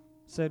of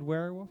said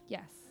werewolf?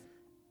 Yes.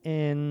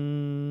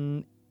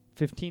 In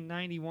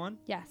 1591.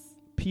 Yes.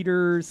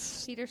 Peter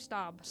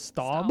Staub.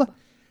 Staub.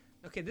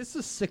 Okay, this is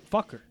a sick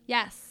fucker.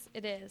 Yes,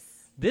 it is.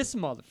 This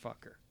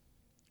motherfucker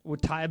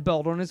would tie a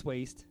belt on his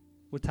waist.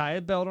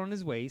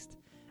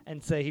 And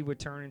say he would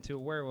turn into a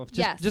werewolf.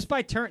 Just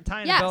by tying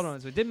a belt on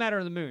his waist. Didn't matter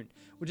on the moon.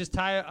 Would just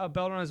tie a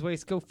belt on his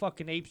waist, go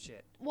fucking ape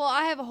shit. Well,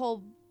 I have a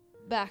whole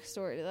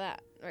backstory to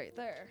that right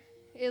there.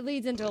 It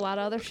leads into a lot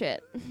of other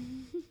shit.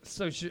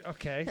 So,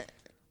 okay.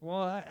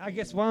 Well, I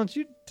guess why don't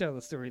you tell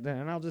the story then,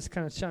 and I'll just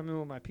kind of chime in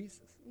with my pieces.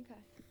 Okay.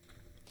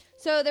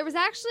 So there was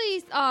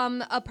actually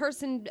a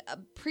person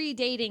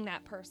predating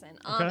that person.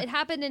 It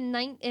happened in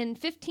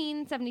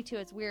 1572.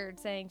 It's weird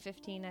saying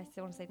 15. I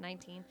still want to say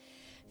 19.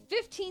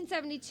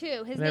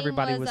 1572. His name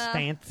everybody was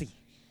fancy.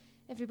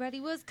 Everybody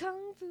was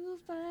kung fu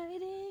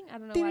fighting. I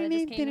don't know why that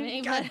just came to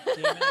me.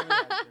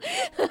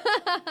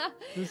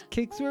 Those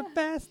kicks were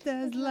fast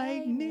as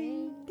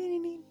lightning.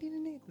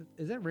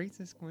 Is that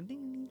racist?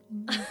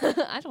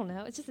 I don't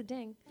know. It's just a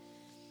ding.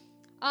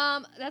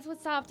 That's what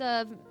stopped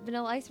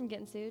Vanilla Ice from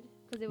getting sued.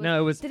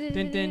 It was din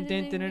din din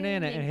din din,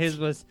 and his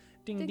was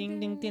ding ding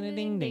ding ding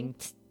ding ding.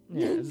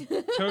 Yeah,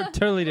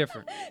 totally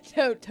different.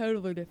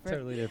 Totally different.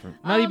 Totally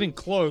different. Not even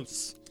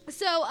close.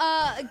 So,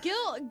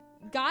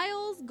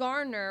 Giles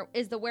Garner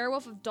is the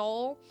werewolf of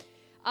Dole.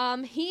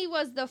 He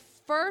was the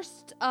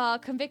first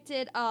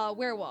convicted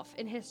werewolf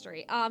in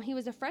history. He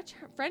was a French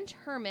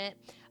hermit,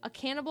 a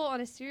cannibal, and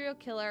a serial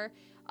killer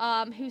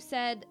who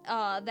said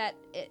that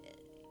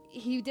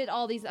he did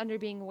all these under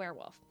being a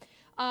werewolf.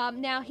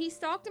 Now, he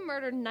stalked and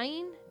murdered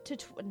 9 to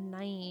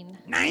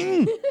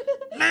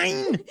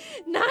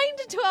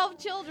 12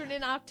 children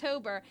in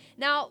October.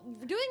 Now,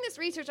 doing this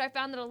research, I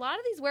found that a lot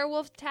of these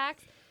werewolf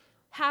attacks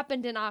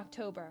happened in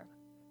October.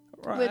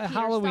 With Peter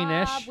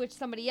Halloween-ish. Staub, with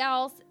somebody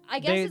else. I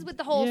guess it's with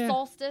the whole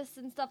solstice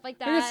and stuff like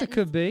that. I guess it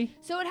could be.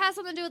 So it has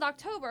something to do with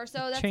October.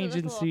 So that's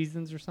changing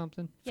seasons or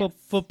something. Yes.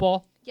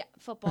 Football. Yeah,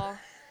 football.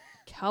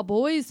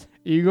 Cowboys.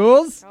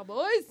 Eagles.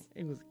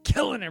 Eagles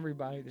killing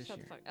everybody this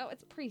year. Oh,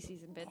 it's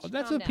preseason, bitch. Oh,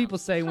 that's what people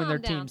say when their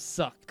teams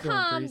suck.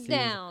 Calm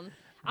down.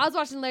 I was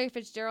watching Larry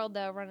Fitzgerald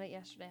though run it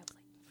yesterday. I was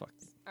like, fuck.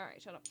 All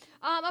right, shut up.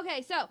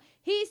 Okay, so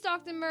he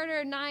stalked and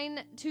murdered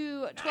 9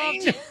 to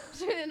 12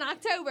 children in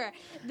October,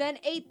 then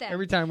ate them.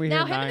 Every time we hear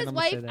 9, him and his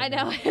wife, him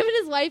and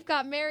his wife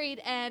got married,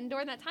 and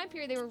during that time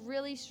period, they were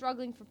really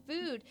struggling for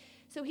food.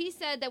 So he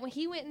said that when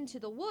he went into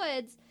the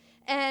woods,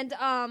 and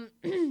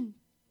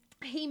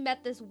he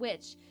met this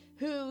witch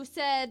who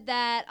said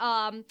that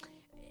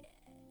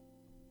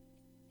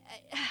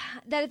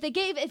that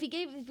if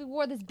he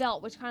wore this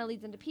belt, which kind of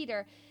leads into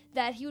Peter,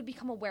 that he would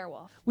become a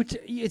werewolf. Which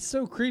it's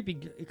so creepy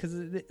because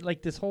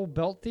like this whole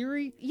belt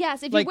theory.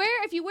 Yes, if you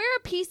wear a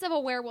piece of a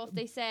werewolf,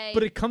 they say.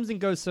 But it comes and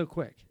goes so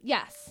quick.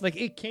 Yes. Like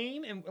it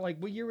came and like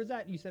what year was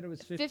that? You said it was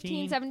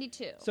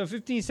 1572. So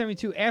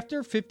 1572. After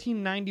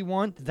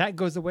 1591, that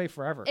goes away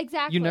forever.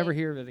 Exactly. You never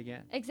hear of it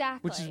again.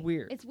 Exactly. Which is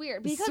weird. It's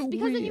weird It's because so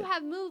then weird. you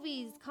have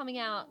movies coming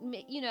out,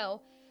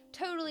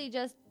 totally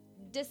just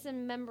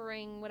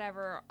dismembering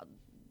whatever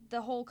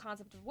the whole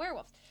concept of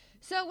werewolves.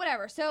 So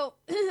whatever. So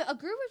a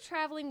group of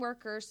traveling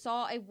workers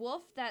saw a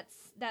wolf that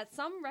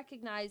some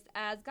recognized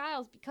as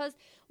Giles, because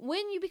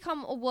when you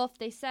become a wolf,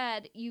 they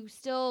said you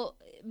still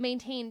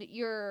maintained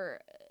your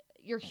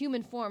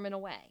human form in a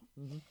way.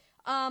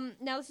 Mm-hmm.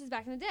 Now this is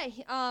back in the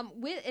day.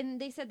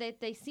 And they said that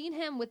they seen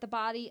him with the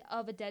body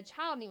of a dead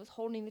child, and he was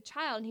holding the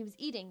child, and he was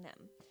eating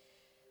them.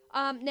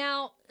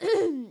 Now,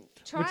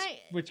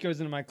 which goes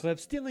into my clip,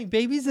 stealing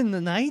babies in the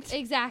night.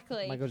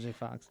 Exactly. Michael J.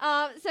 Fox.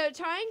 So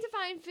trying to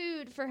find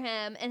food for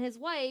him and his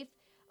wife,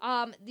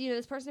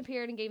 this person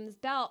appeared and gave him this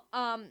belt.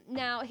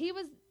 Now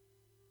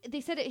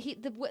they said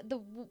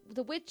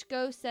the witch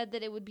ghost said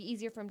that it would be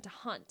easier for him to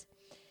hunt,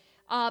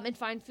 and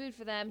find food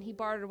for them. He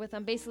bartered with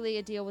them, basically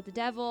a deal with the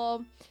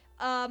devil.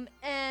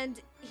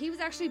 And he was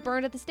actually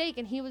burned at the stake,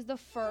 and he was the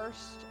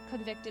first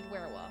convicted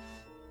werewolf.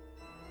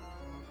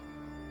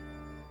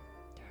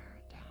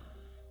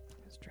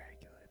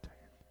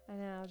 I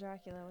know,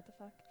 Dracula, what the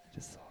fuck? I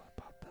just saw it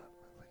popped up.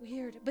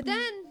 Weird. But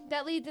then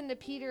that leads into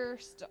Peter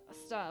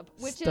Stubb,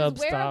 which Stubb,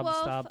 is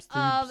werewolf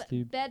Stubb, of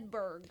Steve.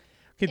 Bedburg.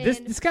 Okay,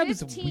 this guy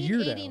was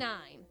weird.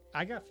 1589.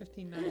 I got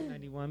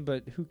 1591,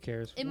 but who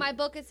cares? In my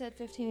book, it said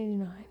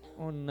 1589.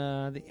 On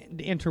the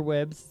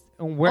interwebs.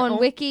 On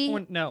Wiki,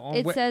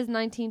 it says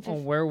 1950.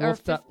 On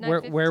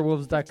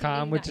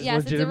werewolves.com, which is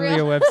yes, legitimately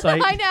a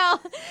website. I know.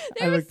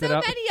 There were so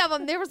many of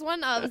them. There was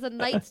one, it was a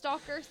Night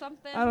Stalker or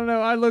something. I don't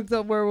know. I looked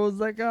up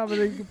werewolves.com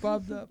and it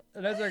popped up.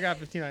 And that's where I got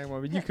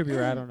 1591, but you could be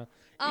right. I don't know.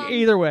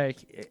 Either way.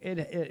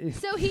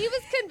 So he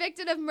was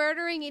convicted of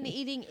murdering and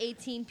eating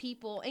 18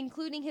 people,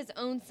 including his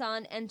own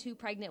son and 2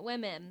 pregnant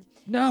women.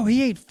 No,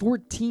 he ate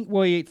 14.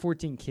 Well, he ate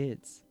 14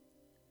 kids.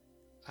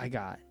 I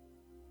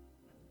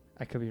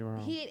could be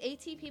wrong. He ate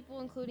 18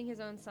 people, including his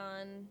own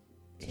son,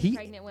 2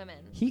 pregnant women.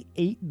 He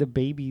ate the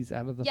babies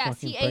out of the fucking Yes,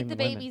 he ate the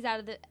babies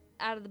out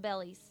of the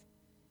bellies.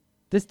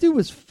 This dude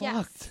was fucked.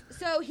 Yes.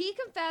 So he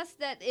confessed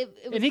that it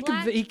was and he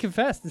black. He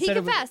confessed. And He said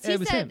confessed. It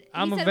was him.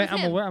 I'm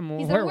a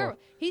werewolf.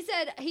 He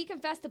said he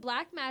confessed to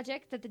black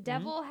magic, that the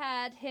devil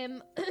had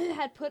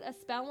put a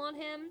spell on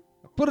him.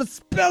 Put a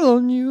spell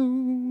on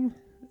you.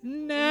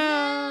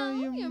 Now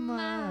you're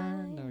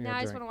mine. No, now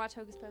I just want to watch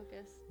Hocus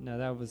Pocus. No,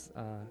 that was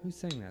who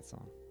sang that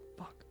song?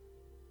 Fuck.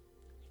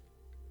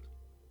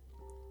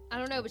 I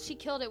don't know, but she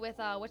killed it with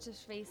what's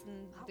his face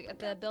and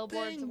the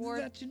Billboards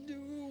award. That you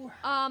do.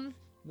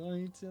 No,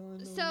 you're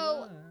telling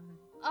so,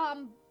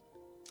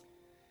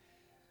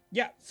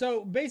 yeah.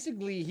 So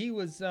basically, he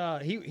was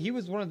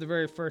one of the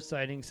very first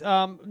sightings.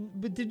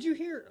 But did you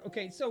hear?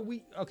 Okay, so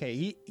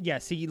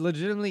he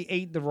legitimately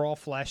ate the raw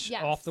flesh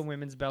off the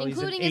women's bellies,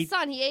 including his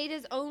son. He ate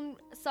his own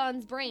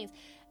son's brains,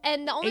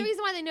 and the only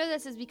reason why they know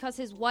this is because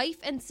his wife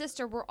and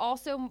sister were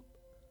also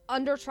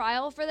under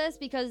trial for this,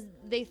 because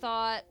they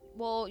thought,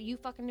 well, you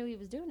fucking knew he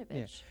was doing it,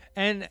 bitch. Yeah.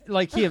 And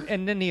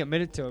and then he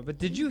admitted to it. But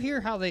did you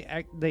hear how they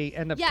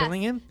end up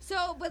killing him?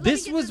 So, but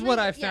this was what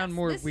I found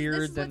more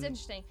weird this than what's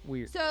interesting.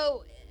 Weird.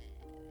 So,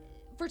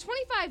 for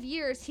 25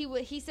 years,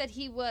 he said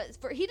he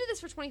did this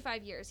for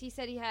 25 years. He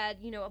said he had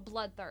a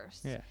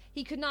bloodthirst. Yeah.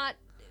 He could not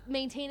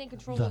maintain and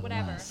control it,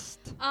 whatever.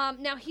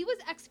 Now he was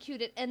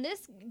executed, and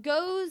this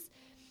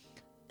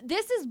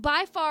is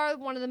by far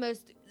one of the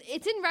most.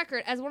 It's in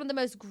record as one of the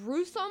most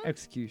gruesome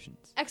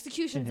executions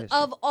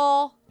of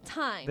all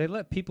time. They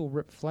let people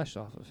rip flesh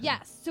off of him.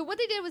 Yes. So what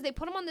they did was they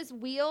put him on this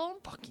wheel.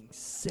 Fucking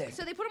sick.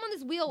 So they put him on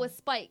this wheel with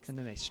spikes. And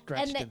then they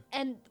stretched him.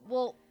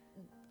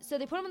 So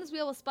they put him on this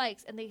wheel with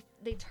spikes, and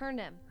they turned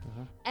him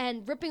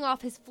and ripping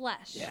off his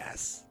flesh.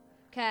 Yes.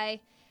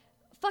 Okay.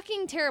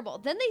 Fucking terrible.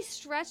 Then they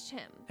stretched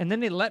him. And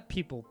then they let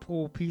people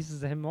pull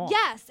pieces of him off.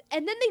 Yes.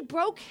 And then they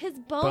broke his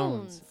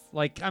bones.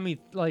 Like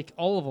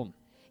all of them.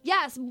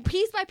 Yes,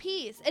 piece by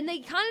piece. And they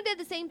kind of did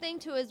the same thing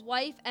to his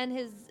wife and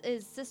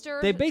his sister.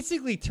 They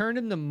basically turned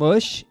him to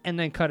mush and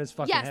then cut his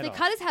fucking head off. Yes, they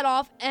cut his head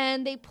off,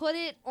 and they put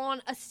it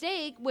on a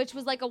stake, which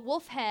was like a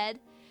wolf head,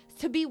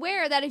 to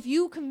beware that if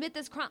you commit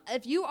this crime,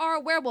 if you are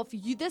a werewolf,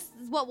 this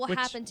is what will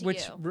happen to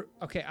you.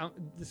 Okay, I'm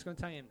just going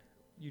to tie in.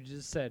 You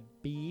just said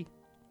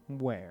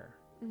beware.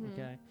 Mm-hmm.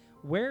 Okay?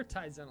 Where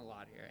ties in a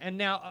lot here. And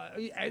now,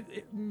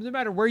 no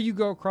matter where you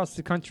go across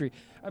the country,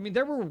 I mean,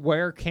 there were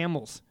were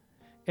camels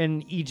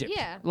in Egypt.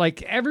 Yeah.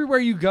 Like, everywhere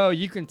you go,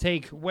 you can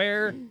take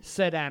where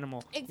said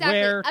animal. Exactly.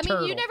 Where I mean,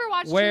 turtle. you never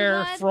watched where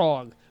True Blood?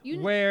 frog.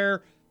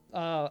 Where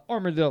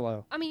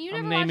armadillo. I mean, you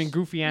I'm never naming watched,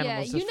 goofy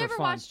animals Yeah, just you for never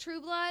fun. watched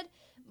True Blood,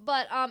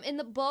 but in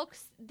the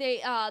books,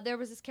 there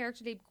was this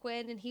character named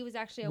Quinn, and he was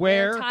actually a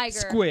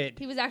Were-tiger. were-tiger.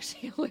 He was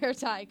actually a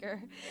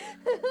were-tiger.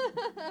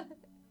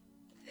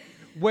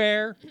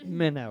 Where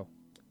minnow.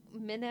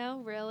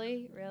 Minnow,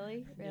 really?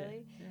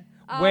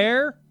 Yeah.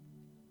 Where?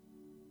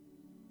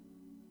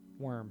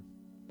 Worm.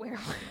 Where?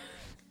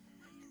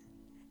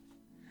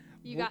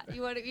 You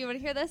want to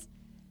hear this?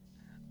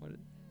 What?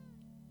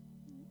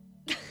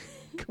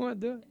 Come on,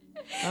 do it.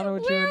 I don't know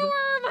what you're doing.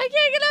 Wereworm. I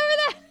can't get over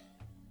that.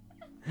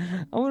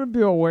 I want to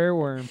be a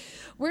wereworm.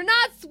 We're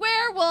not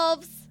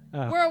swearwolves.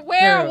 Oh. We're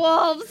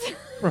werewolves.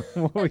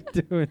 What are we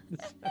doing?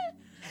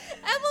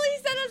 Emily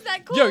sent us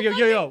that cool.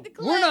 Yo. clip.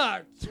 We're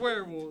not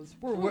swearwolves.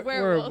 We're werewolves.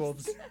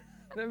 werewolves.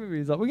 That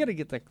movie's up. We got to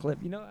get that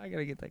clip. You know, I got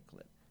to get that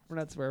clip. We're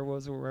not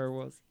swearwolves. We're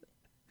werewolves.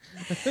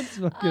 That's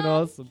fucking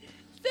awesome.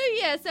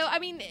 So I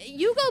mean,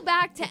 you go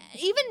back to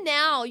even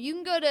now. You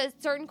can go to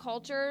certain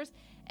cultures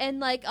and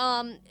like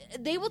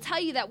they will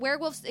tell you that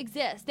werewolves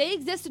exist. They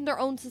exist in their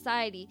own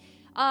society.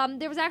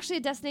 There was actually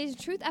a Destination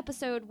Truth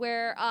episode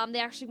where they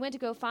actually went to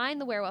go find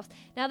the werewolves.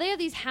 Now they have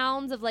these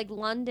hounds of like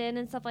London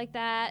and stuff like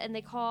that, and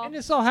they call. And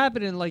this all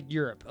happened in like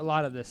Europe. A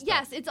lot of this stuff.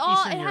 Yes, it's all.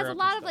 Eastern it has Europe a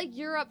lot of like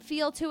Europe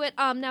feel to it.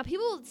 Now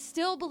people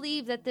still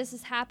believe that this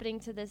is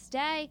happening to this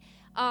day.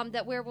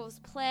 That werewolves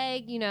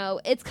plague. You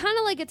know, it's kind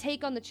of like a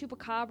take on the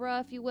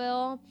chupacabra, if you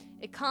will.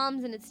 It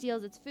comes and it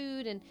steals its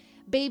food, and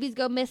babies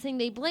go missing.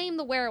 They blame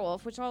the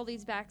werewolf, which all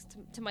leads back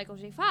to Michael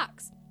J.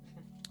 Fox.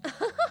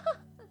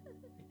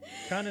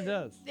 Kind of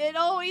does. It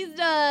always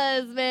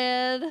does,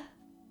 man.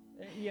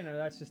 You know,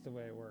 that's just the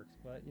way it works.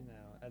 But, you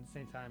know, at the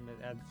same time,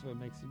 that's what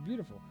makes it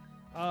beautiful.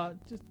 We're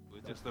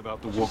just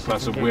about to walk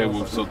past a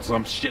werewolf, so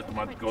some shit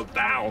might go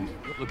down.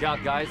 Look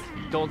out, guys.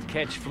 Don't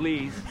catch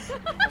fleas.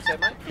 What's that,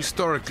 mate?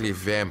 Historically,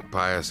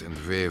 vampires and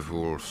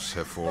werewolves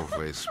have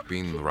always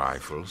been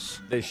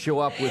rivals. They show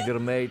up with their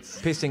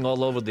mates, pissing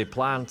all over the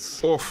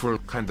plants. Awful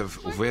kind of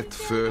wet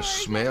fur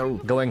smell.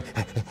 Going...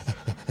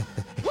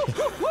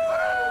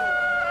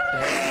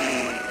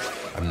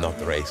 I'm not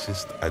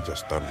racist, I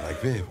just don't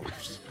like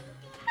werewolves.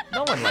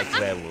 No one likes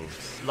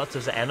werewolves. Lots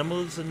of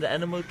animals in the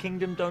animal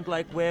kingdom don't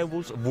like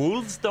werewolves.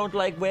 Wolves don't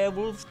like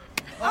werewolves.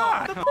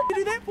 What the f*** did you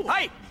do that for?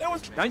 Hey, that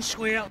was... Don't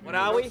swear. What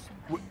are we?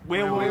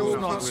 Werewolves,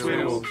 not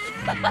werewolves.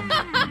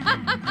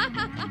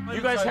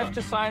 You guys have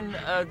to sign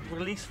a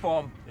release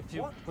form. If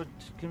you What?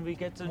 can we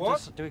get them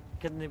What?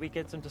 can we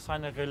get them to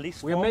sign a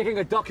release We're form? making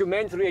a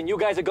documentary and you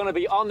guys are going to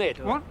be on it.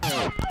 What?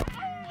 Typical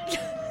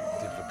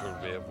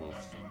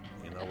werewolves.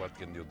 You know, what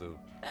can you do?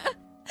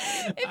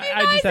 If you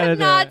guys have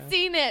not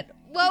seen it,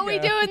 what we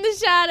do in the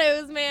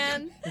shadows,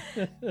 man.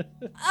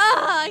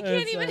 I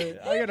can't even.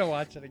 I gotta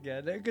watch it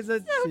again because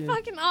it's so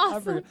fucking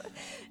awesome.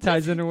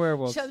 Ties into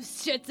werewolves. Some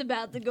shit's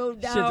about to go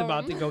down. Shit's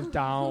about to go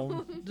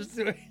down. Just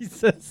the way he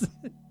says.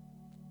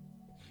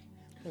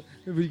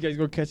 Maybe you guys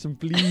go catch some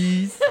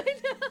fleas.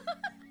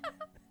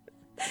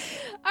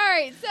 All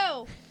right,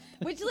 so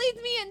which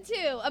leads me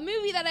into a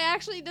movie that I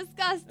actually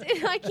discussed,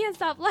 and I can't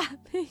stop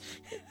laughing.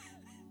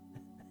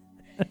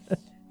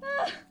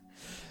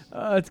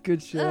 Oh, it's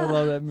good shit. I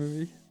love that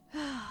movie.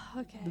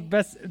 Okay. The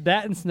best,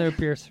 that and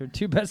Snowpiercer,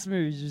 two best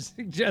movies you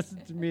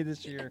suggested to me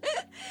this year.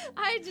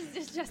 I just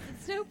suggested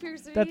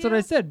Snowpiercer. That's what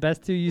I said.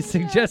 Best two you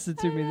suggested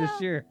to me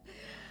this year.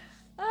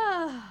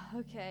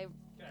 Okay.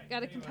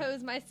 Gotta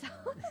compose myself.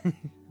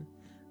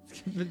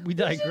 We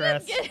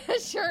digress. We should get a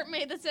shirt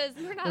made that says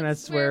we're not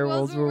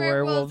swearwolves, we're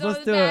werewolves.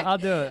 Let's do it. I'll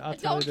do it. I'll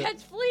Don't totally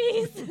catch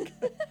fleas.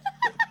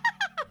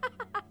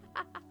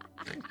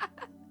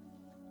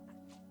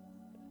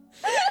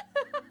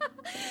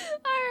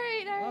 All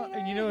right.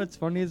 And you know what's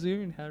funny is we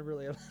even had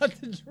really a lot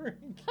to drink.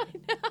 I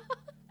know.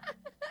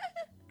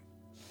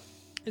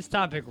 This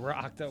topic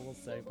rocked, I will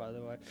say, by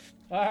the way.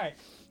 All right.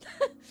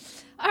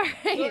 All right.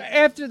 So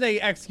after they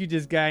execute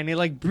this guy and they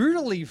like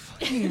brutally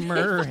fucking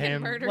murder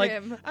him. Murder like,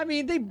 him. I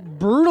mean, they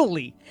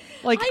brutally.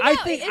 Like I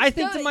know, I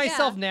think it's to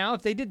myself now,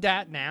 if they did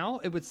that now,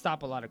 it would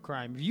stop a lot of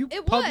crime. If you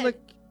public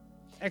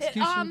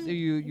executions,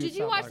 you did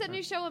you watch that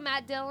new show with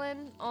Matt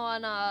Dillon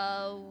on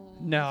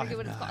No, I forget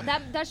what it's called.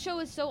 That show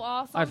is so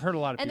awesome. I've heard a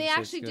lot of and people they say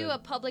actually it's do good. a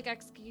public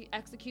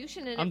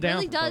execution, and I'm it down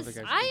really for does.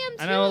 public I am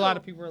too. I know a lot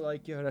of people are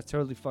like, yo, that's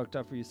totally fucked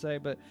up for you to say,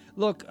 but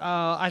look,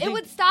 I think it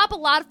would stop a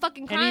lot of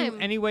fucking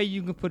crime. any way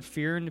you can put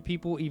fear into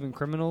people, even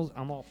criminals,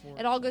 I'm all for it.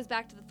 It all goes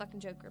back to the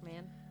fucking Joker,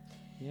 man.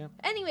 Yeah.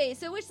 Anyway,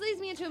 so which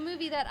leads me into a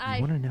movie that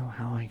You want to know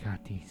how I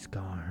got these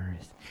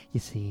scars?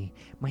 You see,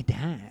 my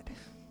dad,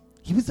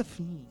 he was a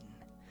fiend.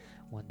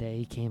 One day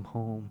he came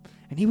home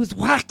and he was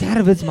whacked out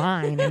of his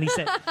mind. And he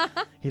said,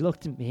 he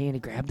looked at me and he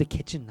grabbed the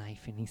kitchen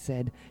knife and he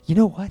said, you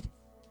know what?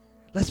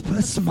 Let's put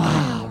a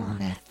smile on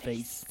that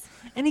face.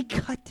 And he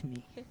cut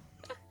me.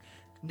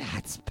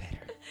 That's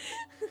better.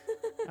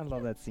 I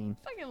love that scene.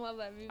 Fucking love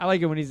that movie. I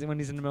like it when he's in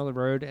the middle of the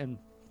road and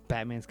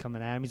Batman's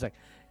coming at him. He's like,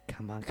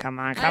 come on, hit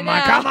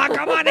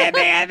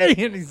me. And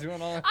he's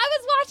doing all that. I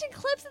was watching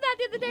clips of that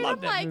the other day. Love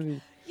And that I'm like,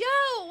 movie. yo,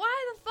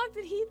 why the fuck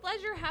did Heath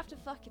Ledger have to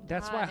fucking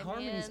That's die, why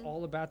Harmony's man?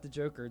 all about the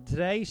Joker.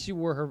 Today she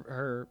wore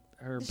her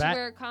Did she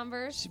wear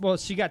Converse?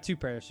 She got two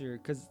pairs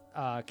because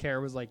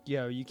Kara was like,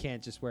 yo, you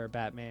can't just wear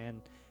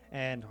Batman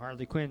and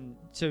Harley Quinn.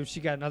 So she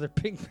got another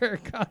pink pair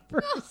of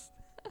Converse.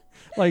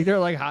 Like they're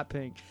like hot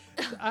pink.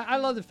 I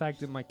love the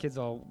fact that my kids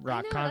all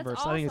rock Converse.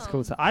 that's I think it's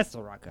cool. awesome. So I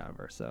still rock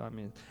Converse. So I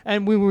mean,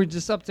 and we were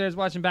just upstairs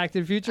watching Back to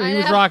the Future. I He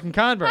was know. rocking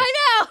Converse. I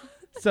know.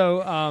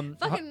 So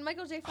Fucking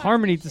Michael J. Fox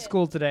Harmony and to shit.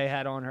 school today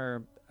had on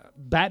her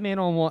Batman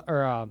on one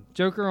or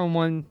Joker on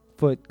one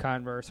foot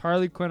Converse,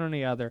 Harley Quinn on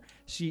the other.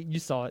 You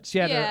saw it. She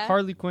had her Yeah.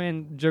 Harley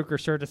Quinn Joker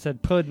shirt that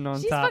said pudding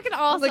on She's top. fucking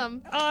I was like,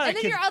 awesome. "Oh, and then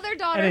that your kid's-" other and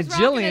daughter's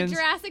then rocking a Jillian's-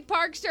 Jurassic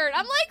Park shirt.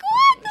 I'm like,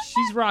 what?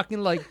 She's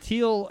rocking like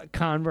teal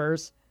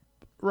Converse,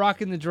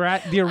 rocking the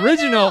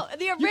original.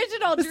 The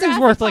original This Jurassic thing's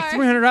worth like Park.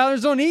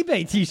 $300 on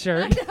eBay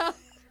T-shirt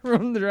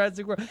from the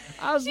Jurassic World.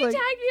 I was She like,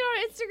 tagged me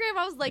on Instagram.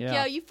 I was like,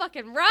 Yeah. yo, you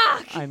fucking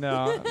rock. I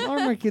know. Oh,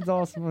 my kid's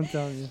awesome. I'm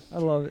telling you, I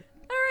love it.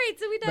 All right,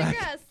 so we Back.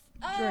 digress.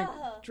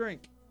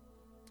 Drink.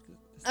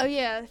 Oh,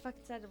 yeah. I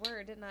fucking said a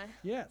word, didn't I?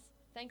 Yes.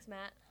 Thanks,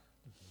 Matt.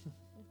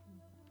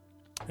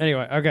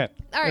 Anyway, okay.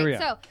 All Here we right,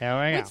 go. so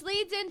Here we go. which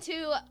leads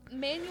into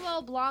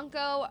Manuel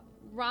Blanco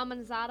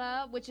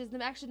Ramanzada, which is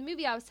actually the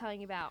movie I was telling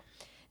you about.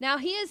 Now,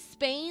 he is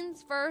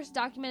Spain's first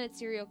documented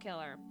serial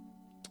killer.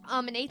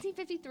 In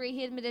 1853,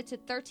 he admitted to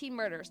 13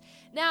 murders.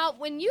 Now,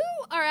 when you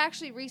are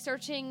actually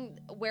researching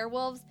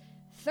werewolves,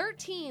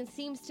 13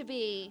 seems to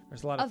be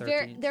There's a lot of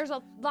 13s. there's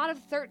a lot of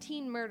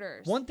 13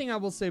 murders. One thing I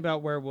will say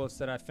about werewolves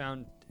that I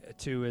found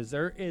too is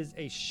there is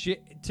a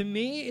shit. To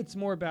me, it's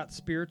more about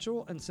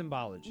spiritual and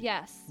symbology.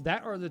 Yes.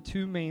 That are the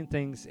two main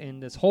things in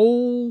this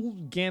whole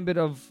gambit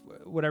of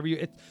whatever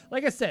you.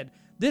 Like I said,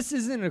 this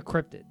isn't a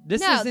cryptid. This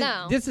No, isn't.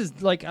 no. This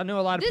is like I know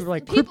a lot of This- people are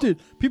like people- cryptid.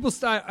 People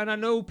style, and I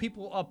know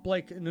people up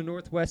like in the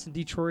Northwest and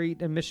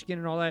Detroit and Michigan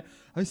and all that.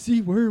 I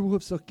see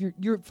werewolves. Like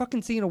you're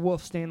fucking seeing a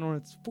wolf stand on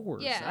its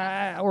fours,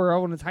 or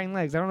on its hind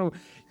legs. I don't know.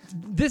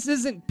 This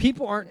isn't.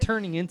 People aren't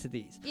turning into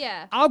these.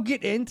 Yeah. I'll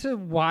get into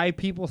why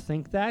people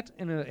think that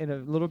in a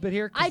little bit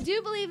here. 'Cause I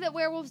do believe that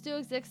werewolves do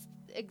exist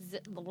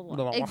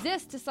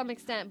to some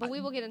extent, but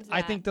we will get into that.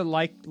 I think the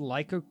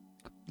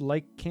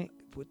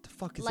what the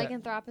fuck is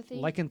Lycanthropy?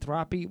 that?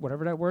 Lycanthropy,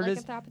 whatever that word is.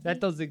 Lycanthropy? That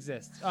does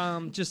exist.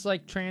 Just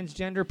like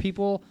transgender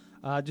people,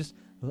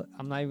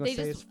 I'm not even gonna They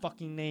say just- his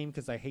fucking name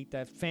because I hate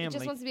that family. He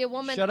just wants to be a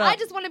woman. Shut up. I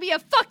just want to be a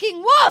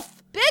fucking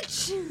wolf,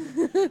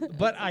 bitch.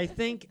 But I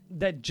think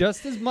that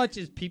just as much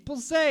as people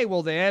say,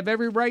 well, they have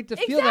every right to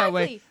feel that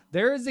way. Exactly.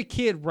 There is a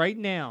kid right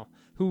now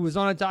who was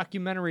on a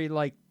documentary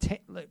like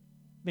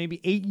maybe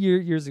 8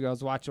 years ago. I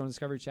was watching on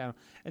Discovery Channel,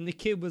 and the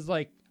kid was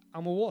like,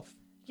 "I'm a wolf."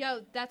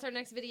 Yo, that's our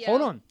next video.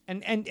 Hold on,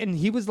 and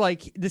he was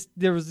like this.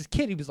 There was this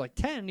kid. He was like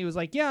 10. He was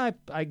like, "Yeah,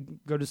 I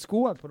go to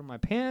school. I put on my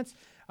pants.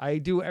 I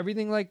do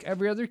everything like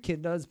every other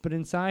kid does. But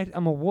inside,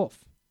 I'm a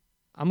wolf.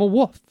 I'm a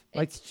wolf."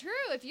 Like It's true.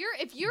 If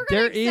you're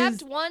gonna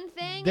accept one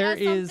thing there as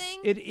is something,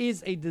 it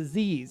is a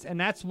disease, and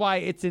that's why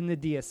it's in the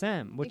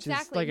DSM, which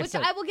exactly, is like which I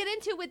said. I will get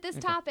into with this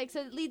Okay. topic.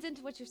 So it leads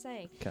into what you're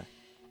saying. Okay.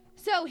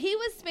 So he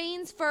was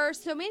Spain's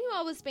first. So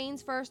Manuel was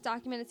Spain's first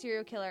documented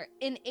serial killer.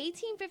 In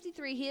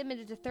 1853, he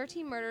admitted to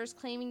 13 murders,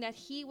 claiming that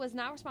he was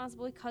not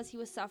responsible because he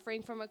was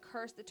suffering from a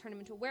curse that turned him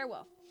into a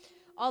werewolf.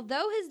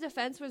 Although his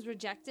defense was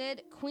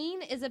rejected,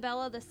 Queen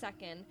Isabella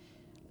II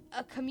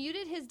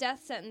commuted his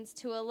death sentence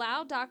to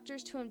allow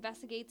doctors to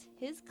investigate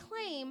his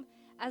claim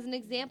as an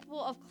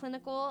example of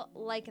clinical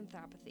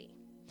lycanthropy.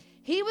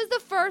 He was the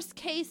first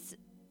case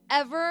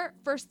ever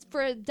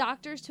for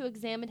doctors to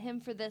examine him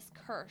for this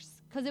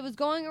curse because it was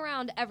going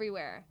around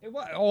everywhere.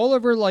 All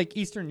over like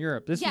Eastern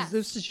Europe. This Yes.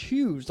 is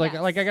huge. Like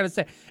Yes. like I gotta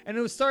say, and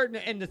it was starting.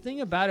 And the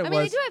thing about it I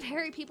mean, was, they do have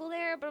hairy people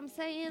there, but I'm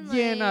saying, like,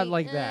 yeah, not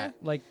like that.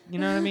 Like you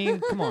know what I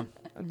mean? Come on,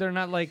 they're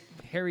not like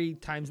Harry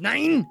times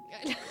 9.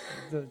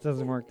 It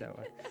doesn't work that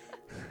way.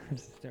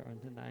 Just throwing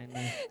the 9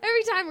 there.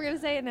 Every time we're gonna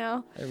say it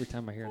now. Every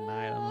time I hear 9,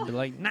 I'm gonna be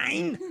like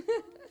 9.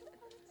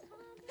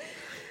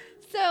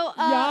 So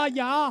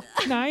yeah,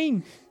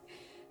 9.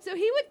 So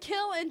he would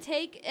kill and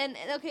take and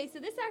okay, so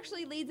this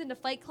actually leads into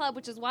Fight Club,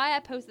 which is why I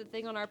posted the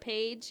thing on our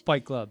page.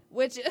 Fight Club.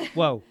 Which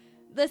Whoa.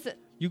 listen.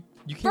 You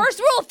can't, First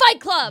rule of Fight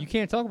Club. You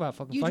can't talk about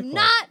fucking You Fight do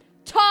Club. not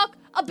talk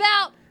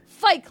about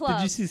Fight Club.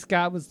 Did you see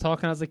Scott was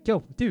talking? I was like,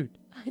 yo, dude,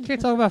 you can't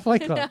talk about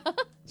Fight Club.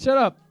 Shut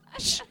up.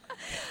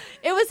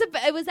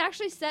 It was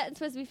actually set and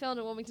supposed to be filmed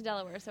in Wilmington,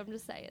 Delaware, so I'm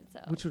just saying. So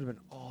Which would have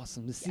been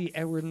awesome to see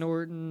Edward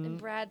Norton. and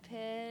Brad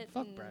Pitt.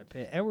 Fuck Brad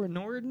Pitt. Edward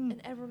Norton.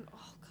 And Edward. Oh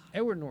god.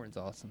 Edward Norton's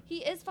awesome. He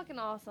is fucking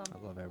awesome.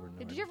 I love Edward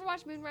Norton. Did you ever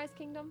watch Moonrise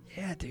Kingdom?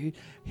 Yeah, dude.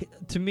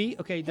 To me,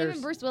 okay, Him there's.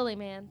 and Bruce Willis,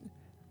 man.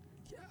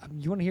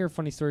 You want to hear a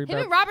funny story Him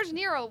about? and Robert De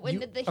Niro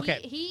when You- the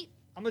okay. Heat.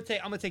 I'm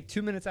gonna take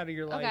 2 minutes out of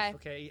your life. Okay.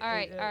 Okay. All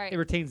right. All right. It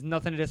retains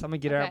nothing of this. I'm gonna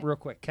get it out Okay. real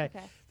quick. Okay.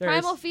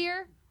 There's- Primal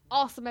Fear.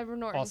 Awesome, Edward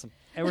Norton. Awesome.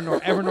 Edward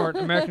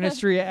Norton. American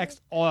History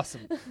X.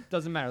 Awesome.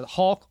 Doesn't matter. The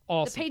Hulk. The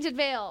Awesome. Painted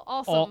Veil.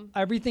 Awesome.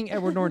 Everything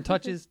Edward Norton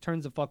touches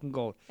turns to fucking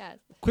gold. Yes.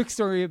 Quick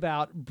story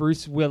about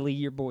Bruce Willis,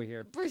 your boy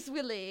here. Bruce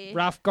Willis.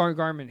 Ralph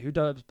Garman, who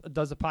does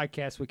a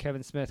podcast with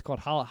Kevin Smith called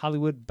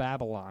Hollywood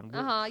Babylon.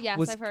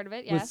 Yes, I've heard of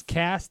it. Yes. Was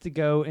cast to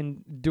go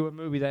and do a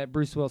movie that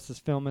Bruce Willis is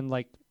filming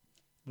like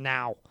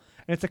now,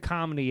 and it's a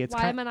comedy. It's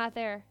Why am I not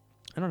there?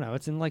 I don't know.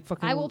 It's in like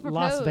fucking I will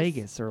Las propose.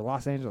 Vegas or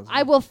Los Angeles.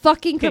 I will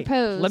fucking Okay,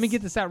 propose. Let me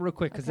get this out real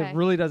quick because Okay. it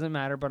really doesn't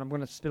matter, but I'm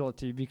going to spill it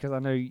to you because I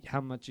know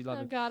how much you love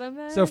Oh it. God,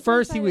 I'm So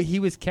first excited. he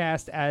was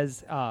cast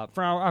as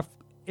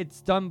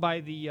it's done by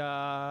the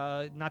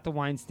not the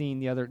Weinstein,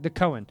 the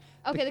Cohen.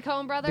 Okay, the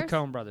Coen brothers? The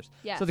Coen brothers.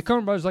 Yes. So the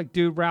Coen brothers like,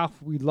 dude,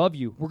 Ralph, we love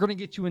you. We're gonna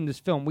get you in this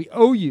film. We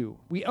owe you,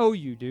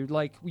 dude.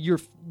 Like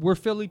we're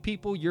Philly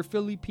people. You're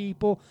Philly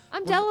people.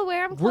 I'm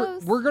Delaware. I'm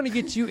close. We're gonna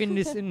get you in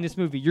this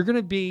movie. You're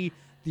gonna be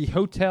the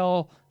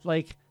hotel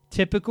like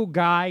typical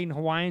guy in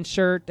Hawaiian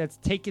shirt that's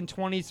taking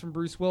 20s from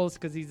Bruce Willis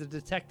because he's a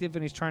detective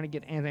and he's trying to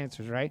get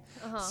answers, right?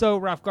 Uh-huh. So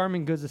Ralph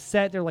Garman goes to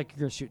set. They're like,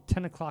 you're gonna shoot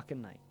 10 o'clock at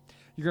night.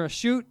 You're gonna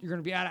shoot. You're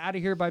gonna be out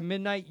of here by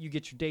midnight. You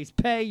get your day's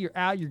pay. You're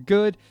out. You're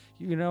good.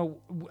 You know,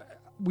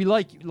 we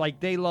like you. Like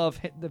they love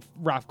the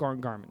Ralph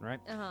Garman, right?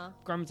 Uh-huh.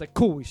 Garman's like,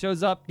 cool. He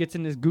shows up, gets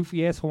in this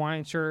goofy ass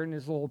Hawaiian shirt and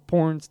his little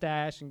porn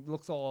stash, and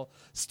looks all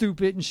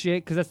stupid and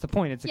shit. Because that's the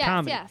point. It's a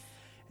comedy. Yes.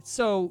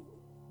 So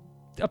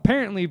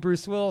apparently,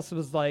 Bruce Willis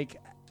was like,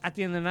 at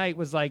the end of the night,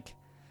 was like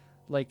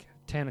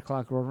 10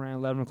 o'clock roll around,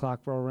 11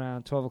 o'clock roll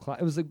around, 12 o'clock.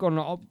 It was it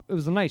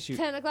was a night shoot.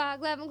 10 o'clock,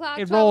 11 o'clock,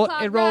 It 12 rolled.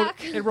 o'clock, It rolled.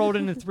 rock. It rolled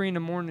into 3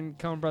 a.m.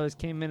 Coen Brothers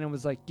came in and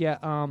was like, yeah,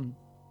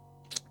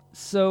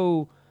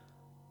 so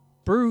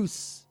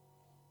Bruce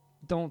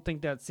don't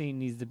think that scene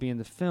needs to be in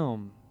the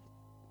film,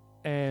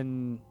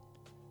 and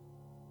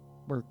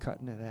we're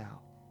cutting it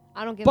out.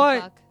 I don't give but,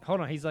 a fuck.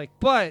 Hold on. He's like,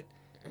 but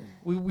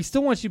we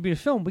still want you to be in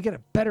the film. We got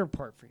a better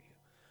part for you.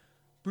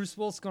 Bruce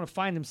Willis is going to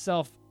find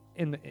himself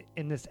in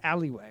this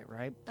alleyway,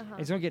 right? Uh-huh.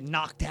 He's going to get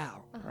knocked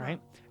out, right?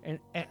 And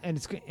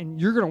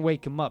you're going to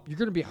wake him up. You're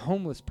going to be a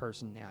homeless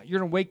person now. You're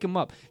going to wake him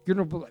up. You're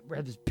going to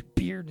have this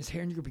beard in his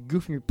hair, and you're going to be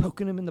goofing. You're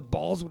poking him in the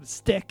balls with a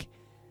stick.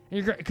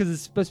 Because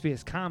it's supposed to be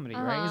his comedy,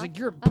 right? He's like,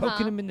 you're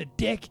poking him in the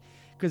dick.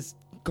 Because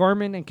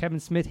Garman and Kevin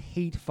Smith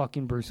hate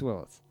fucking Bruce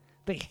Willis.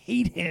 They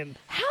hate him.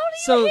 How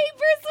do you hate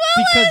Bruce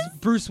Willis? Because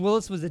Bruce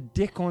Willis was a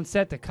dick on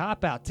set to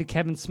cop out to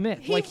Kevin Smith.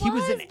 He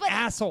was an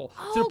asshole.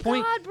 To the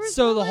point. God, Bruce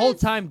So the whole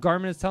time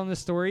Garman is telling the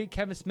story,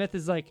 Kevin Smith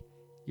is like,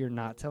 you're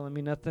not telling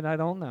me nothing I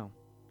don't know.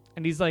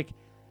 And he's like,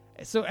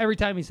 so every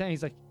time he's saying,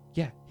 he's like,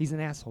 yeah, he's an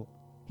asshole.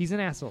 He's an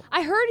asshole.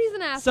 I heard he's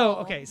an asshole. So,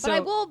 okay, but so- I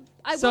will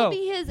so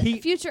be his he-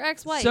 future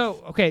ex-wife.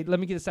 So, okay, let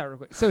me get this out real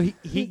quick. So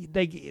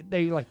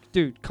they like,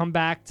 dude, come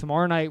back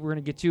tomorrow night. We're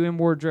gonna get you in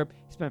wardrobe.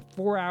 He spent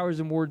 4 hours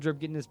in wardrobe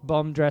getting this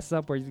bum dressed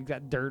up where he's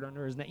got dirt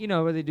under his neck. You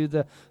know where they do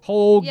the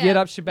whole get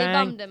up shebang. They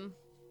bummed him.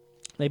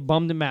 They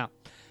bummed him out.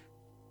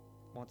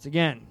 Once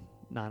again,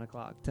 9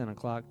 o'clock, 10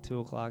 o'clock,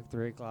 2 o'clock,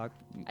 3 o'clock.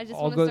 I just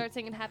all want to go- start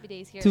singing Happy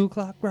Days here. 2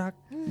 o'clock rock.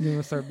 You're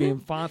gonna start being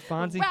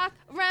Fonzie. Rock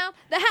around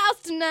the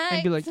house tonight.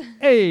 And be like,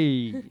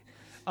 hey.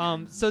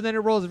 So then it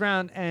rolls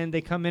around and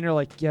they come in and are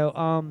like,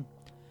 yo,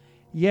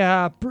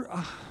 yeah,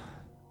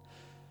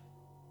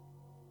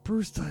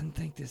 Bruce doesn't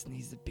think this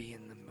needs to be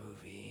in the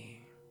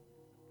movie.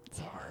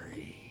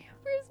 Sorry.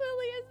 Bruce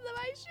Willis is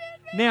my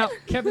shit, man. Now,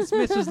 Kevin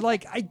Smith was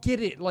like, I get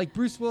it. Like,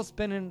 Bruce Willis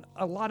been in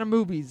a lot of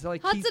movies.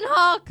 Like Hudson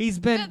Hawk. He's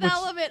been Fifth which-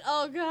 Element.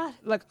 Oh, God.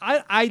 Like,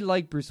 I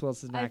like Bruce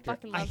Willis as an I actor.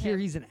 fucking I love hear him.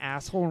 he's an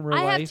asshole in real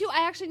I life. have too.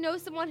 I actually know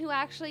someone who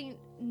actually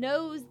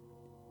knows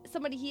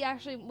somebody he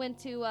actually went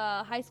to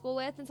high school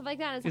with and stuff like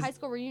that. And it's a Is- high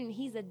school reunion.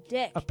 He's a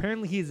dick.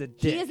 Apparently, he's a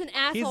dick. He is an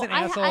asshole. He's an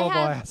I asshole of all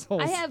have,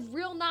 assholes. I have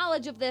real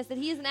knowledge of this, that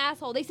he is an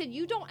asshole. They said,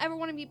 you don't ever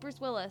want to meet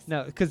Bruce Willis.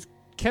 No, because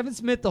Kevin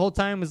Smith the whole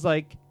time was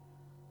like,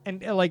 and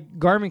like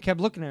Garmin kept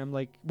looking at him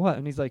like, what?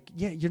 And he's like,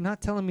 yeah, you're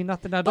not telling me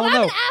nothing I But don't I'm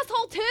know. an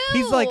asshole, too.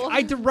 He's like,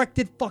 I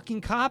directed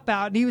fucking Cop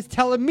Out, and he was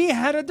telling me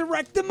how to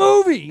direct the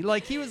movie.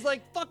 Like, he was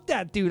like, fuck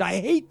that dude.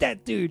 I hate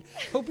that dude.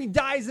 Hope he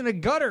dies in a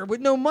gutter with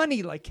no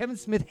money. Like, Kevin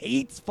Smith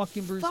hates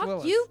fucking Bruce Fuck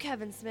Willis. you,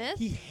 Kevin Smith.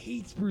 He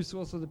hates Bruce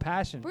Willis with a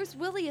passion. Bruce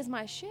Willis is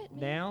my shit, man.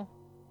 Now,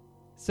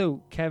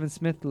 so Kevin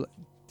Smith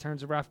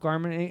turns to Ralph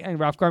Garman, and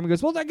Ralph Garman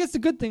goes, well, I guess the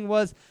good thing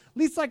was, at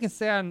least I can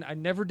say I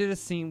never did a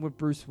scene with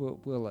Bruce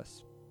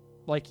Willis.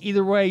 Like,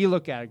 either way you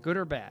look at it, good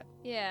or bad.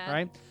 Yeah.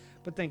 Right?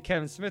 But then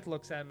Kevin Smith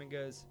looks at him and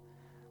goes,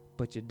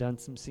 but you done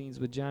some scenes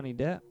with Johnny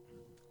Depp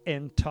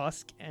and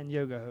Tusk and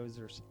Yoga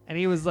Hosers. And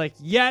he was like,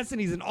 yes, and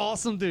he's an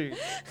awesome dude.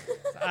 So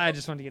I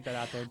just wanted to get that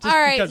out there. Just All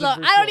right, because of look,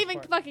 Bruce I don't Willis even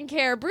part. fucking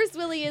care. Bruce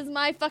Willis is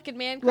my fucking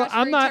man Look, crush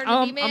I'm for not-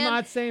 eternity, I'm man.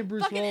 not saying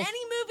Bruce fucking Willis-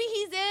 any movie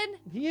he's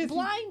in, He is-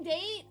 Blind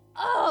Date,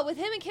 oh, with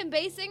him and Kim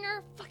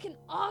Basinger, fucking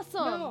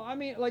awesome. No, I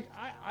mean, like,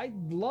 I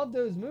love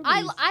those movies.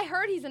 I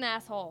heard he's an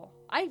asshole.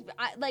 I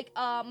like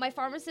my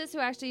pharmacist who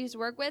I actually used to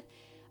work with.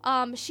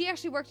 She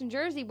actually worked in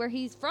Jersey, where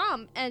he's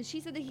from, and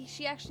she said that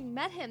she actually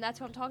met him. That's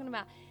what I'm talking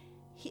about.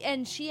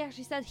 And she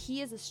actually said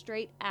he is a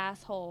straight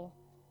asshole.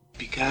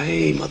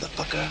 Yippee-ki-yay,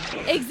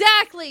 motherfucker.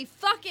 Exactly.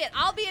 Fuck it.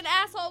 I'll be an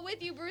asshole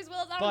with you, Bruce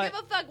Willis. I don't But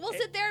give a fuck. We'll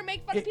sit there and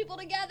make fun of people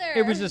together.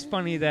 It was just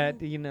funny that,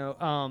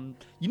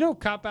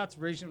 Cop Out's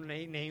original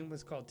name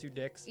was called Two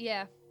Dicks.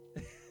 Yeah.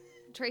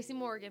 Tracy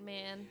Morgan,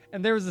 man.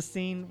 And there was a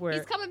scene where...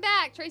 He's coming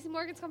back. Tracy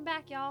Morgan's coming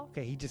back, y'all.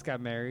 Okay, he just got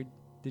married.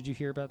 Did you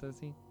hear about that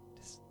scene?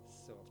 This is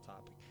so off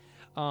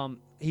topic.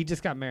 He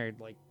just got married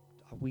like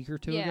a week or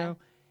two Yeah. ago.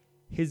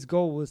 His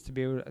goal was to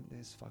be able to...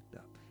 It's fucked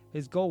up.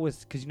 his goal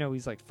was because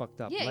he's like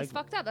fucked up. Yeah, like, he's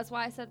fucked up. That's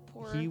why I said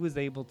poor. He was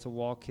able to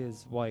walk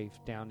his wife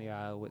down the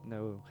aisle with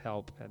no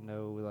help and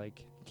no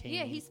like cane.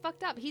 Yeah, he's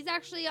fucked up. He's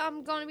actually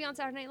going to be on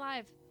Saturday Night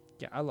Live.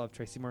 Yeah, I love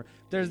Tracy Morgan.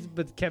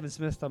 But Kevin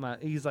Smith talking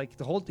about, he's like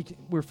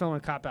we're filming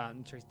a cop out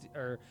and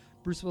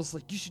Bruce Willis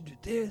like, you should do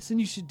this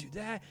and you should do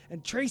that,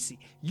 and Tracy,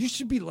 you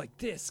should be like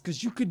this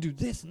because you could do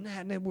this and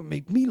that, and it would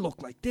make me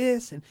look like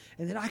this, and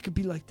then I could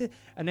be like this,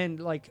 and then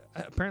like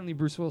apparently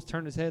Bruce Willis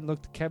turned his head and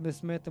looked at Kevin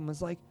Smith and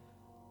was like,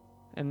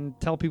 and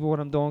tell people what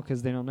I'm doing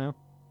because they don't know.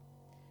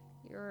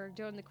 You're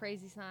doing the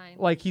crazy sign.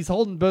 Like he's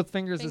holding both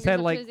fingers his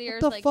head up like, to his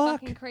ears, what the like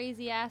fuck? fucking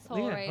crazy asshole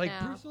Yeah, like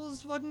now. Bruce Willis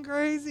is fucking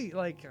crazy.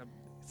 Like,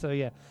 so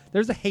yeah,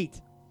 there's a hate.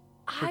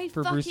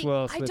 For Bruce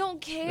Willis. I don't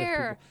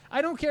care.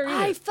 I don't care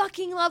either. I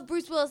fucking love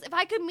Bruce Willis. If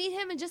I could meet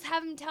him and just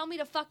have him tell me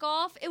to fuck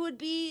off, it would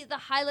be the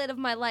highlight of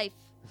my life.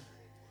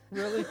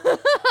 Really?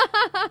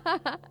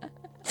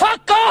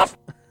 Fuck off!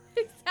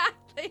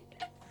 Exactly.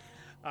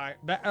 All right,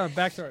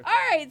 back to it. All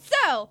right,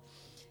 so.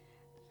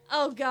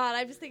 Oh, God.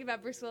 I'm just thinking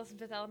about Bruce Willis in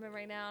Fifth Element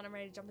right now, and I'm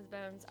ready to jump his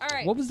bones. All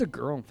right. What was the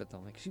girl in Fifth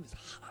Element? She was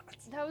hot.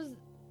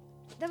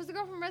 That was the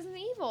girl from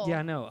Resident Evil. Yeah,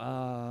 I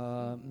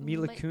know.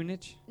 Mila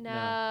Kunis?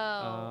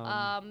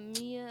 No.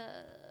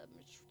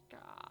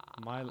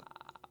 Mila.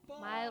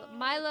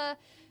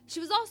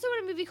 She was also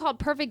in a movie called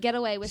Perfect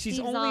Getaway with Steve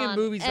Zahn. She's only in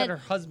movies that her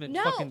husband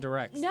fucking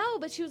directs. No,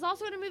 but she was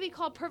also in a movie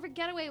called Perfect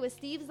Getaway with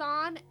Steve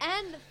Zahn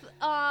and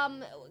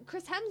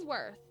Chris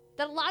Hemsworth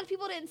that a lot of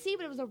people didn't see,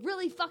 but it was a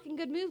really fucking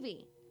good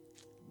movie.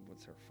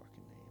 What's her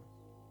fucking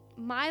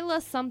name?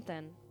 Mila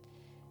something.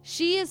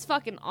 She is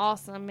fucking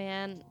awesome,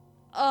 man.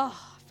 Ugh,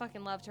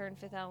 fucking loved her in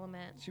Fifth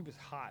Element. She was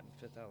hot in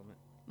Fifth Element.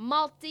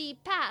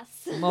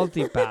 Multi-pass.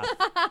 Multi-pass.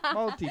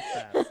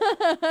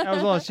 That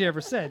was all she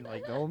ever said,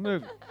 like the whole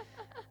movie.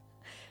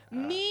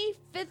 Me,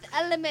 Fifth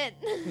Element.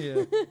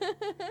 Yeah.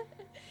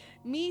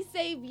 Me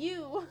save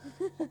you.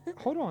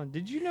 Hold on.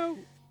 Did you know?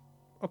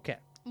 Okay.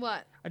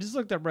 What? I just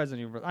looked up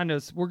Resident Evil. I know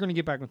we're going to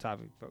get back on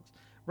topic, folks.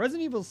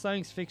 Resident Evil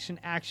science fiction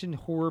action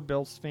horror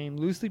builds fame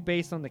loosely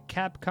based on the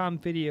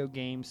Capcom video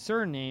game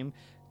surname.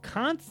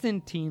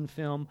 Constantine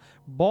Film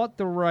bought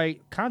the rights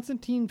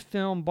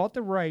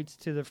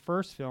to the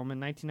first film in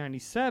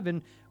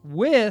 1997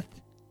 with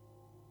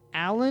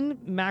Alan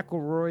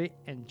McElroy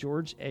and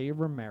George A.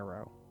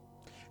 Romero.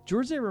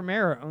 George A.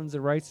 Romero owns the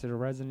rights to the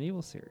Resident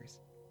Evil series.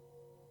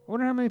 I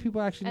wonder how many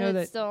people actually know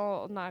that. It's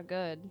still not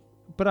good.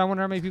 But I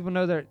wonder how many people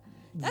know that.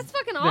 That's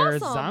fucking their awesome.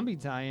 zombie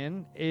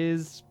tie-in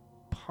is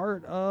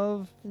part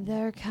of.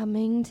 They're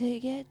coming to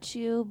get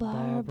you,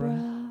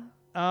 Barbara.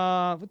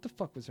 What the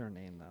fuck was her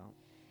name though?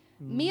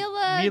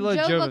 Mila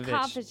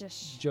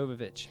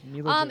Jovovich.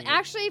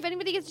 Actually, if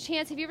anybody gets a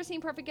chance, have you ever seen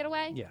Perfect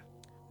Getaway? Yeah.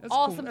 That's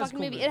awesome fucking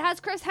movie. It has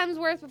Chris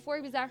Hemsworth before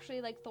he was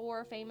actually like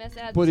Thor famous. It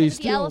has but he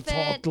Timothy still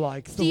Elephant, talked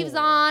like Steve Thor.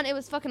 Zahn. It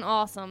was fucking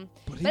awesome.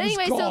 But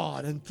anyway,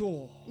 God and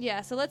Thor.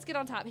 Yeah, so let's get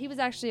on top. He was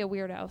actually a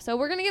weirdo. So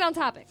we're gonna get on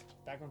topic.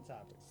 Back on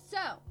topic. So,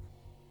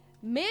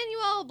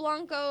 Manuel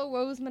Blanco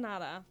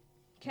Rosemanata.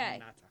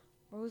 Okay.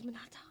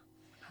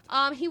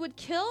 Rosemanata. He would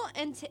kill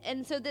and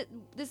so that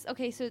this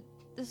so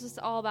this was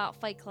all about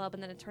Fight Club,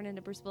 and then it turned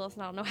into Bruce Willis,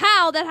 and I don't know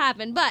how that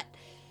happened, but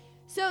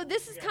so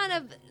this is kind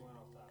of.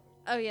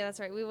 Oh yeah, that's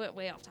right. We went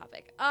way off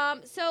topic.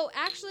 So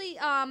actually,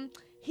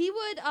 he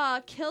would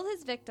kill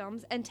his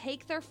victims and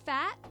take their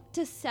fat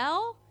to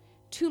sell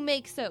to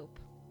make soap.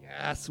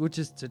 Yes, which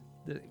is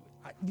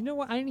you know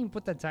what? I didn't even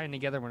put that tie-in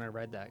together when I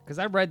read that because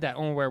I read that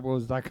on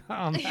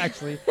werewolves.com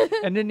actually,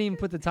 and didn't even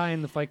put the tie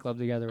in the Fight Club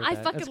together. With I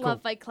that. fucking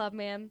love Fight Club,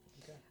 man.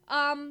 Okay.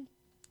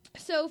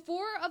 So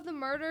 4 of the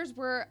murders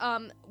were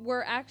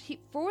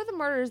actually 4 of the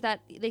murders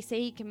that they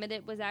say he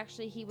committed was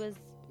actually he was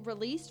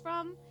released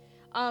from,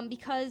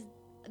 because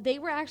they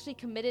were actually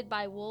committed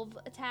by wolf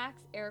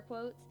attacks, air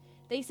quotes.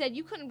 They said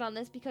you couldn't have done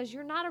this because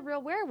you're not a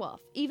real werewolf,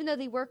 even though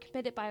they were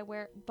committed by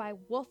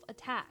wolf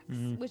attacks,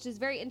 which is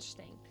very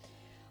interesting.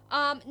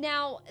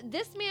 Now,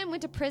 this man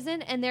went to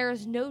prison, and there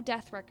is no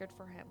death record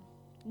for him.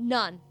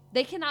 None.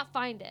 They cannot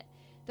find it.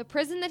 The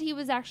prison that he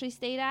was actually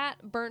stayed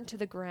at burnt to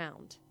the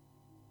ground.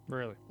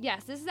 Really?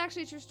 Yes, this is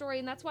actually a true story,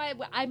 and that's why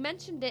I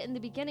mentioned it in the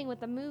beginning with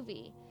the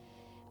movie.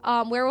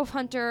 Werewolf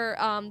Hunter,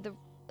 the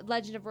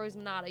Legend of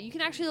Rosemanata. You can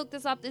actually look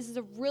this up. This is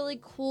a really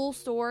cool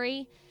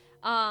story.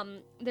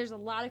 There's a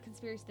lot of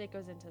conspiracy that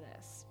goes into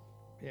this.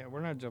 Yeah,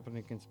 we're not jumping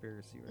into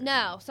conspiracy right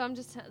now. No, so I'm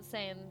just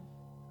saying,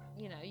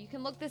 you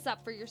can look this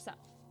up for yourself.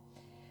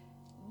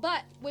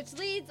 But, which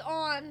leads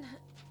on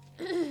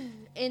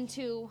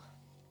into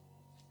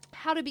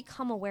how to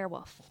become a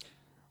werewolf.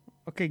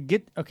 I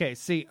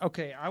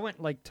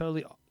went like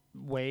totally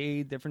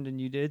way different than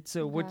you did.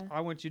 So what I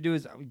want you to do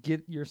is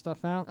get your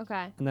stuff out.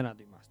 Okay. And then I'll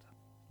do my stuff.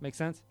 Make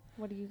sense?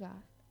 What do you got?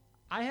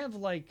 I have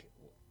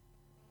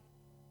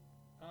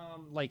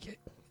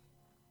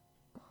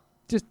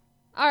just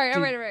all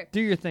right.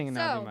 Do your thing and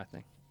I'll do my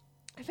thing.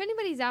 If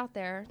anybody's out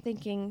there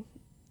thinking,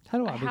 how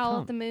do I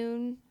become? At the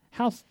moon.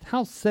 How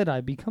said I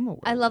become a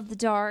werewolf? I love the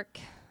dark.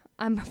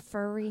 I'm a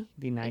furry.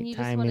 The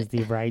nighttime is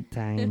the right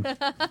time.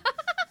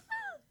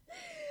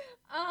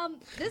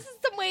 This is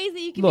some ways that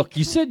you can Look,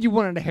 you said you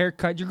wanted a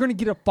haircut. You're going to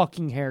get a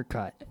fucking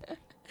haircut.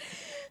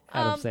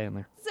 Adam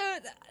Sandler. So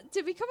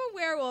to become a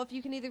werewolf,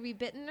 you can either be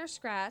bitten or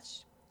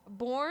scratched,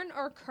 born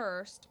or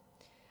cursed,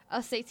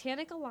 a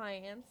satanic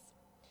alliance.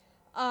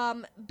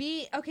 So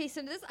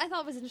this I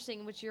thought was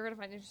interesting, which you're going to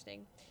find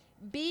interesting.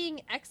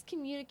 Being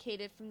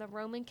excommunicated from the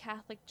Roman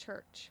Catholic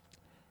Church.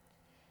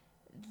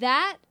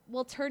 That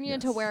will turn you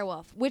into a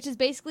werewolf, which is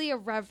basically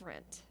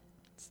irreverent.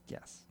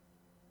 Yes.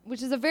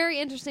 Which is a very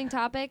interesting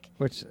topic.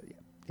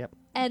 Yep.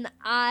 And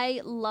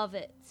I love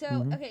it.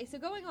 So, okay, so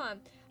going on.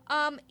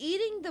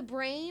 Eating the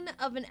brain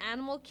of an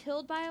animal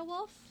killed by a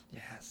wolf.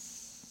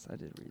 Yes, I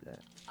did read that.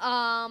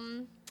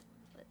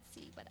 Let's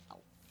see, what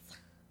else?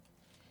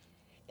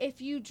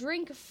 If you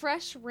drink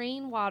fresh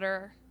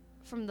rainwater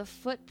from the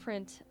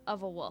footprint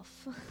of a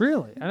wolf.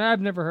 Really? And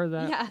I've never heard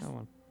that. Yes. That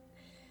one.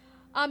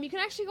 You can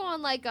actually go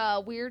on like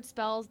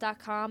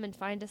weirdspells.com and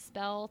find a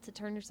spell to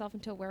turn yourself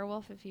into a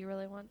werewolf if you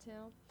really want to.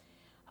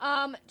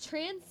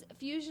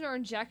 Transfusion or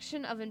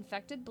injection of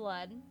infected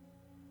blood.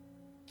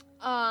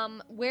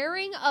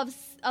 Wearing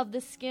of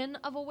the skin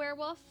of a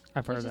werewolf.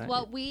 I've heard which that. Is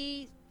what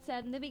we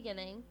said in the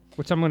beginning.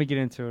 Which I'm going to get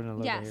into in a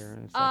little yes. bit here.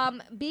 In a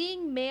second.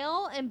 Being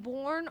male and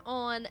born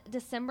on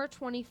December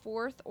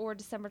 24th or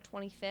December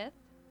 25th.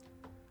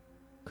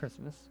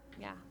 Christmas.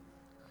 Yeah.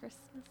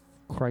 Christmas.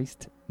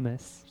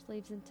 Christmas. Which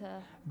leads into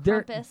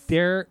Krampus.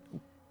 They're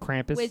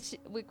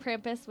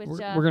Krampus.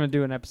 We're gonna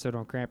do an episode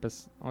on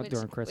Krampus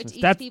during Christmas.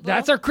 That's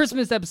that's our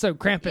Christmas episode.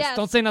 Krampus. Yes.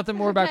 Don't say nothing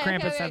more about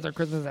Krampus. Okay. That's our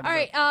Christmas episode. All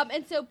right.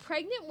 And so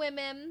pregnant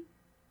women,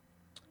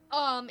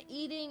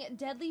 eating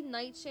deadly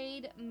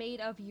nightshade made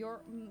of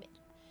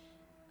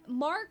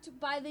marked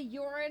by the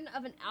urine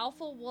of an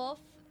alpha wolf.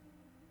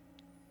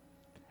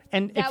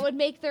 And that would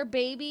make their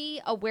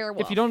baby a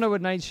werewolf. If you don't know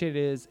what nightshade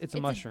is, it's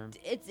a mushroom.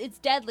 It's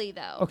deadly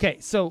though. Okay,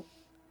 so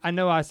I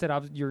know I said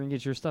you're gonna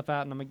get your stuff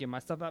out and I'm gonna get my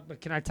stuff out,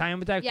 but can I tie in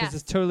with that because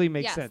this totally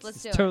makes sense.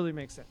 Let's this totally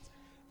makes sense,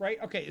 right?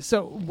 Okay,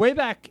 so way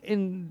back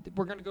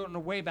we're gonna go in a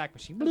way back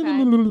machine.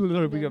 Okay.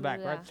 We go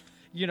back, right?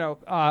 You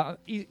know,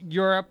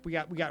 Europe. We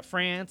got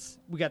France.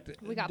 We got the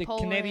Poland,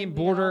 Canadian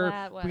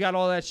border. We got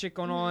all that shit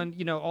going on.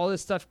 You know, all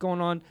this stuff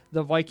going on.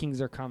 The Vikings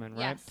are coming,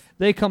 right? Yes.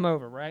 They come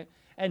over, right?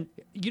 And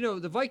you know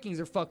the Vikings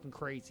are fucking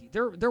crazy.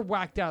 They're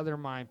whacked out of their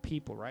mind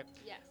people, right?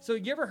 Yes. So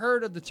you ever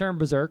heard of the term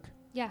berserk?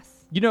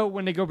 Yes. You know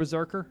when they go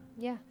berserker?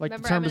 Yeah. Like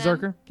Remember the term Eminem?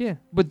 berserker? Yeah.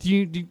 But do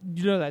you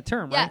know that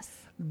term, right? Yes.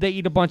 They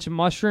eat a bunch of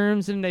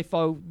mushrooms and they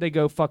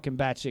go fucking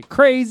batshit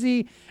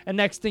crazy. And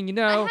next thing you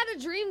know, I had a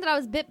dream that I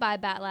was bit by a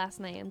bat last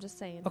night. I'm just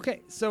saying.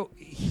 Okay, so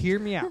hear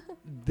me out.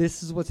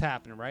 This is what's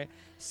happening, right?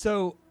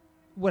 So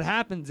what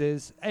happens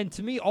is, and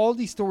to me, all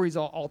these stories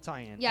all tie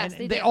in. Yes,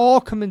 and they do. all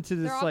come into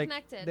this They're all like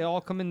connected. they all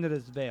come into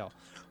this veil,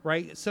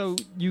 right? So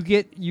you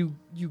get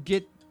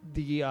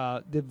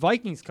the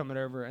Vikings coming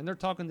over and they're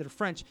talking to the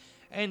French,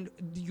 and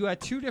you had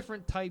two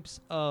different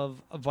types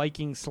of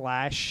Viking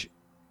 /ish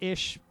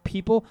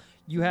people.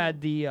 You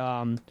had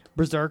the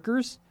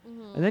berserkers,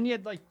 and then you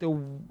had like they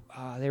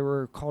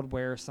were called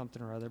were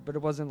something or other, but it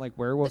wasn't like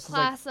werewolves. The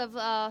class of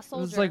soldier.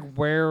 It was like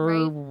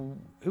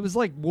it was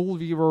like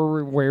wolverine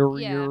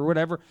or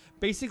whatever.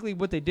 Basically,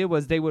 what they did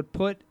was they would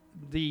put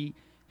the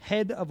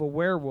head of a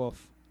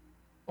werewolf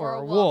or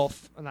a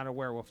wolf, not a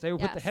werewolf. They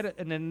would put the head,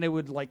 and then they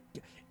would like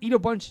eat a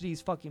bunch of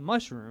these fucking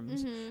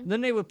mushrooms. And then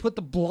they would put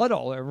the blood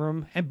all over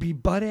them and be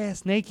butt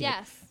ass naked.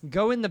 Yes.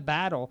 Go into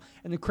battle,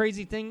 and the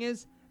crazy thing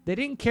is, they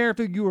didn't care if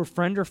you were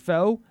friend or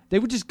foe. They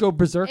would just go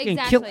berserk and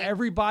kill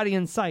everybody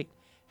in sight.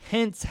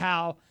 Hence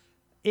how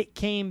it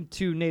came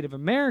to Native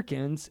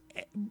Americans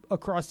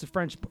across the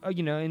French,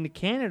 into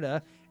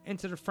Canada,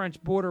 into the French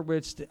border,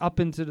 which up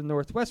into the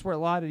Northwest, where a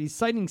lot of these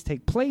sightings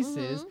take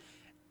places.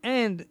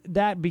 And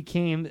that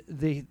became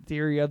the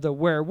theory of the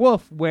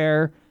werewolf,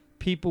 where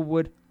people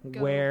would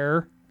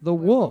wear the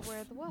wolf.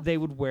 They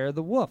would wear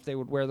the wolf. They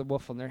would wear the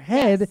wolf on their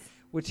head. Yes.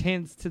 Which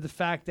hints to the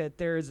fact that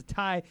there is a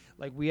tie,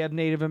 like we have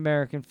Native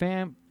American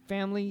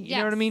family, you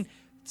know what I mean?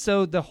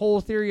 So the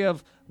whole theory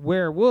of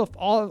werewolf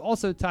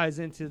also ties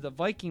into the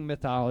Viking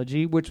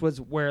mythology, which was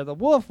where the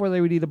wolf, where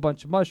they would eat a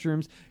bunch of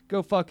mushrooms,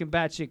 go fucking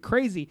batshit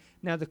crazy.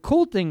 Now the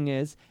cool thing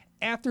is,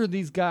 after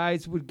these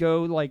guys would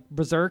go like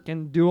berserk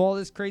and do all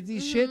this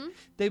crazy shit,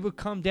 they would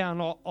come down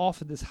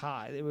off of this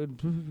high. They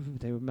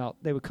would melt.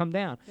 They would come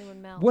down. They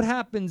would melt. What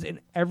happens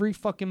in every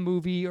fucking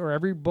movie or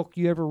every book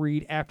you ever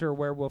read after a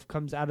werewolf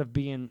comes out of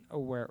being a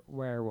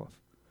werewolf?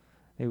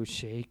 They would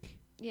shake.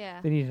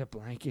 Yeah. They needed a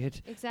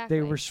blanket. Exactly.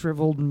 They were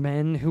shriveled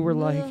men who were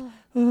like,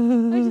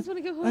 I just want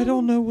to go home. I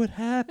don't know what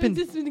happened.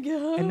 I just want to go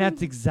home. And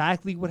that's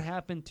exactly what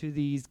happened to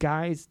these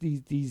guys,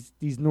 these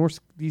Norse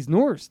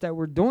that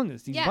were doing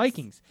this, these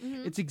Vikings.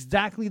 It's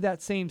exactly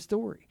that same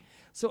story.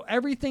 So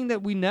everything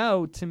that we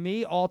know, to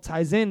me, all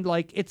ties in.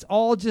 Like, it's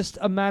all just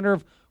a matter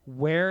of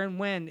where and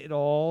when it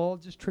all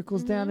just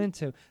trickles down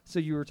into. So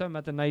you were talking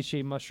about the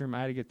nightshade mushroom.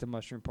 I had to get the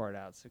mushroom part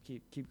out. So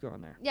keep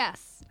going there.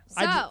 Yes.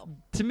 So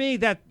to me,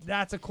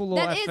 that's a cool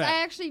little effect.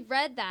 I actually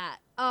read that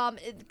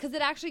because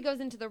it actually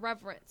goes into the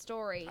reverent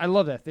story. I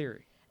love that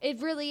theory. It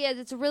really is.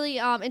 It's a really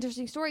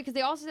interesting story because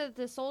they also said that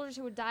the soldiers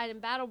who had died in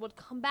battle would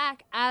come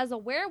back as a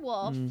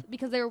werewolf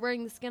because they were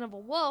wearing the skin of a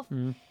wolf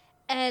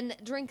and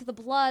drink the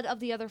blood of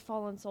the other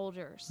fallen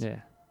soldiers. Yeah.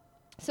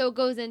 So it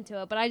goes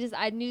into it, but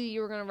I knew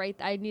you were gonna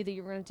I knew that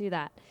you were gonna do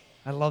that.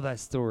 I love that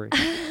story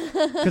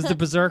because the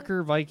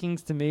Berserker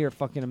Vikings to me are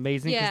fucking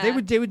amazing because Yeah.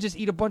 they would just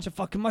eat a bunch of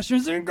fucking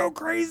mushrooms and go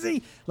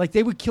crazy. Like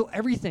they would kill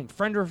everything,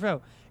 friend or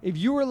foe. If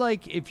you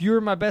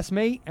were my best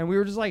mate and we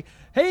were just like,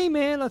 hey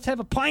man, let's have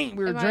a pint.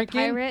 We were Am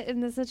drinking. I a pirate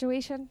in this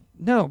situation?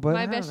 No, but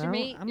My I best don't know.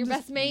 mate, I'm your just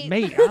best mate.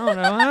 Mate, I don't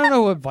know. I don't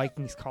know what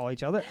Vikings call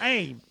each other.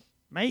 Hey,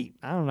 mate,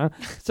 I don't know.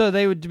 So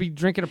they would be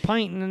drinking a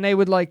pint and then they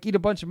would like eat a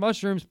bunch of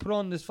mushrooms, put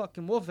on this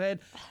fucking wolf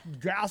head,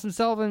 douse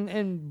themselves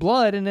in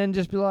blood, and then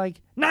just be like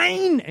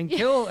 9 and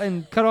kill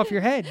and cut off your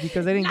head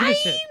because they didn't give a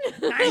shit.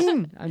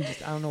 9. I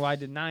don't know why I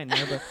did 9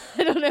 there, but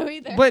I don't know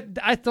either. But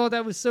I thought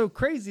that was so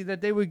crazy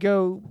that they would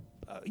go.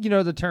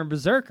 The term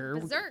berserker,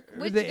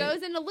 which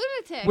goes into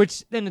lunatic.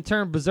 Which then the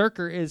term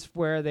berserker is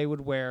where they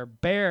would wear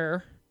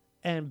bear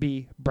and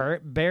be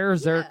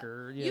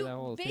berserker. Yeah.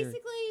 You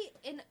basically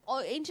in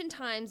ancient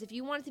times, if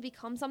you wanted to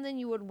become something,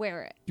 you would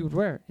wear it. You would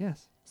wear it,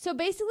 yes. So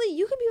basically,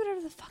 you can be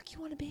whatever the fuck you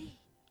want to be.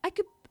 I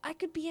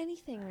could be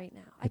anything right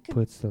now. It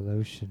puts the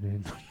lotion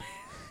in.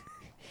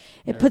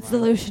 It puts the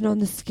lotion on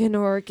the skin,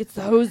 or it gets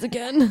the hose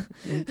again.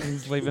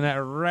 He's leaving that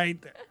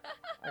right there.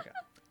 Okay.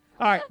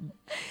 All right,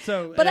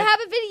 so but I have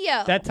a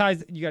video that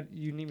ties. You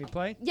need me to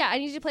play? Yeah, I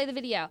need you to play the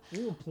video.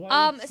 We'll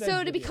play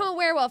so to become a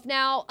werewolf.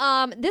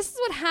 Now, this is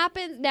what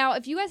happens. Now,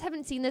 if you guys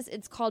haven't seen this,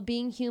 it's called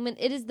Being Human.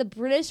 It is the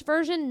British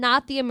version,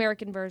 not the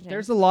American version.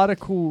 There's a lot of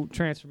cool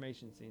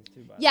transformation scenes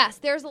too. Yes,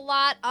 there's a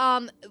lot.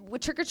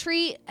 With Trick or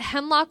Treat,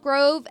 Hemlock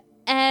Grove.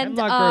 And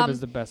Hemlock Grove is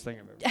the best thing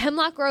I've ever seen.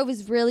 Hemlock Grove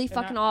is really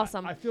fucking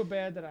awesome. I feel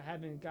bad that I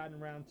haven't gotten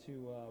around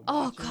to.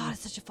 Oh God,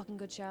 it's such a fucking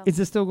good show. Is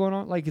it still going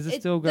on? Like, is it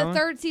still going? The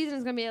 3rd season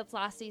is gonna be its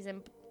last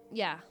season.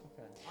 Yeah.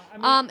 Okay.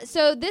 I mean,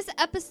 So this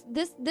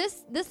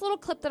little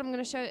clip that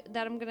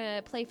I'm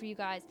gonna play for you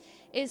guys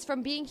is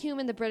from Being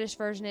Human, the British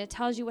version. It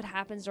tells you what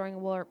happens during a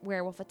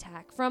werewolf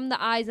attack from the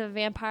eyes of a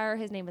vampire.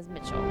 His name is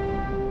Mitchell.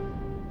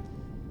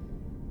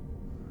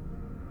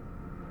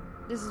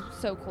 This is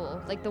so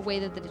cool, like the way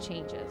that it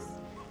changes.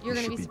 You're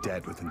You gonna should be be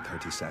dead within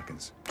 30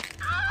 seconds.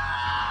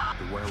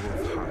 The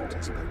werewolf heart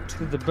is about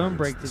 2 the bone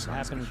break times the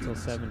didn't size happen of a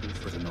until human's,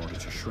 70s. But in order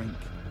to shrink,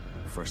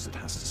 first it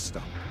has to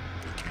stop.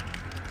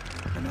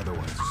 In other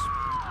words,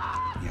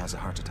 he has a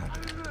heart attack.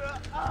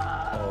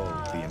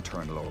 All the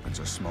internal organs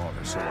are smaller,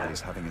 so while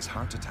he's having his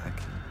heart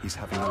attack, he's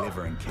having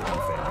liver and kidney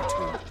failure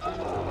too.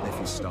 And if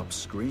he stops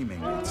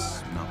screaming,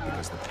 it's not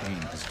because the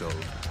pain has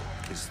dulled.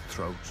 His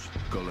throat,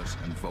 gullet,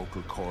 and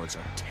vocal cords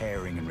are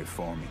tearing and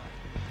reforming.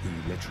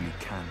 He literally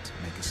can't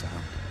make a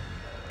sound.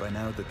 By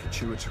now, the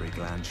pituitary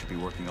gland should be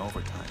working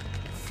overtime,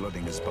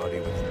 flooding his body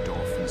with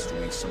endorphins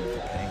to ease some of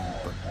the pain,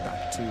 but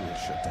that too is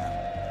shut down.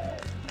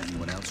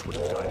 Anyone else would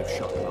have died of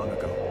shock long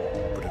ago,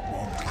 but it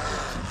won't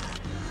hurt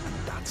him.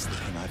 And that's the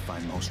thing I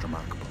find most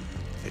remarkable.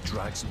 It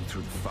drags him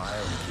through the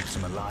fire and keeps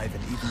him alive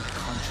and even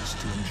conscious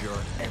to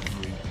endure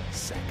every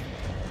second.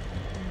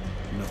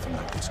 Nothing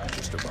like this could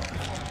just evolve.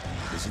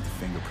 Is it the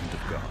fingerprint of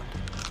God?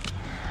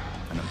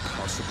 An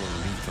impossible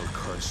lethal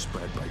curse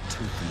spread by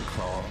tooth and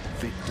claw.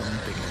 Victim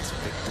begets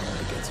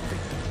victim begets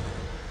victim.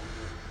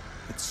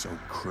 It's so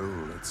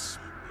cruel, it's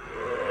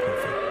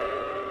perfect.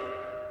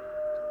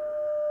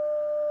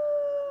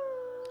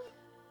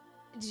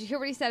 Did you hear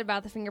what he said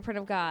about the fingerprint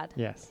of God?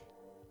 Yes.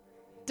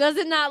 Does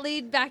it not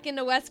lead back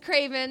into Wes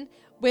Craven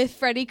with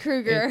Freddy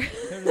Krueger?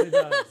 It totally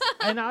does.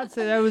 And I'd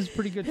say that was a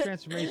pretty good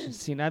transformation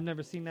scene. I've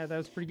never seen that. That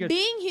was pretty good.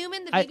 Being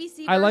Human, the I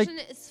BBC like-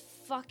 version, is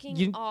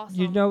fucking awesome.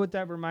 You know what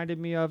that reminded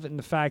me of, and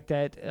the fact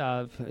that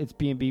it's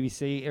being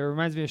BBC. It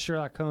reminds me of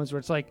Sherlock Holmes, where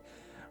it's like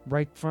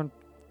right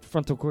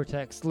frontal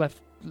cortex,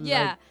 left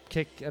leg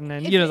kick, and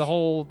then the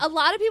whole. A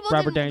lot of people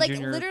Robert didn't, Downey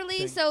like Jr. literally.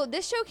 thing. So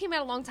this show came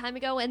out a long time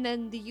ago, and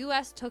then the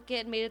U.S. took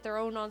it and made it their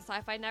own on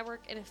Sci-Fi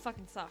Network, and it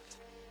fucking sucked.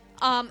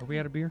 Are we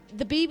out of beer?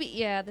 The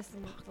this is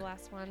the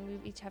last one.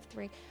 We each have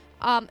 3.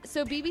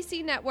 So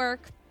BBC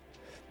Network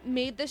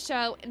made the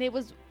show, and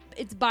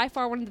it's by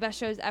far one of the best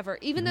shows ever.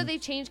 Even though they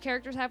changed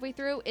characters halfway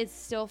through, it's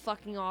still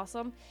fucking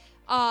awesome.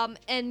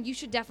 And you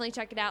should definitely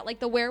check it out. Like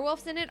the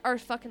werewolves in it are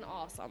fucking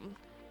awesome.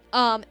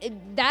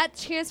 That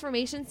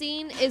transformation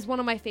scene is one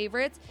of my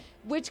favorites,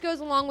 which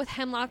goes along with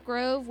Hemlock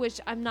Grove, which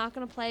I'm not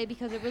gonna play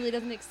because it really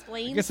doesn't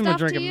explain. I guess I'm stuff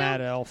gonna drink to a you.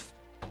 Mad Elf.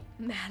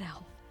 Mad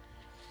Elf.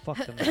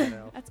 Fuck the Mad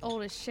Elf. That's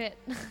old as shit.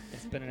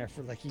 It's been in there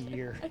for like a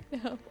year. I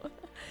know.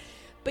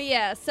 But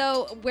yeah,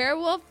 so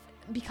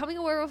becoming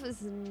a werewolf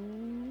is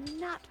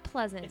not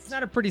pleasant. It's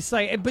not a pretty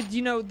sight. But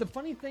the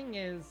funny thing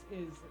is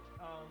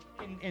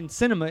in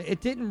cinema,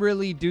 it didn't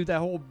really do that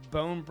whole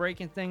bone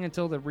breaking thing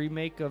until the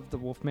remake of The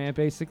Wolfman,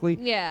 basically.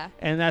 Yeah.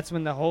 And that's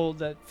when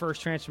that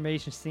first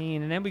transformation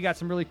scene, and then we got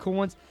some really cool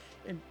ones.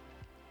 And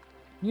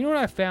you know what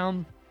I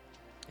found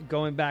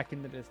going back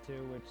into this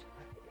too, which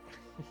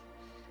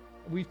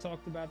we've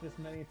talked about this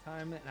many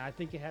times, and I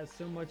think it has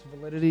so much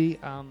validity.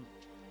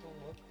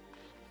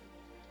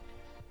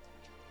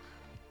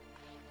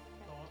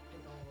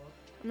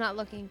 I'm not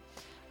looking.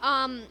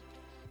 I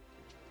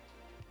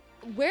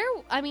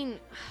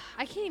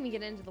can't even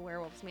get into the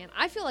werewolves, man.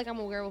 I feel like I'm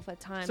a werewolf at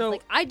times. So-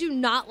 like, I do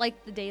not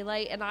like the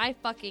daylight, and I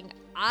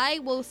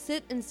will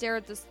sit and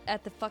stare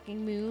at the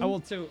fucking moon. I will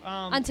too.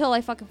 Until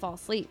I fucking fall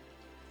asleep.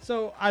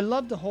 So I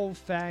love the whole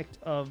fact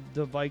of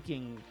the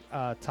Viking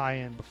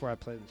tie-in. Before I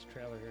play this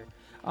trailer here,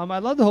 I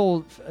love the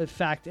whole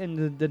fact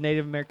in the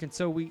Native American.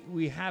 So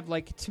we have,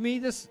 like, to me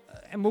this,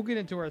 and we'll get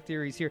into our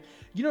theories here.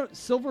 You know,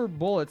 silver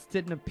bullets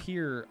didn't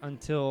appear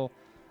until.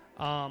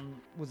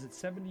 Was it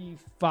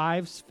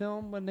 75's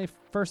film when they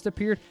first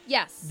appeared?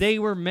 Yes. They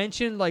were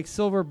mentioned, like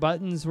silver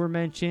buttons were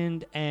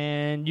mentioned,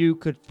 and you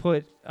could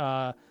put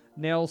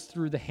nails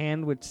through the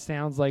hand, which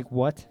sounds like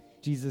what?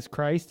 Jesus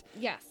Christ.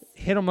 Yes.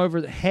 Hit them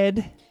over the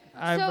head,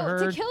 I've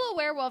heard. To kill a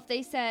werewolf,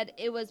 they said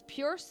it was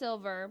pure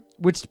silver.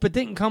 But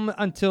didn't come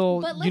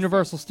until But listen,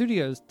 Universal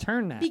Studios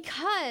turned that.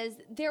 Because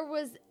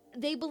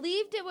they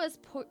believed it was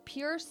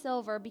pure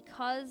silver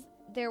because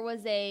there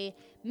was a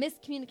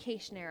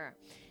miscommunication error.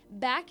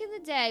 Back in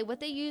the day,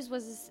 what they used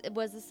was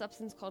a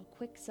substance called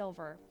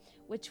quicksilver,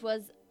 which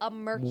was a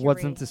mercury.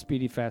 Wasn't the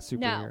Speedy Fast superhero.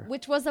 No,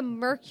 which was a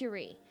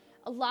mercury.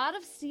 A lot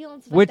of steel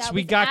and stuff Which like that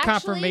we was got actually,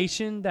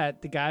 confirmation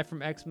that the guy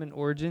from X-Men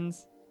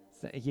Origins,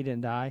 he didn't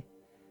die.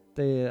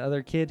 The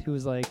other kid who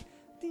was like...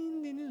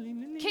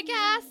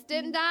 Kick-Ass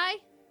didn't die?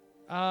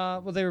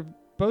 Well, they were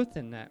both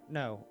in that.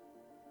 No.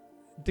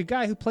 The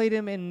guy who played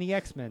him in the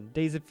X-Men,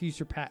 Days of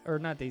Future Past, or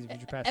not Days of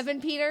Future Past. Evan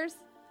Peters?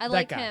 I that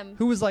like guy, him.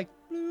 Who was like...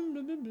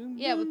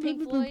 Yeah, with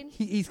Pink Floyd.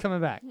 He's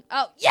coming back.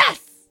 Oh, yes!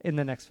 In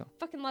the next film.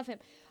 Fucking love him.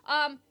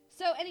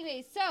 So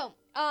anyway, a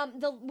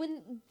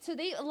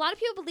lot of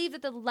people believe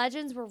that the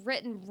legends were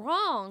written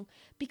wrong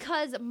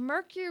because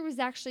mercury was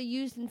actually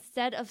used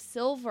instead of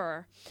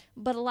silver,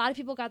 but a lot of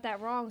people got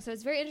that wrong. So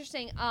it's very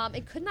interesting.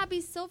 It could not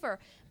be silver,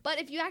 but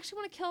if you actually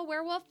want to kill a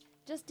werewolf,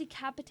 just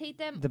decapitate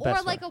them,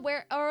 or like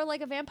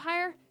a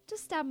vampire,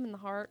 just stab them in the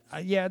heart.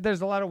 Yeah,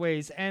 there's a lot of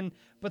ways,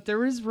 but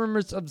there is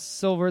rumors of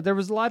silver. There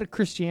was a lot of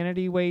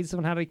Christianity ways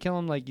on how to kill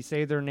them, like you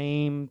say their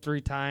name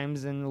 3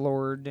 times in the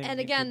Lord. And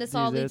again, this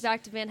all leads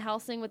back to Van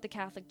Helsing with the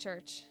Catholic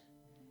Church.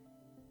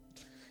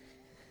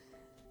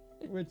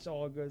 Which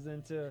all goes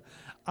into,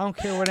 I don't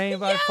care what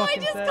anybody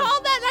fucking says. I just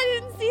called that and I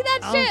didn't see that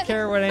I shit. don't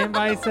care what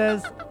anybody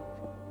says.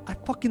 I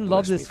fucking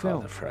love this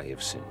film.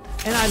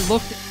 And I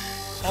looked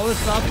all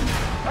this up.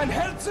 Van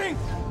Helsing!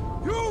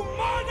 You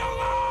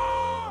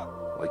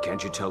murderer! Why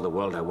can't you tell the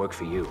world I work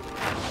for you?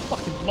 I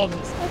fucking love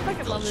this. I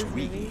fucking love this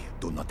movie.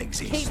 Do not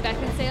exist. Kate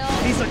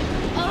Beckinsale. He's like,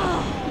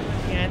 oh.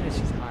 And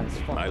she's hot as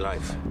fuck. My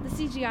life, The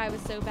CGI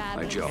was so bad.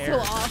 My But job. it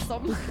was so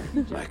awesome.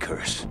 my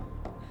curse,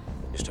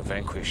 is to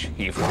vanquish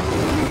evil.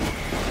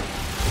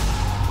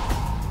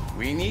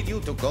 We need you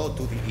to go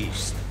to the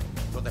east,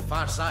 to the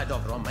far side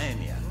of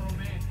Romania,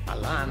 a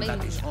land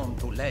that is home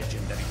to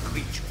legendary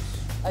creatures.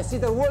 I see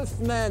the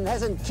Wolfman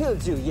hasn't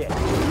killed you yet.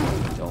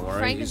 Don't worry,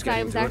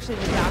 Frankenstein was actually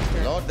the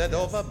doctor. Lorded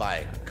over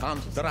by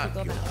Count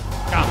Dracula.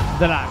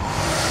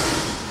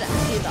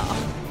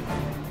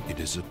 It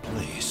is a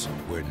place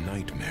where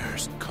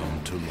nightmares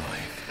come to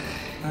life.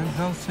 Van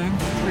Helsing?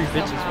 3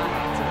 bitches were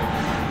out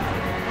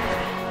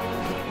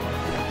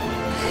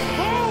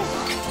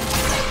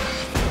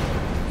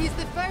He's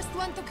the first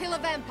one to kill a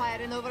vampire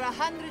in over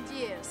 100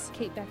 years.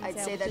 Kate Beckinsale, I'd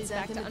say that's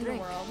back to something to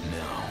drink. Underworld.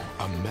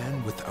 Now, a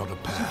man without a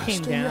past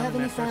came Do you down have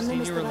in any that first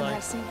family, scene. You Mr. were Van like,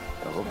 Helsing?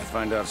 I hope to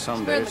find out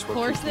someday. Wear the It's what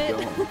keeps me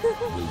corset.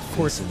 going. will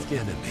face an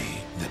enemy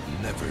that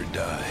never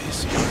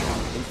dies.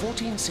 In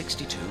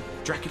 1462,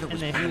 Dracula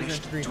was And then he was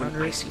banished in to an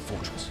 300. icy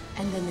fortress.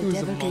 And then He the was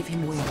a devil gave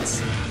him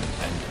wings.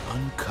 And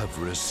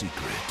uncover a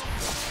secret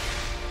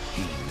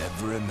he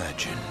never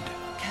imagined.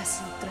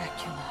 Castle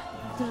Dracula.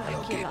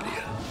 Hail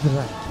Gabriel.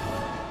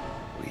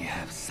 We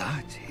have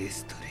such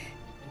history,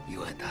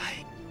 you and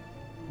I.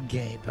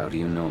 Gabe. How do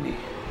you know me?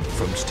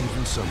 From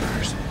Stephen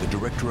Sommers, the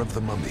director of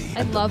The Mummy,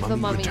 I and love The The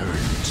Mummy Mummy.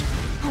 Returns.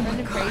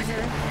 Brendan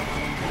Fraser.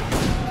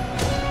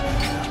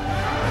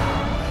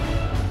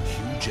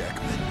 Hugh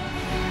Jackman.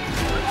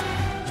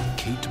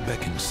 Kate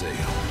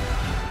Beckinsale.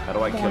 How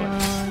do I kill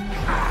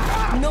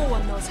him? No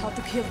one knows how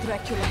to kill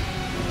Dracula.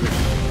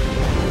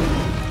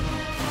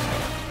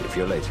 If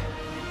you're late,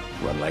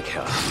 run like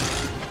hell.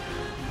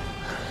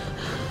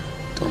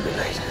 Don't be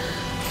late.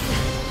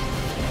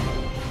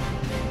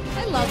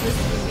 I love this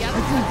movie. I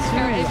don't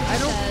care what I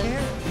don't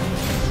anyone says.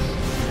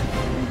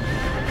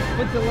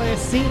 But the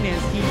last scene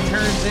is he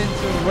turns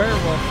into a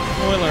werewolf.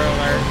 Spoiler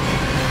alert.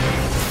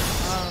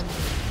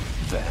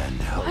 Van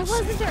Why Helsing.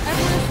 wasn't there ever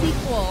a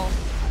sequel?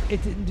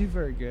 It didn't do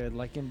very good,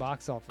 like in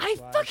box office. I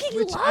fucking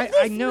Which love I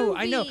this know,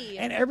 I know. movie.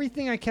 And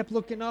everything I kept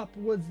looking up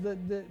was the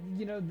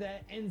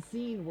that end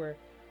scene where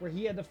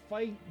he had to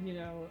fight,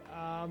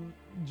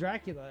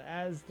 Dracula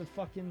as the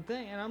fucking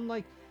thing. And I'm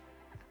like,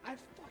 I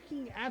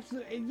fucking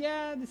absolutely.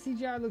 Yeah, the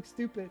CGI looks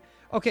stupid.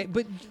 Okay,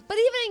 but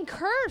even in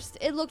Cursed,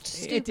 it looked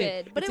stupid. It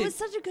did. But it was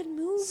such a good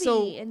movie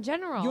So, in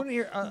general. you wanna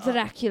hear,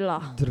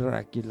 Dracula.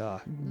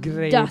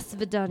 Great. Das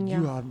Vidania.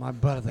 You are my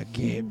brother,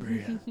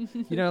 Gabriel.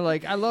 You know,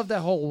 like I love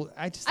that whole.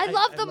 I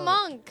love the love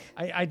monk.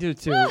 I do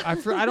too. I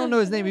don't know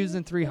his name. He was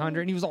in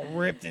 300, and he was all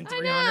ripped in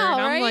 300. know,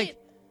 and I'm right? like,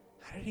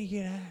 how did he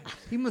get out?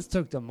 He must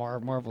took the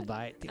Marvel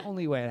diet. The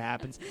only way it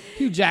happens.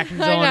 Hugh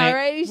Jackman's I on know, it.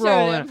 right? He showed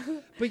rolling him.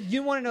 it. But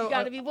you want to know? You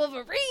gotta be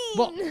Wolverine.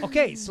 Well,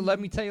 okay. So let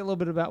me tell you a little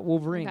bit about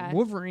Wolverine. Okay.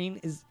 Wolverine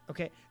is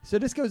okay. So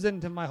this goes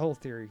into my whole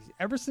theory.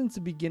 Ever since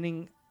the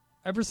beginning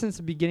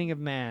of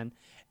man,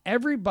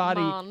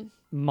 everybody,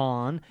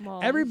 Mon.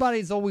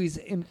 everybody's always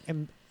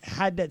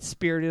had that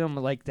spirit in them,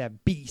 like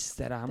that beast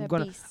that I'm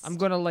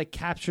gonna like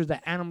capture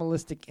the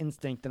animalistic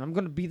instinct, and I'm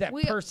gonna be that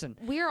person.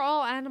 We're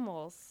all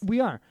animals. We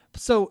are.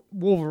 So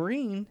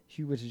Wolverine,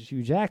 which is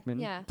Hugh Jackman,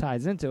 Yeah.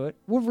 ties into it.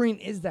 Wolverine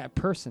is that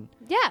person.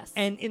 Yes.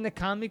 And in the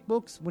comic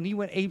books, when he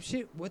went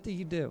apeshit, what did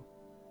he do?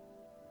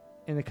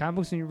 In the comic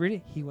books, when you read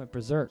it, he went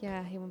berserk.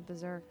 Yeah, he went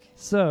berserk.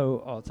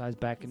 So, it ties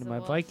back into He's a my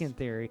wolf. Viking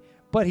theory.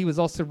 But he was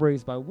also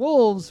raised by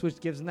wolves, which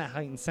gives him that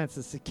heightened sense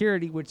of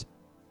security, which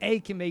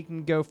can make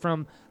him go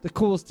from the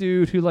coolest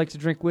dude who likes to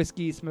drink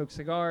whiskey, smoke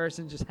cigars,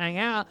 and just hang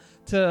out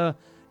to,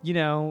 you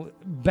know,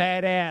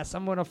 badass.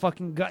 I'm gonna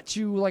fucking gut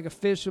you like a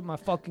fish with my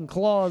fucking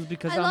claws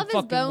because I I'm love his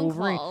fucking bone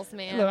Wolverine. claws,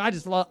 man. Look, I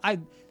just love. I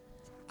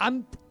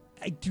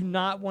do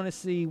not want to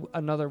see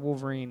another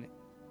Wolverine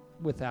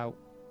without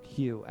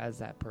Hugh as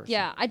that person.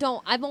 Yeah, I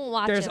won't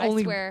watch There's it,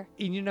 only, I swear.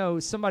 and you know,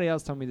 somebody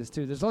else told me this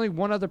too. There's only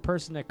one other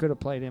person that could have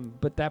played him,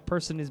 but that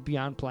person is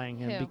beyond playing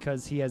him Who?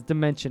 because he has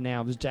dementia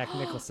now. It was Jack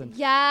Nicholson.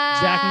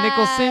 Yes. Jack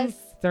Nicholson,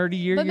 30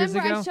 But years remember,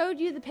 ago. I showed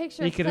you the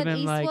picture he of could Clint have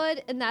been like-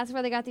 Eastwood, and that's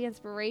where they got the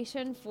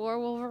inspiration for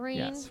Wolverine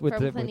Yes, with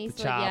from the Clint with the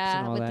Eastwood. chops Yeah,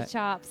 and all with that. the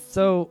chops.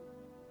 So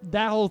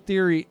that whole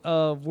theory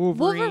of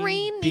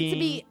Wolverine Needs to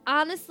be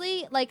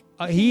honestly like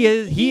he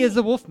is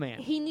a Wolfman.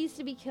 He needs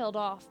to be killed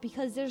off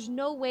because there's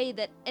no way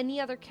that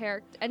any other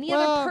character, any Well,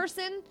 other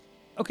person,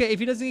 Okay, if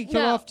he doesn't get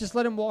killed No. off, just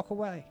let him walk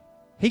away.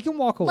 He can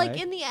walk away. like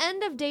in the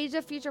end of Days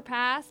of Future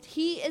Past,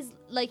 he's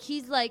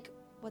like,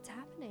 what's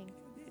happening?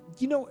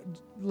 You know,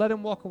 let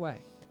him walk away.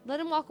 Let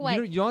him walk away.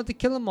 You don't have to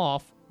kill him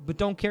off, but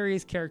don't carry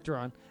his character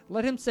on.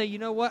 Let him say, you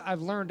know what?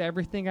 I've learned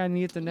everything I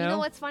need to know. You know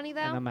what's funny though?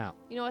 And I'm out.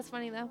 You know what's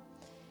funny though?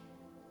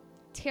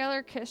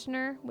 Taylor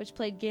Kushner, which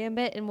played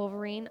Gambit in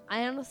Wolverine,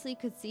 I honestly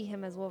could see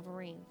him as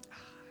Wolverine.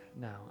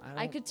 No,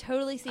 I could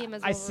totally see him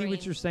as I Wolverine. see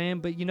what you're saying,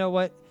 but you know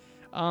what?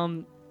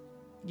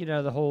 You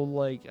know, the whole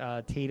like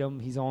Tatum,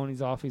 he's on,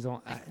 he's off, he's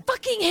on.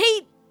 Fucking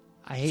hate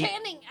I hate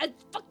Channing as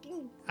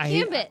fucking I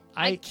hate- Gambit.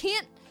 I I-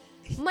 can't.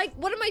 Mike,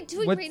 what am I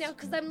doing What's- right now?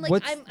 Because I'm like,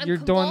 what's- I'm you're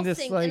doing this,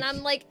 convulsing, like- and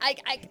I'm like,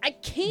 I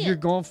can't. You're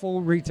going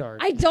full retard.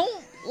 I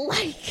don't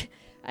like.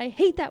 I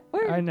hate that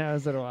word. I know,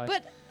 so do I.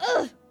 But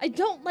I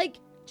don't like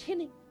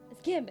Channing as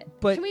Gambit.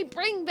 But- can we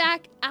bring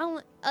back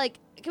Alan? Like,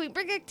 can we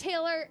bring back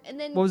Taylor and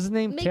then What was his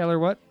name? make Taylor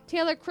what?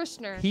 Taylor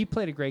Kushner. He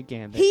played a great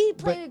Gambit. He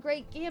but- played a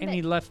great Gambit. and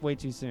he left way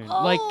too soon.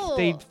 Oh. Like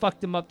they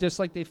fucked him up just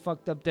like they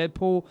fucked up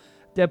Deadpool.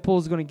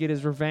 Deadpool's gonna get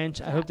his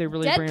revenge. I hope they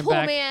really bring him Deadpool,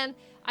 back. man.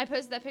 I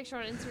posted that picture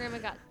on Instagram. I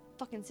got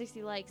fucking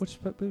 60 likes. Which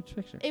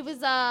picture? It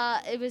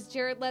was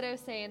Jared Leto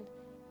saying,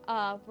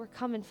 "We're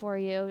coming for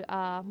you,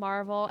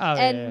 Marvel," Oh,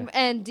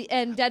 and yeah.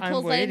 and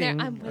Deadpool's laying there.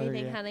 I'm Oh,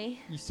 waiting, yeah. honey.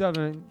 You still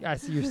haven't. I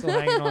see you're still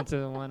hanging on to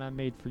the one I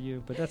made for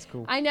you, but that's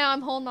cool. I know.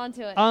 I'm holding on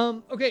to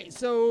it. Okay,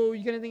 so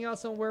you got anything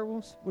else on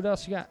werewolves? What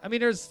else you got? I mean,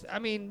 there's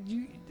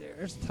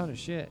a ton of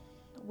shit.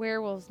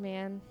 Werewolves,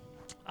 man.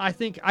 I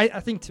think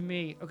to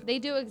me, okay, They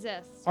do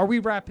exist. are we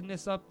wrapping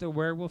this up, the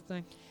werewolf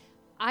thing?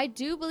 I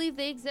do believe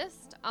they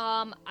exist.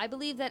 I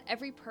believe that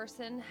every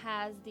person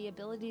has the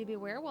ability to be a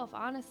werewolf.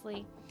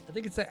 Honestly, I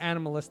think it's an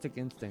animalistic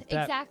instinct.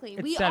 That- exactly.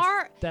 it's We that-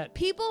 are. that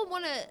People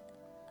want to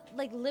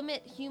like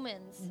limit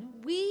humans.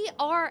 Mm-hmm. We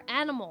are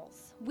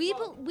animals. We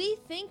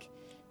think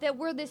that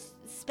we're this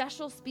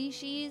special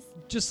species.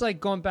 just like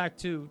going back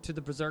to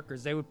the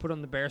berserkers, they would put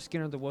on the bear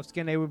skin or the wolf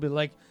skin. They would be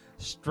like,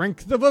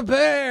 strength of a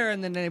bear,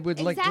 and then they would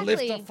like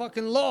lift Exactly. a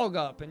fucking log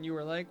up, and you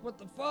were like, what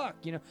the fuck,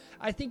 you know?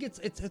 I think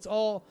it's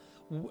all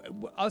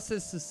us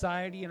as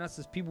society and us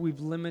as people. We've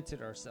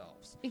limited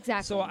ourselves.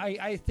 Exactly. So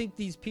I think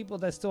these people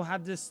that still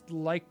have this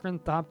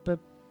lycanthropic,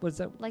 what's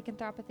that?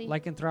 Lycanthropy.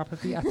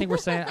 Lycanthropy. I think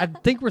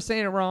we're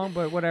saying it wrong,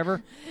 but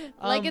whatever.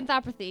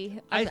 Lycanthropy.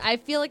 I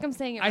feel like I'm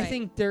saying it right. I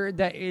think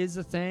that is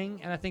a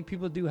thing, and I think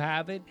people do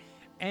have it,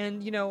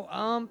 and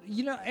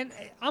and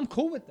I'm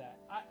cool with that.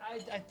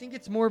 I think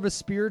it's more of a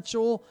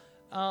spiritual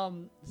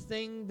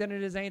thing than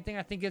it is anything.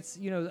 I think it's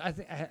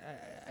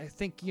I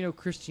think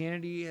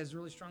Christianity is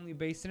really strongly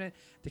based in it.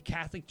 The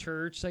Catholic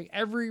Church, like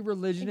every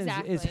religion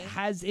is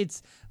has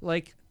its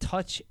like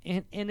touch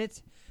in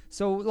it.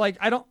 So like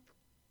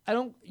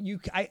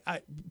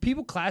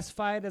people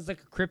classify it as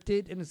like a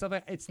cryptid and stuff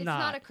like that. It's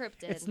not a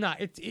cryptid. It's not.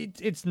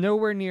 It's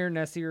nowhere near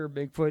Nessie or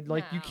Bigfoot.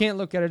 Like you can't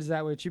look at it as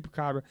that way.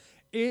 Chupacabra.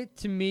 It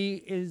to me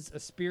is a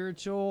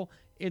spiritual.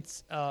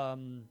 It's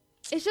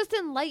It's just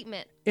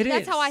enlightenment. It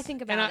That's is. how I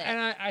think about it.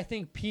 And I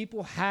think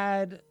people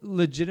had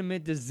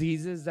legitimate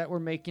diseases that were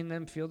making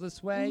them feel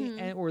this way,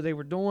 Mhm. or they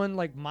were doing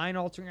like mind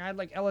altering. I had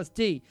like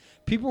LSD.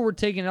 People were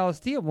taking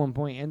LSD at one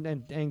point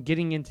and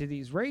getting into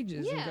these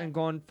rages and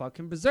going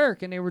fucking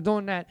berserk, and they were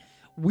doing that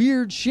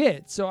weird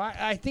shit. So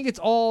I think it's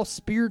all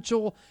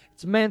spiritual.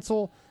 It's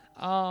mental.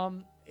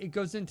 It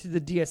goes into the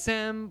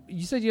DSM.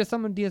 You said you have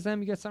something DSM.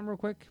 You got something real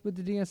quick with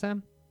the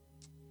DSM?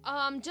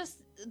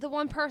 Just the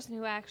one person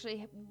who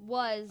actually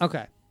was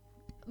Okay.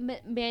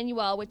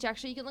 Manuel, which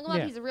actually you can look him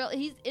Yeah. up.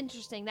 He's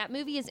interesting. That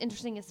movie is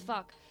interesting as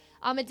fuck.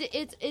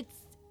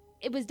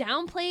 It was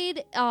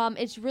downplayed.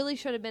 It really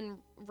should have been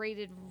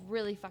rated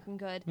really fucking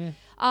good.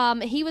 Yeah.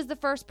 He was the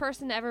first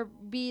person to ever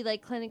be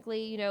like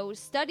clinically,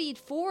 studied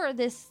for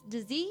this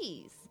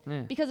disease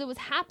because it was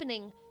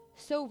happening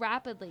so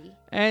rapidly.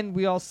 And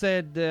we all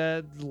said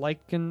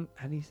lycan.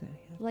 How do you say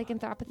it?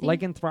 Lycanthropy.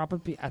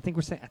 Lycanthropy. I think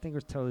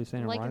we're totally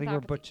saying it wrong. I think we're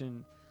Lycanthropy.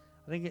 butchering.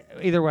 I think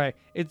either way,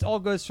 it all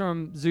goes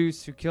from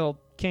Zeus, who killed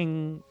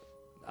King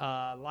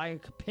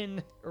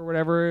Lycan or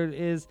whatever it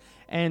is,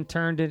 and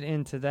turned it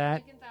into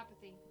that.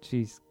 Lycanthropy.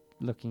 She's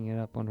looking it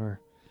up on her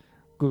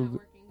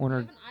Google You have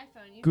an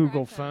iPhone. Use your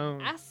Google iPhone.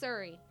 phone. Ask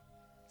Surrey.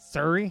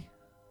 Surrey?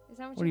 Is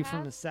that what What are you you from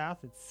have? the south?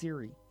 It's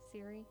Siri.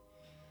 Siri.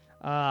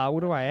 What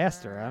do I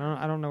ask her?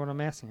 I don't know what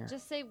I'm asking her.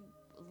 Just say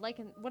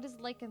what is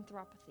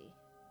lycanthropy?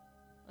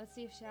 Let's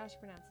see how she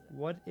pronounces it.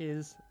 What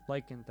is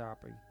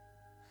lycanthropy?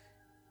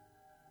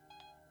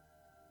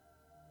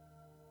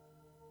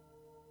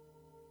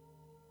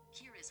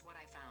 Here is what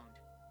I found.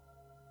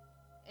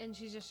 And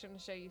she's just trying to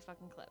show you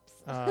fucking clips.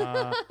 Hold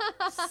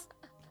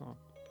on.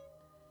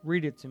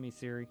 Read it to me,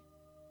 Siri.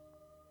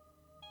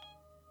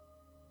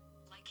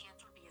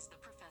 Lycanthropy is the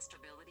professed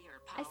ability or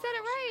I power said it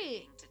of a human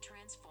right. being to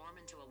transform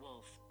into a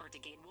wolf or to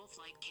gain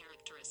wolf-like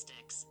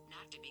characteristics,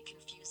 not to be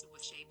confused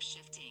with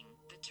shape-shifting.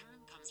 The term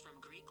comes from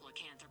Greek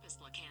lycanthropus,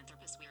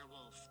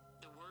 werewolf.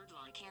 The word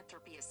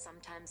lycanthropy is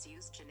sometimes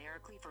used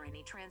generically for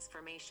any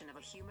transformation of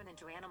a human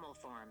into animal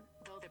form,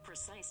 though the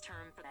precise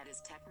term for that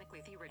is technically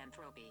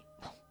theranthropy.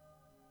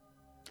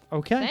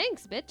 Okay.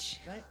 Thanks, bitch.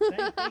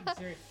 Thanks,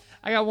 Siri.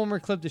 I got one more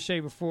clip to show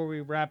you before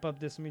we wrap up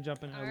this. Let me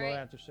jump into a little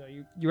after show.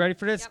 You ready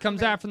for this? Yep,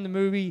 Comes I'm ready. out from the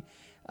movie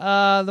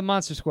The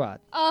Monster Squad.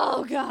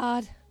 Oh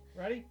God.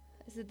 Ready?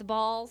 Is it the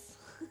balls?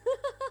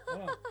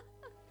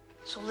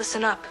 So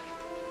listen up.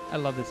 I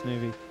love this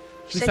movie. You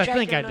At said least I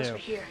think Dracula I knows do. we're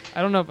here.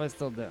 I don't know if I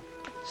still do.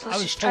 So I let's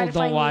was just try told to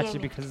don't find watch the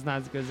it because it's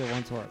not as good as it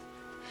once was.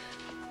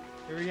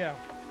 Here we go.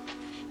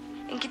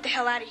 And get the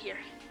hell out of here.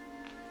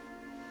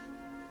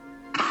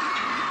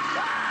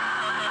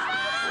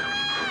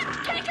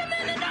 Kick him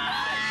in the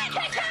nose!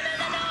 Kick him in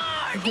the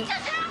nose! He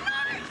doesn't have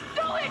nose!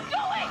 Do it!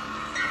 Do it!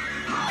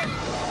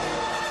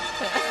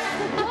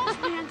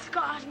 Wolfman's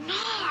got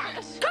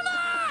nards. Come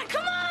on!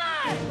 Come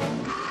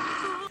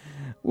on!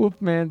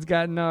 Wolfman's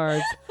got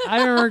nards. I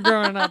remember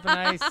growing up and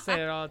I used to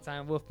say it all the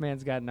time.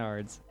 Wolfman's got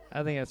nards.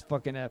 I think that's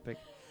fucking epic.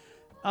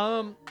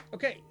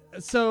 Okay,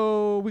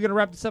 so we're gonna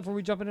wrap this up before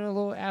we jump into a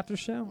little after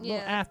show, a little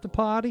after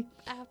party.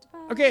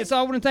 Okay, so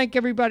I want to thank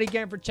everybody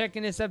again for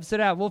checking this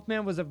episode out.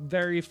 Wolfman was a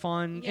very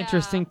fun,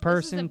 interesting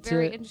person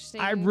very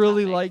interesting I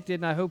really topic. liked it,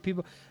 and I hope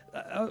people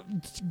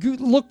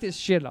look this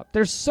shit up.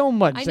 There's so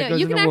much. I that know. goes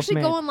You can into actually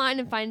Wolfman. go online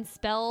and find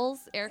spells,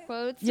 air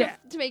quotes, Yeah.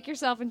 to make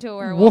yourself into a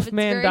werewolf. It's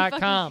very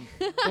Wolfman.com,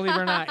 fucking- believe it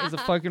or not, is a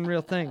fucking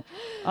real thing.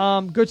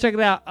 Go check it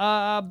out.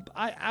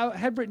 I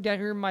had written down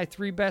here my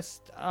three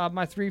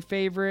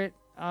favorite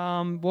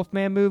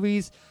Wolfman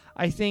movies.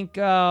 I think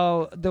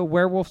The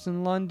Werewolves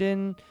in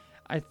London.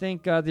 I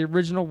think the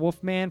original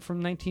Wolfman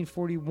from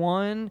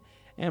 1941,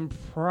 and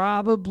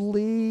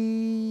probably.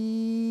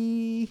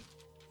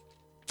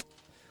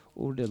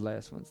 Oh, the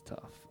last one's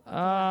tough.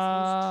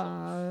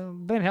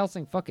 Van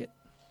Helsing. Fuck it.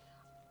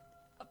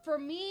 For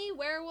me,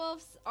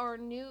 werewolves are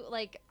new.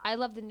 Like, I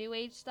love the new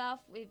age stuff.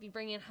 If you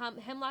bring in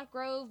Hemlock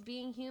Grove,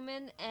 Being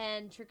Human,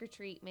 and Trick or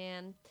Treat,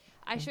 man.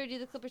 I showed you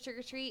the clip of Trick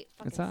or Treat.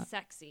 It's Fucking hot.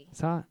 sexy.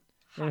 It's hot.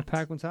 Yeah, the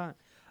pack one's hot.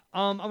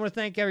 I want to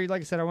thank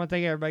like I said, I want to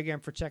thank everybody again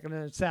for checking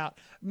us out.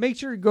 Make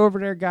sure to go over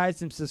there,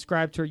 guys, and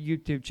subscribe to our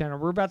YouTube channel.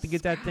 We're about to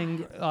get that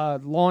thing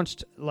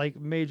launched like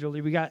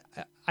majorly. We got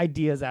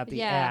ideas out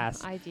the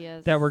ass.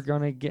 Ideas. That we're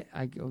gonna get.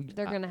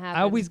 They're gonna happen.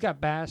 I always got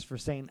bashed for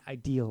saying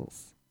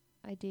ideals.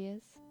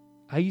 Ideas.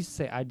 I used to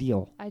say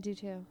ideal. I do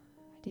too. Ideal.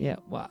 Yeah,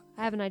 well,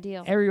 I have an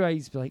ideal. Everybody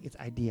used to be like, it's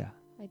idea.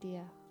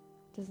 Idea.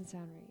 Doesn't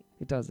sound right.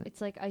 It doesn't.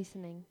 It's like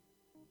icing.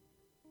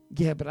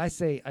 Yeah, but I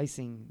say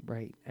icing,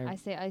 right? I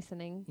say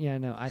icing. Yeah,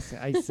 no, I say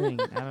icing.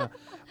 I don't know.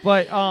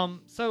 But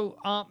so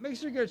make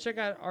sure you go check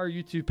out our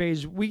YouTube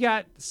page. We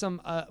got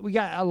we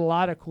got a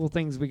lot of cool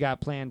things we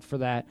got planned for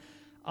that.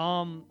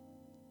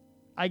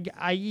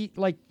 I eat,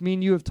 like me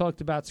and you have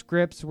talked about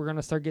scripts. We're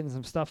gonna start getting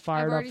some stuff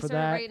fired I've already up for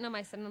started that. writing them.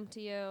 I send them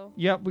to you.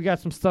 Yep, we got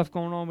some stuff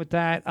going on with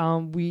that.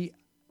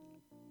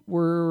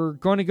 We're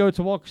going to go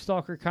to Walker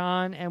Stalker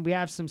Con, and we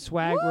have some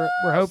swag. We're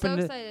hoping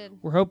So excited.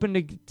 we're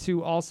hoping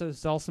to also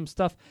sell some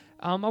stuff.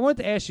 I wanted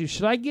to ask you,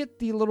 should I get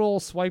the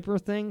little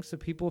swiper thing so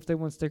people, if they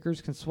want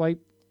stickers, can swipe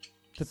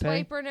to pay.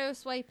 Swipe or no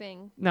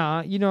swiping.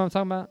 Nah, you know what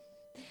I'm talking about?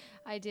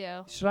 I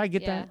do. Should I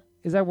get that?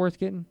 Is that worth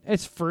getting?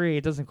 It's free.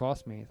 It doesn't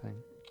cost me anything.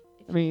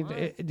 I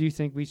mean, do you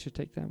think we should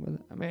take that with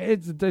it? I mean,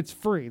 it's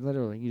free,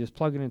 literally. You just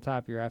plug it in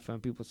top of your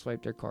iPhone. People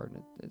swipe their card,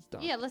 and it's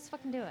done. Yeah, let's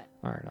fucking do it.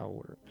 All right, I'll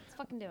order it. Let's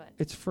fucking do it.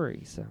 It's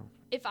free, so.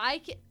 If I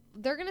can,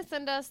 they're gonna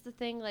send us the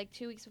thing like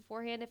 2 weeks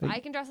beforehand. If I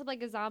can dress up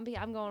like a zombie,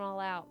 I'm going all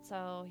out.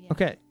 So yeah.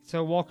 Okay,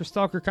 so Walker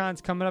Stalker Con's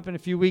coming up in a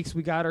few weeks.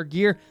 We got our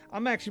gear.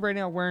 I'm actually right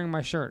now wearing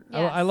my shirt.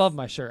 Yes. I love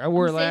my shirt. I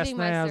wore it last saving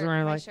night. I was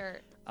wearing my like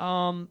shirt.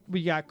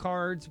 We got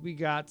cards. We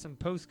got some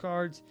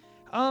postcards.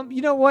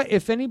 You know what?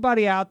 If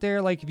anybody out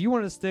there, like, if you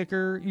want a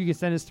sticker, you can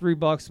send us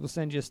 $3. We'll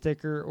send you a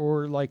sticker,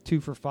 or like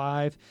 2 for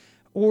 $5.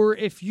 Or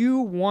if you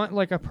want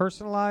like a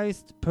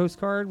personalized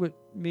postcard with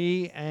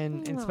me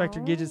and Inspector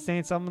Gidget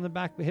saying something in the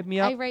back, hit me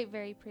up. I write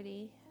very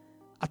pretty.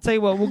 I'll tell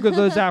you what, we'll give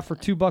those out for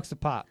 $2 a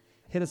pop.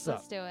 Hit us up.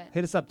 Let's do it.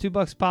 Hit us up.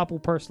 $2 a pop. We'll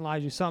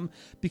personalize you something.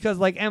 Because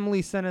like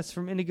Emily sent us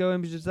from Indigo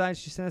Image Design,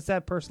 she sent us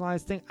that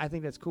personalized thing. I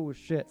think that's cool as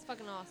shit. It's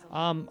fucking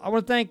awesome. I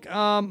want to thank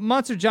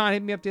Monster John.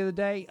 Hit me up the other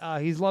day.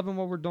 He's loving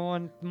what we're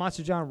doing.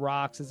 Monster John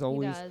rocks as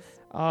always.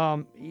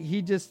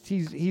 He does.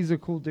 He's a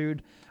cool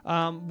dude.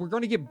 We're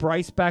going to get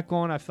Bryce back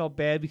on. I felt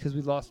bad because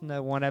we lost him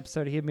that one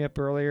episode. He hit me up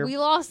earlier. We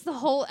lost the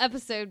whole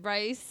episode,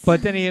 Bryce.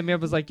 But then he hit me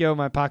up, was like, yo,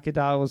 my pocket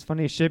dial was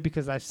funny as shit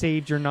because I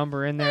saved your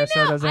number in there.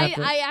 So it doesn't have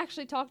to. I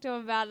actually talked to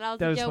him about it. I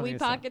was like, yo, we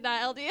pocket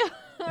dialed you.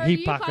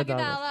 He pocket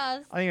dialed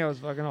us. I think that was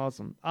fucking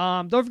awesome.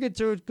 Don't forget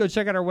to go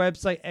check out our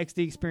website,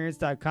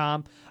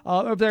 xdexperience.com.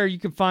 Over there you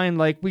can find,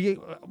 like, we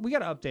got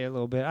to update a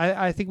little bit.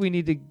 I think we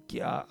need to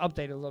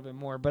update it a little bit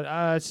more, but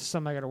it's just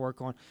something I got to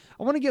work on.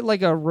 I want to get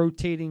like a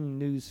rotating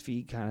news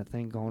feed kind of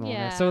thing going on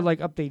there. So it like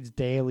updates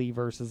daily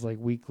versus like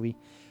weekly.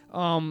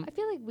 I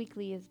feel like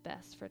weekly is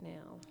best for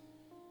now.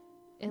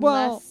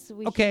 Unless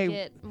we should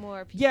get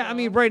more people. Yeah, I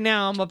mean, right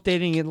now I'm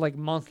updating it like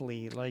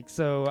monthly. Like,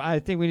 so I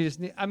think we just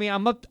need, I mean, I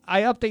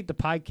update the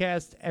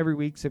podcast every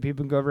week so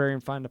people can go over there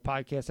and find the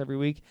podcast every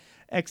week.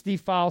 XD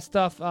file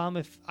stuff.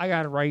 If I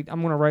got to write, I'm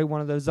going to write one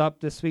of those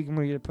up this week. I'm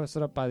going to get it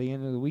posted up by the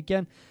end of the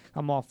weekend.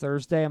 I'm off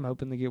Thursday. I'm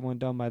hoping to get one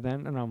done by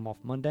then, and I'm off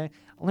Monday.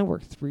 I only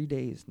work 3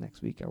 days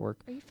next week. I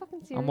work. Are you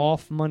fucking serious? I'm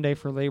off Monday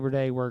for Labor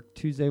Day. Work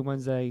Tuesday,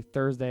 Wednesday,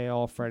 Thursday,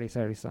 off Friday,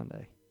 Saturday,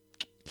 Sunday.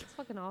 It's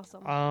fucking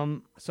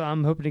awesome. So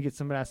I'm hoping to get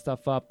some of that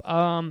stuff up.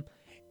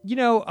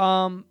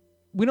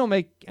 We don't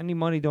make any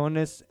money doing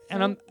this,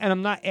 and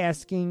I'm not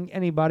asking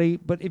anybody,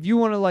 but if you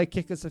want to like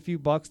kick us a few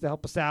bucks to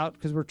help us out,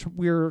 because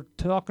we're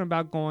talking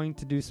about going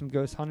to do some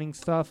ghost hunting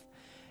stuff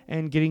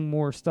and getting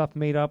more stuff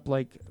made up.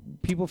 Like,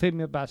 people hit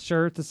me about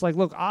shirts. It's like,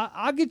 look,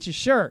 I'll get you a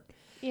shirt.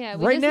 Yeah,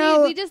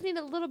 we just need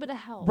a little bit of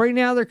help. Right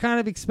now they're kind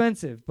of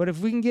expensive, but if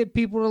we can get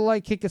people to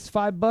like kick us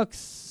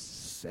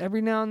 $5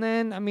 every now and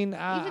then, I mean,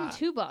 even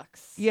 $2.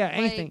 Yeah,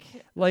 anything.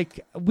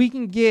 Like we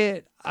can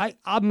get. I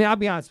mean, I'll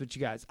be honest with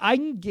you guys. I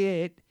can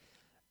get.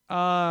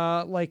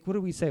 Like, what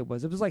did we say it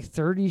was? It was like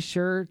 30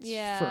 shirts for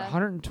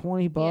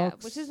 $120. Yeah,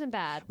 which isn't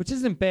bad.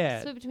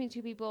 Split between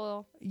 2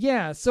 people.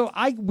 Yeah, so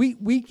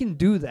we can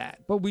do that,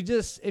 but we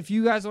just, if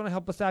you guys want to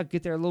help us out,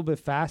 get there a little bit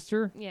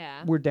faster.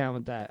 Yeah, we're down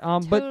with that.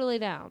 Totally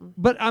down.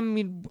 But I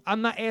mean,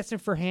 I'm not asking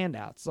for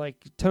handouts.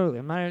 Like, totally,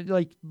 I'm not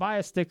like buy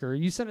a sticker.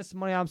 You send us some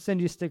money, I'll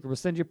send you a sticker. We'll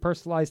send you a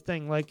personalized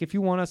thing. Like, if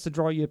you want us to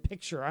draw you a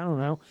picture, I don't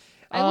know.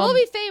 I will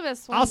be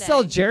famous one I'll day.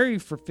 sell Jerry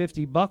for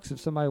 $50 if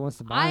somebody wants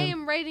to buy him. I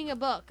am writing a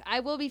book. I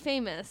will be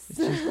famous.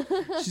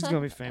 She's gonna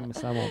be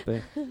famous. I won't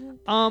be.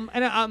 And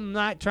I'm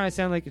not trying to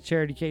sound like a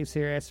charity case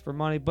here, asking for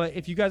money, but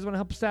if you guys want to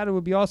help us out, it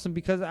would be awesome,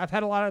 because I've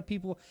had a lot of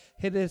people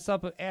hit us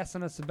up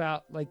asking us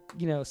about, like,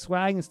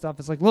 swag and stuff.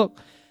 It's like, look,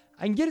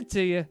 I can get it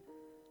to you.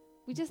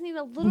 We just need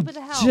a little bit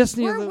of help.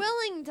 We're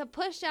willing to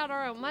push out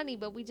our own money,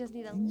 but we just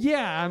need a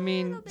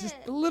just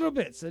a little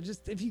bit. So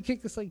just if you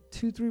kick us like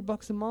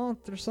 $2-3 a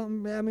month or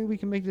something, I mean, we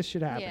can make this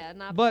shit happen.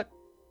 Yeah, but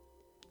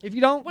if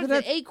you don't, what is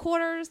it, 8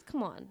 quarters?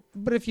 Come on.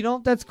 But if you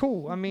don't, that's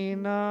cool. I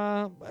mean,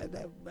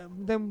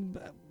 then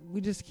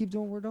we just keep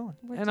doing what we're doing,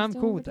 and I'm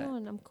cool with that.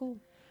 I'm cool.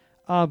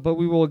 But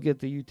we will get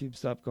the YouTube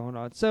stuff going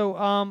on. So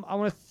I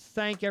want to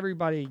thank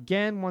everybody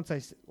again. Once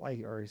I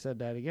already said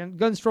that again.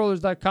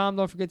 Gunstrollers.com.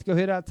 Don't forget to go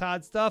hit out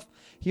Todd's stuff.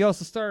 He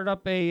also started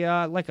up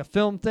a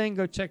film thing.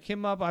 Go check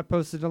him up. I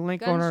posted a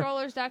link on our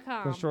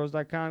Gunstrollers.com.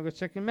 Gunstrollers.com. Go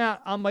check him out.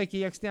 I'm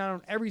Mikey XDown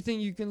on everything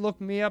you can look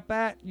me up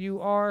at.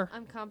 You are.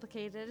 I'm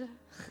complicated.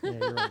 Yeah,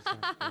 you're always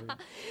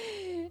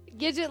complicated.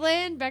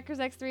 Gidgetland,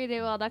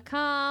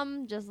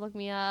 BeckersX3@AOL.com. Just look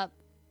me up.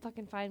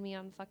 Fucking find me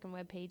on the fucking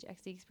webpage,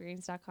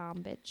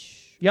 xdexperience.com,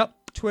 bitch. Yep.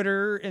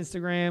 Twitter,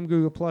 Instagram,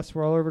 Google Plus,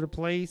 we're all over the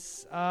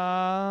place. We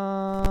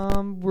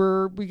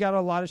got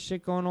a lot of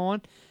shit going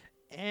on,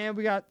 and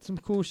we got some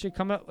cool shit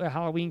coming up.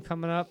 Halloween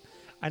coming up.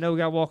 I know we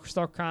got Walker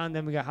StalkerCon,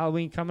 then we got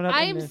Halloween coming up.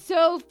 I am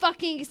so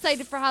fucking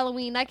excited for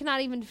Halloween. I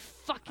cannot even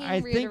fucking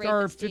reiterate think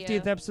our this to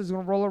 50th episode is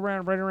going to roll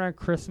around right around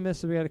Christmas,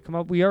 so we got to come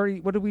up.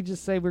 What did we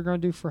just say we're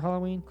going to do for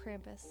Halloween?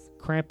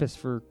 Krampus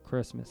for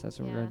Christmas. That's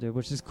what we're going to do,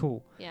 which is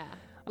cool. Yeah.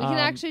 We can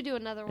actually do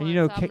another one. And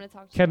so I'm going to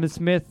talk to Kevin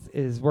Smith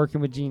is working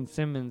with Gene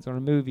Simmons on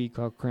a movie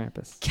called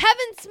Krampus. Kevin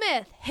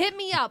Smith, hit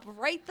me up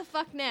right the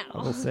fuck now. I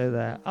will say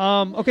that.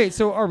 Okay,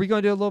 so are we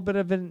going to do a little bit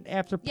of an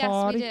after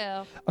party?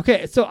 Yes, we do.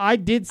 Okay, so I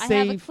did I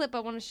save... have a clip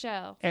I want to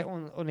show.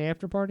 On the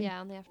after party?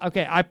 Yeah, on the after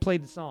Okay, I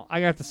played the song.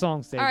 I got the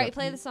song saved. All right, up.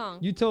 play the song.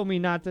 You told me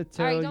not to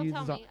tell All right, don't you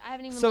tell the song. me. I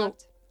haven't even so,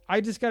 looked.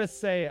 I just got to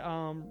say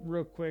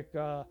real quick,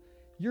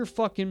 your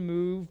fucking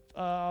move,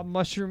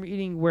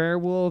 mushroom-eating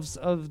werewolves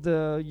of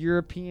the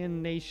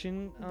European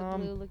nation. The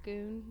Blue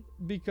Lagoon.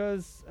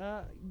 Because,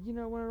 when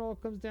it all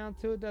comes down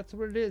to it, that's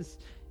what it is.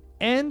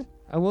 And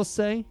I will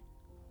say,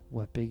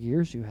 what big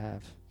ears you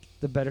have,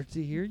 the better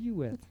to hear you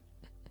with.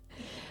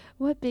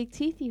 What big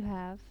teeth you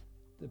have,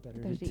 the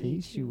better to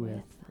taste you with.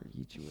 Or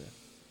eat you with.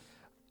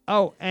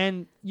 Oh,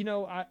 and,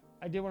 I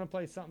did want to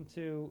play something,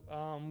 too.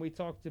 We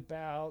talked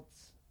about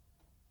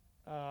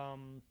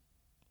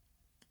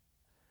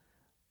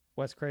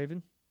Wes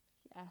Craven.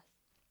 Yes.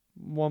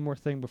 One more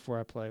thing before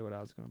I play what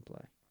I was going to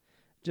play.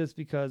 Just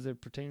because it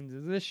pertains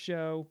to this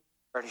show.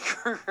 Freddy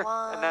Krueger.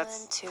 And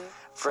that's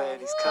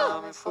Freddy's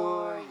coming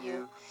for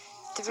you.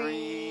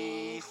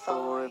 3,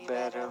 4,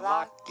 better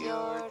lock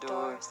your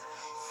doors.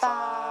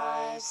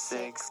 5,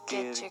 6,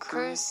 get your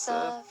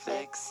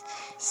crucifix.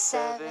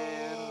 7,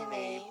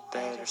 8,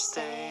 better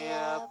stay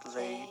up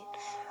late.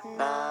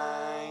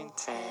 9,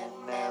 10,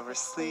 never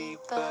sleep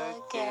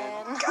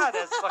again. God,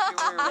 that's fucking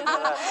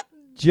weird.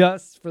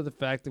 Just for the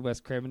fact that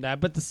Wes Craven died.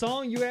 But the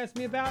song you asked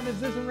me about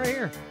is this one right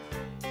here.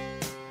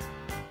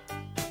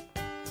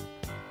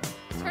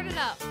 Turn it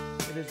up.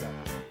 It is up.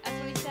 That's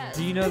what he says.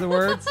 Do you know the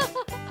words?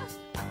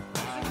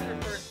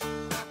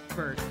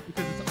 First,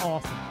 because it's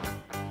awesome.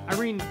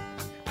 Irene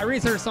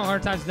heard a song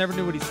 100 times, never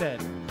knew what he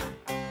said.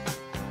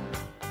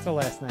 Till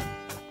last night.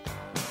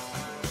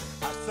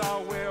 I saw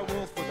a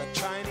werewolf with a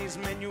Chinese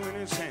menu in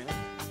his hand.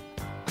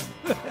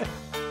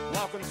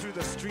 Walking through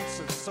the streets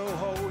of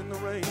Soho in the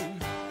rain.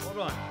 Hold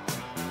on.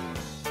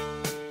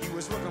 He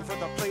was looking for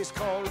the place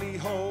called Lee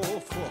Ho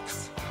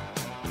Fooks.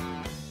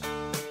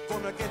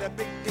 Gonna get a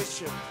big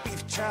dish of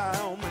beef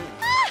chow mein.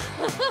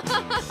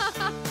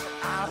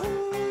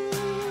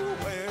 Ahoo,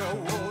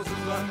 werewolves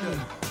of London.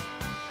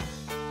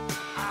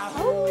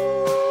 Ahoo.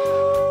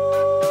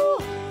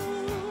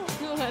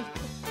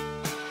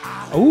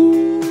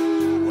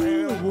 Ooh,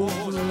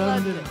 werewolves of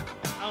London.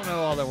 I don't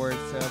know all the words,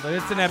 but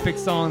it's an epic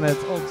song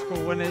that's old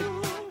school. When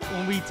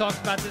we talked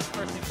about this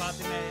first, he popped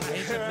in that. I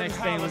hate the next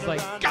day and was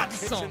like, got the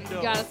song.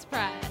 You got a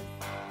surprise.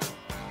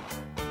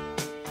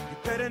 You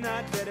better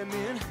not let him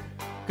in.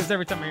 Because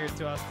every time I hear it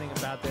too, I was thinking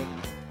about that.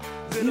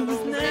 It was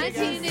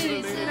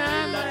 1987.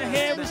 I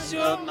haven't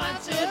shown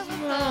myself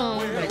wrong.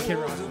 That Kid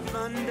Rock.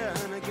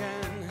 London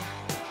again.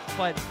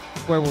 But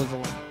werewolves of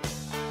London.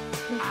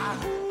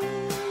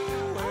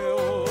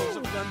 Werewolves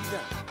of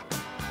London.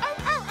 I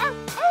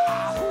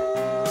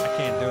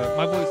can't do it.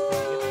 My voice is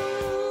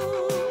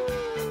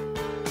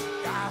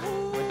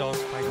my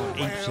dog's probably going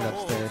ape shit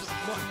upstairs.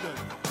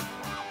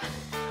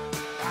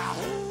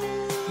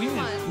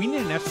 We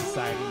need an F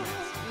Society.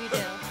 We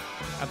do.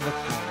 I've looked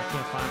for it. I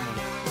can't find one.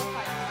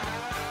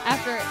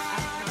 After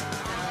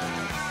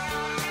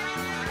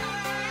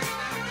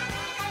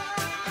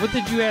What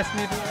did you ask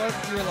me if it was?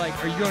 You were like,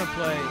 are you going to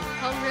play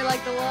Hungry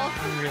Like the Wolf?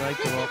 Hungry Like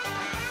the Wolf?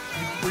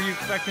 Were you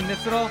expecting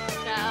this at all?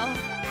 No.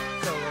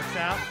 So it works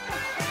out.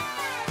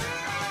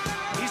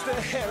 He's the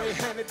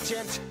hairy-handed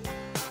gent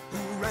who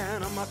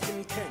ran amok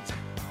in Kent.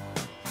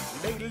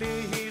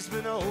 Lately he's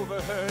been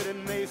overheard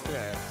in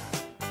Mayfair.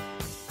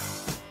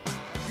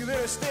 You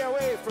better stay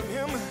away from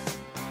him.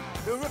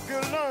 He'll rip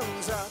your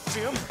lungs out,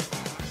 Jim.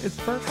 It's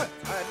perfect.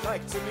 I'd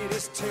like to meet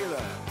his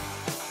tailor.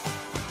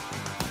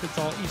 It's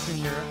all Eastern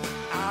Europe.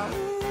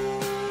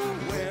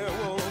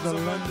 Werewolves The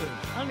of London.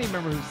 I don't even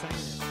remember who sang it.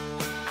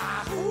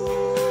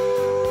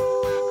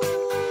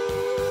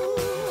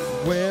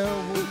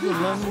 Werewolves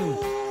of London.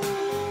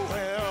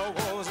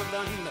 Werewolves of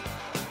London.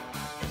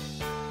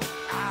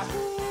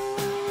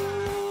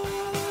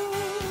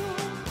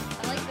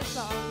 I like this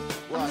song.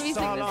 Well, I I'm saw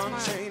music Lon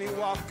this smart. Chaney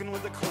walking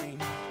with the Queen.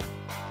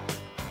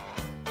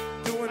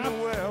 Doing the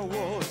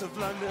Werewolves of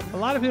London. A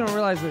lot of people don't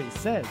realize what he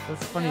said. That's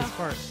the funniest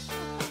part.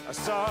 I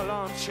saw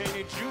Lon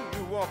Chaney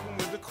Jr. walking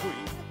with the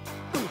Queen.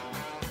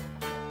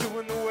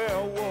 Doing the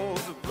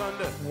Werewolves of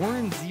London.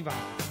 Warren Zevon.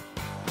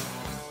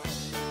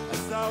 I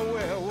saw a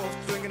werewolf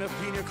drinking a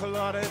pina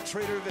colada at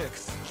Trader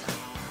Vic's.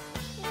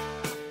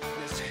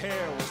 His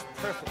hair was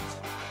perfect.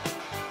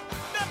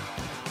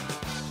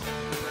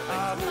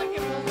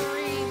 Fucking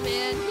Wolverine,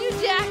 man. Hugh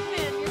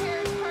Jackman, your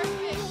hair is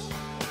perfect.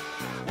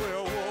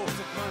 Werewolves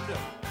of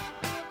London.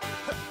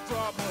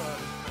 Draw blood.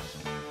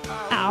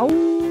 Ow!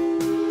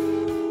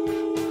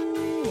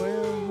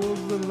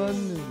 Werewolves of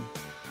London.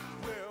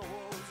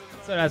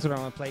 So that's what I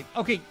want to play.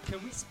 Okay,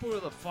 can we spoil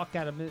the fuck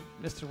out of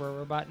Mr.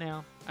 Robot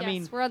now? Yes, I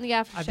mean, we're on the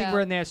after I show. think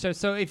we're in the after show.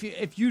 So if you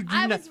do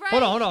I not, was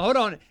right. hold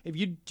on. If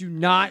you do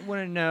not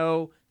want to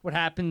know what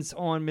happens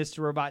on Mr.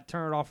 Robot,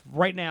 turn it off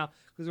right now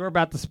because we're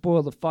about to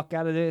spoil the fuck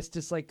out of this.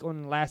 Just like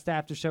on the last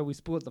after show, we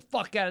spoiled the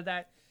fuck out of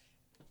that.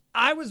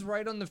 I was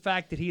right on the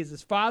fact that he is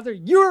his father.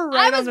 You were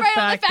right on the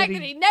fact that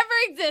he never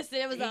existed.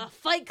 It was a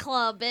fight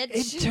club, bitch.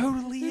 It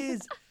totally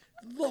is.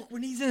 look,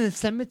 when he's in the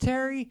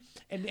cemetery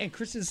and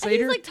Christian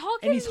Slater, like, talking,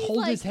 and he's and he's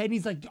holding like- his head, and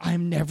he's like,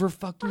 I'm never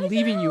fucking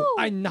leaving you.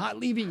 I'm not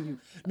leaving you.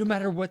 No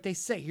matter what they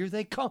say, here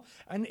they come.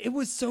 And it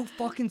was so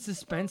fucking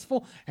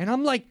suspenseful. And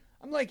I'm like,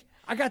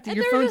 I got the And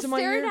they're earphones just in my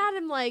staring ear. at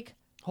him like,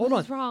 Hold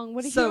what's on. wrong?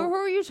 What are So- you? Who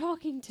are you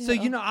talking to? So,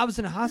 you know, I was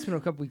in a hospital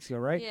a couple weeks ago,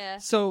 right? Yeah.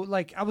 So,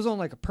 like, I was on,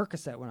 like, a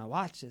Percocet when I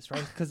watched this,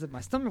 right? Because my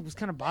stomach was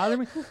kind of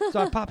bothering me. So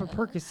I pop a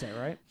Percocet,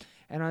 right?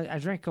 And I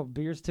drank a couple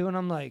beers, too. And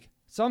I'm like,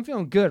 so I'm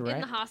feeling good, right?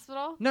 In the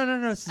hospital? No.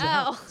 this is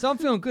Oh. so I'm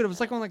feeling good. It was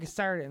like on, like, a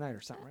Saturday night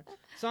or something, right?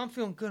 So I'm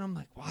feeling good. I'm,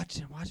 like,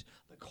 watching.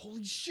 Like,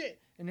 holy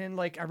shit. And then,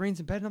 like, Irene's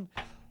in bed, and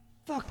I'm,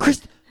 fuck,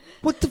 Chris,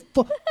 what the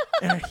fuck?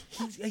 And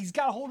he's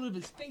got a hold of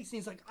his face, and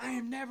he's like, I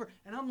am never.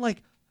 And I'm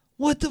like,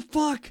 what the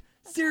fuck?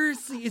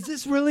 Seriously, is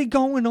this really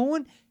going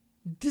on?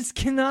 This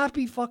cannot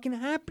be fucking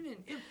happening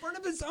in front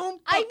of his own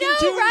fucking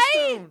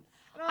tombstone.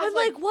 And I was I'm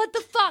like, what the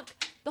fuck?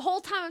 The whole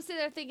time I'm sitting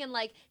there thinking,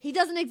 like, he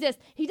doesn't exist.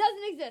 He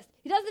doesn't exist.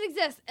 He doesn't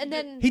exist. And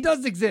then he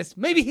does exist.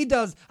 Maybe he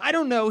does. I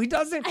don't know. He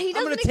doesn't. He I'm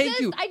gonna doesn't take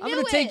you. exist. I I'm knew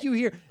gonna take it. you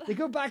here. They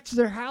go back to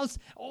their house.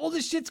 All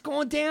this shit's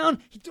going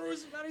down. He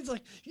throws him out. He's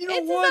like, you know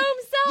It's his what?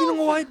 own self. You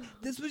know what?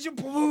 This was your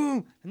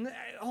boom. And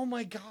oh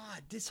my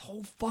god, this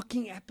whole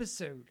fucking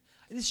episode.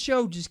 This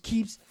show just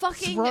keeps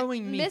fucking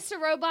throwing me. Mr.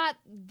 Robot,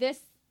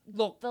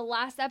 the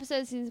last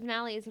episode of season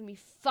finale is going to be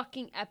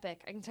fucking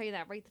epic. I can tell you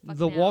that right the fuck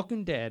The now.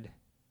 Walking Dead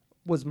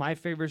was my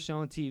favorite show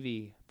on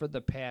TV for the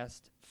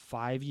past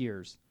 5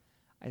 years.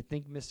 I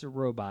think Mr.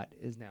 Robot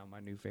is now my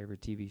new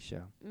favorite TV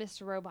show.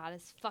 Mr. Robot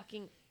is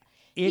fucking...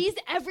 It- he's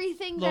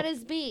everything Look, that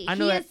is me. I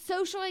know He that- has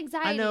social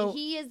anxiety. I know-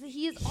 He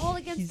is all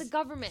against the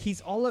government.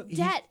 He's all of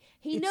debt.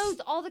 He it's- knows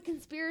all the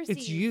conspiracies.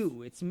 It's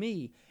you. It's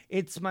me.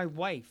 It's my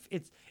wife.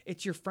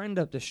 It's your friend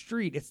up the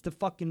street. It's the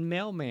fucking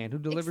mailman who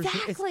delivers.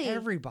 Exactly. It's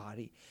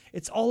everybody.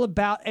 It's all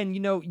about. And you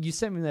know, you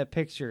sent me that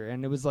picture,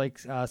 and it was like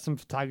some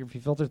photography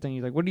filter thing.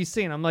 You're like, "What are you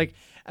seeing?" I'm like,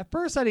 at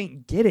first I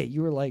didn't get it.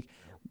 You were like,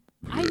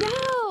 I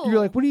know. You were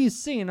like, "What are you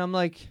seeing?" I'm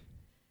like,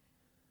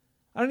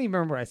 I don't even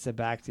remember what I said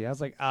back to you. I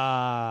was like,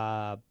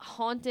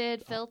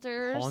 haunted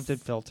filters.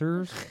 haunted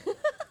filters.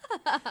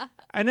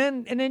 and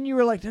then you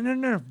were like,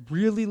 no,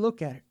 really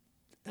look at it.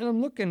 And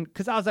I'm looking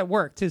because I was at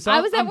work too. So I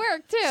was at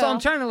work too. So I'm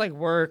trying to like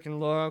work and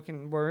look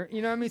and work.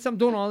 You know what I mean? So I'm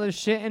doing all this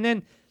shit, and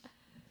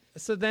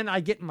then I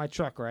get in my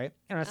truck, right,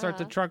 and I start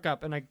the truck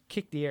up, and I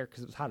kick the air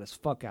because it was hot as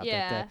fuck out that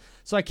Yeah. day.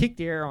 So I kick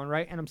the air on,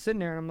 right, and I'm sitting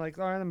there, and I'm like,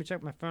 all right, let me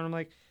check my phone. I'm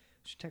like,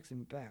 she texted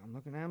me back. I'm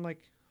looking at, it, I'm like,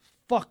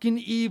 fucking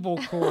evil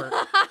court.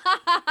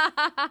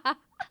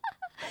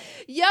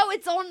 Yo,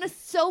 it's on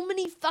so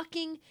many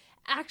fucking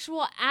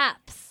actual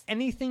apps.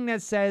 Anything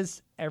that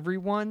says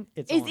everyone,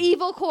 it's Is on.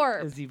 Evil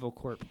Corp. Is evil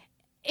corp.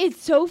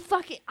 It's so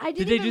fucking... I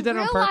didn't they even do that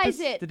on realize purpose?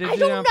 it. Did they I do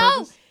that don't on know.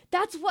 purpose?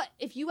 That's what...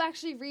 If you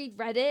actually read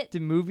Reddit... The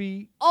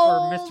movie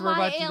Oh, or Mr. my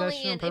Robot did that shit on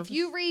alien. purpose? If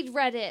you read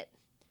Reddit,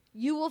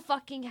 you will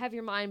fucking have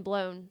your mind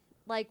blown.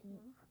 Like,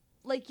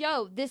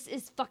 yo, this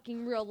is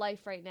fucking real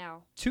life right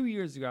now. 2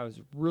 years ago, I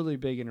was really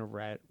big into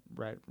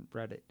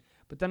Reddit.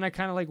 But then I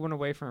kind of like went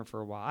away from it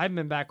for a while. I haven't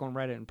been back on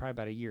Reddit in probably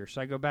about a year. So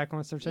I go back on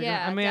and start checking it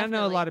out? Yeah, I mean, I know a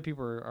definitely. lot of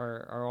people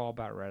are all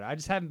about Reddit. I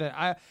just haven't been.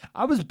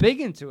 I was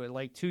big into it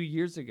like 2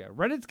 years ago.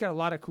 Reddit's got a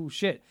lot of cool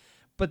shit.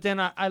 But then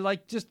I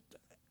like just,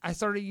 I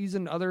started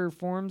using other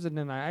forums and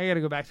then I got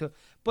to go back to it.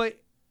 But,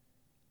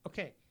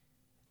 okay.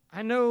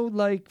 I know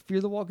like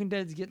Fear the Walking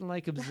Dead's getting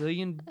like a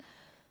bazillion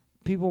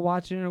people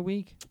watching in a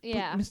week.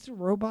 Yeah. But Mr.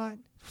 Robot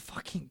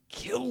fucking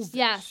kills that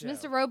Yes, show.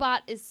 Mr.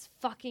 Robot is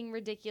fucking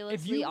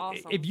ridiculously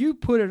awesome. If you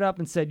put it up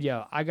and said,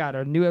 yo, I got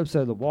a new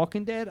episode of The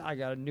Walking Dead, I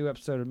got a new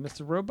episode of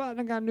Mr. Robot, and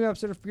I got a new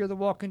episode of Fear the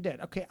Walking Dead.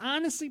 Okay,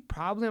 honestly,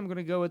 probably I'm going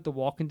to go with The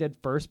Walking Dead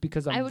first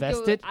because I'm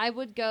vested. I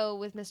would go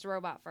with Mr.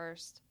 Robot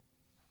first.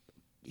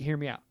 Hear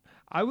me out.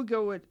 I would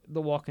go with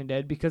The Walking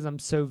Dead because I'm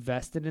so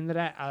vested into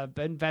that. I've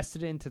been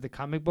vested into the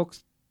comic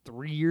books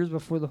 3 years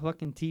before the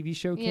fucking TV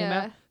show came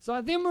Yeah. out. So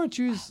I think I'm going to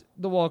choose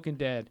The Walking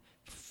Dead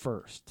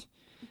first.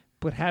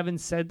 But having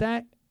said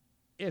that,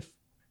 if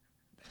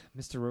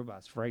Mr.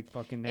 Robot's right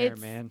fucking there,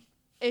 man.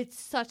 It's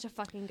such a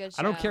fucking good show.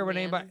 I don't care what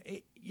man.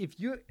 anybody.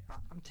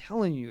 I'm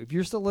telling you, if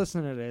you're still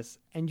listening to this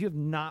and you have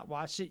not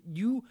watched it,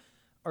 you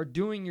are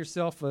doing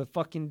yourself a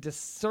fucking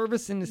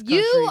disservice in this country.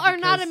 You are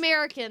not because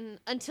American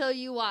until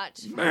you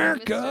watch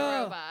America.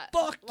 Mr. Robot.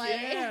 Fuck Like,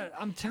 yeah!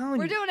 I'm telling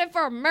we're you, doing it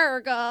for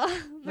America.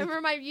 Remember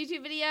my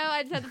YouTube video?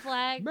 I just had the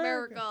flag.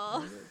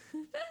 America.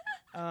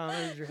 America.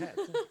 There's your hat.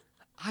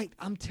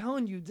 I'm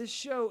telling you, this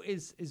show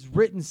is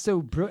written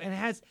so brilliant. And it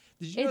has.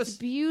 Did you It's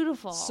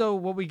beautiful. So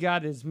what we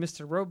got is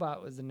Mr.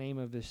 Robot was the name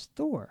of this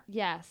store.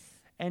 Yes.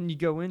 And you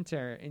go into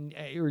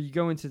or you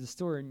go into the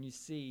store and you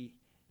see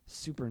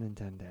Super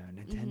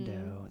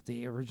Nintendo,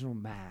 the original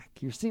Mac.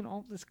 You're seeing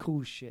all this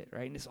cool shit,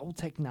 right? And this old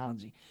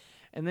technology.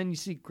 And then you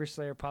see Chris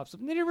Slayer pops up.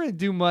 And they didn't really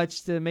do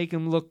much to make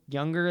him look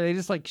younger. They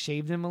just like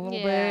shaved him a little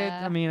bit.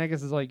 Yeah. I mean, I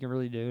guess that's all you can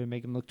really do to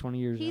make him look 20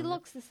 years He younger.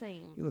 looks the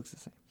same. He looks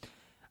the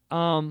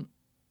same.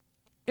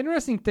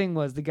 Interesting thing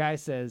was the guy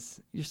says,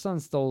 your son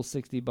stole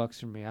 $60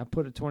 from me. I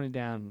put a 20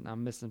 down.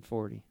 I'm missing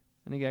 40.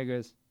 And the guy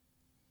goes,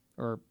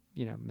 or,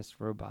 Mr.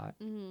 Robot.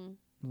 Mm-hmm.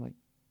 I'm like,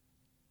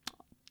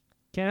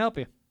 Can't help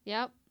you.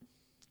 Yep.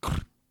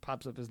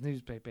 Pops up his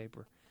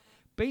newspaper.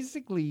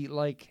 Basically,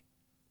 like,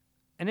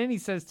 and then he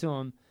says to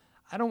him,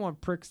 I don't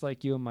want pricks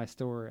like you in my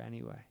store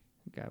anyway.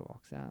 The guy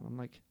walks out. I'm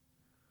like,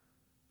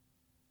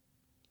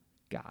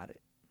 got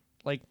it.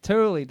 Like,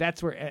 totally.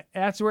 That's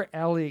where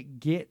Elliot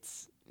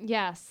gets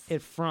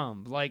it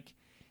from. Like,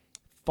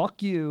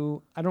 fuck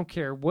you. I don't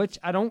care which.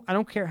 I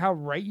don't care how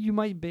right you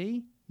might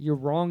be. You're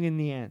wrong in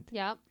the end.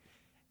 Yep.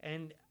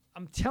 And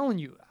I'm telling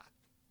you,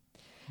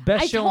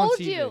 best I show on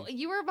TV. told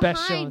you were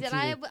Best show on behind,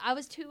 and TV. I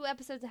was 2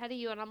 episodes ahead of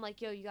you, and I'm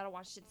like, yo, you gotta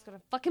watch it. It's gonna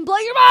fucking blow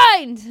your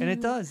mind. And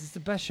it does. It's the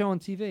best show on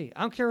TV.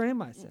 I don't care what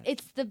anybody says.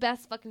 It's the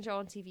best fucking show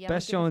on TV.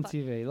 Best show on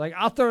TV. Like,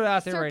 I'll throw it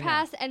out there right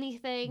now. Surpass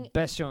anything.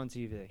 Best show on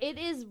TV. It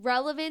is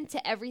relevant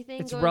to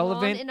everything It's going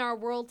relevant, on in our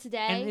world today.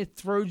 And it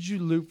throws you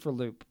loop for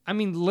loop. I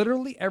mean,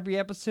 literally every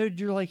episode,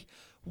 you're like,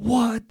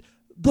 what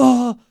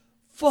the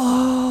fuck?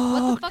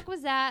 What the fuck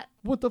was that?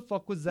 What the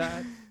fuck was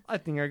that? I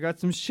think I got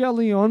some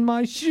Shelly on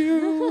my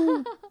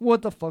shoe.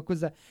 What the fuck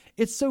was that?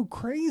 It's so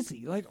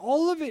crazy. Like,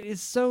 all of it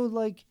is so,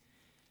 like,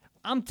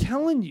 I'm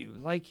telling you,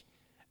 like,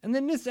 and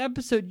then this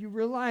episode, you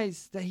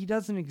realize that he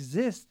doesn't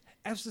exist.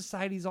 F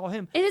Society's all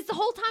him. And it's the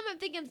whole time I'm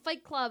thinking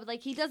Fight Club.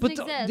 Like, he doesn't But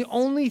exist. the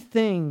only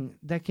thing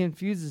that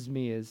confuses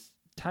me is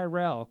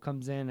Tyrell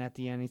comes in at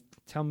the end. He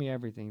tell me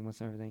everything. He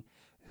wants everything.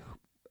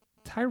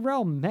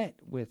 Tyrell met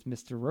with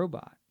Mr.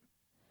 Robot.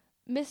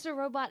 Mr.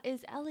 Robot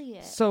is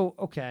Elliot. So,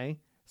 okay.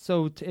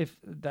 So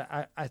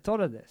I thought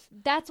of this.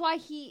 That's why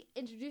he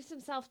introduced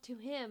himself to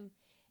him.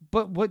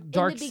 But what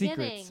dark secrets?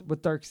 beginning.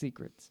 What dark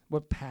secrets?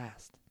 What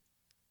past?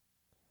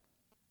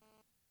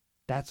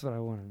 That's what I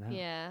want to know.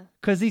 Yeah.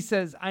 Because he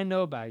says, I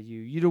know about you.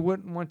 You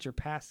wouldn't want your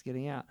past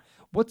getting out.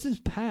 What's his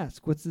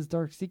past? What's his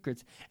dark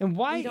secrets? And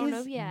why We don't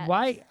know yet.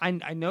 Why I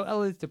know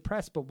Elliot's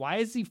depressed, but why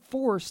is he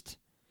forced?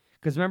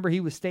 Because remember, he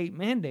was state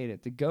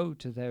mandated to go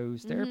to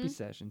those therapy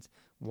sessions.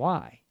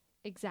 Why?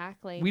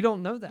 Exactly. We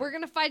don't know that. We're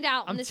gonna find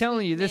out. I'm this telling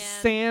week, you, this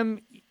man.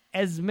 Sam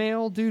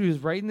Esmail dude who's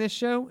writing this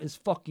show is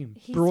fucking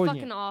He's brilliant.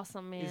 fucking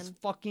awesome, man. He's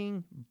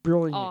fucking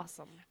brilliant.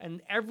 Awesome.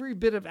 And every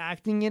bit of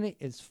acting in it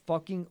is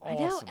fucking awesome.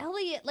 I know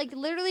Elliot. Like,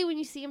 literally, when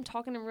you see him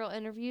talking in real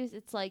interviews,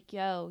 it's like,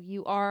 yo,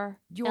 you are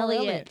You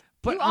Elliot. are Elliot.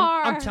 But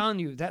I'm telling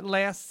you, that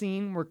last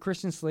scene where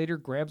Christian Slater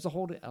grabs a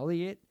hold of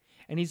Elliot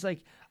and he's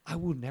like, I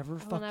will never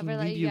fucking never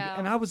let leave you you. go.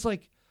 And I was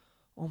like,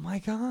 oh my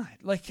God.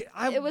 Like,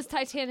 It was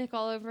Titanic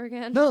all over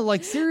again. no,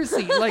 like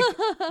seriously,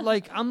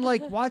 like I'm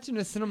like watching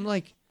this and I'm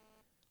like,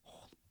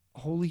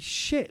 holy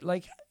shit.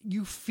 Like,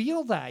 you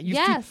feel that.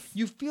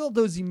 You feel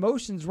those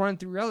emotions running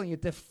through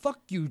Elliot that fuck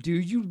you,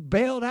 dude. You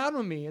bailed out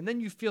on me. And then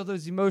you feel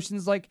those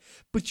emotions like,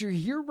 but you're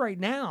here right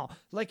now.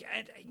 Like,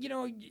 you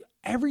know,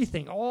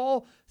 everything,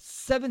 all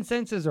 7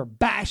 senses are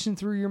bashing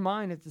through your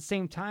mind at the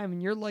same time.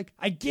 And you're like,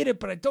 I get it,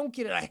 but I don't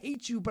get it. I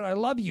hate you, but I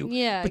love you.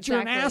 Yeah, But you're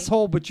an exactly.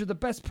 asshole, but you're the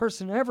best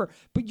person ever.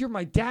 But you're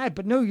my dad.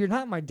 But no, you're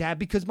not my dad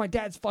because my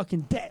dad's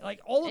fucking dead. Like,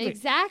 all of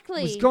Exactly.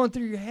 it was going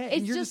through your head. It's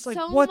and you're just just like,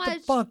 so what much.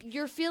 the fuck?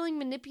 You're feeling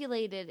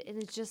manipulated,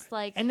 and it's just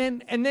like. And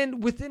then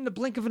within the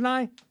blink of an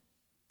eye,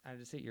 I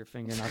just hit your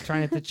finger and I'm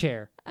trying at the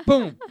chair.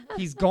 Boom.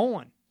 He's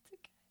gone.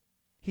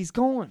 He's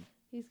gone.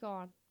 He's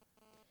gone.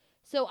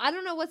 So I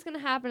don't know what's gonna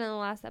happen in the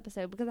last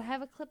episode because I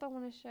have a clip I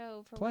want to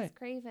show for Play Wes it.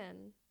 Craven.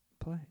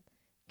 Play.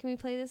 Can we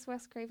play this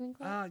Wes Craven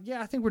clip?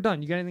 Yeah, I think we're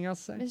done. You got anything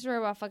else to say? Mr.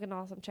 Robot, fucking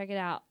awesome. Check it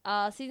out.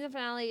 Season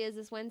finale is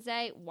this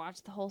Wednesday.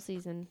 Watch the whole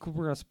season. Cool,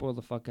 we're gonna spoil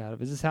the fuck out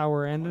of it. Is this how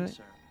we're ending it?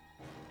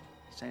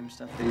 Same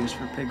stuff they use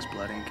for pig's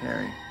blood in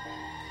Carrie.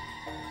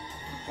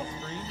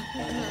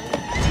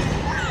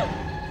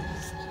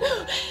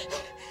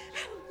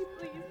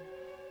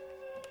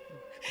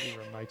 Leave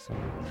our mics on.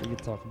 We can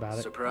talk about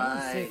it.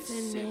 Surprise,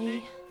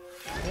 Sydney.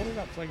 Hold it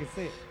up so I can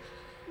see it.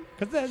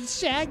 Cause that's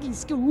Shaggy,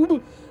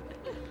 Scoob.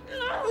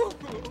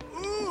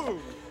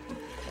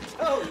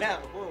 Oh, now,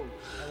 whoa.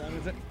 How long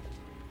is it?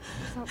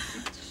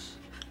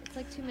 It's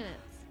like 2 minutes.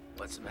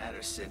 What's the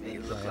matter, Sydney?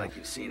 You look like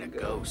you've seen a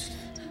ghost.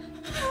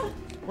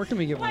 Where can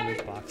we get one of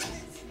those boxes?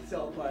 It's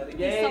all part of the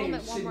We saw them game,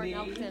 at Walmart Sydney. in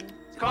Elkton.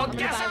 It's called I'm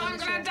Guess buy How one I'm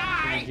this Gonna year.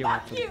 Die! Give one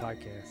for the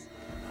podcast.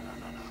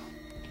 No.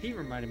 He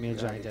reminded me of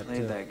You Johnny already Depp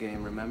played too. that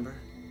game, remember?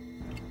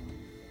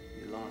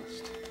 You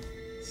lost.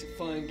 It's a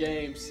fun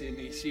game,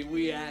 Sydney. See,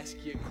 we ask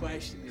you a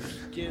question. If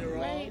you get it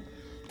wrong, Right.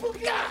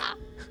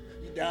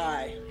 you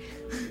die.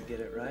 You get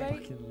it right.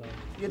 Right.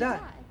 You die.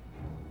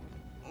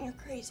 You're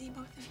crazy,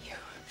 both of you.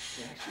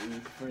 Actually, you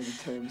prefer the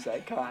term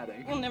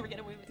psychotic. You'll never get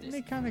away with Didn't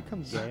this. they kind of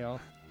come Gale?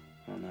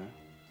 Oh, no.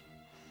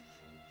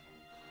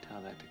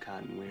 Tell that to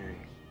Cotton Weary.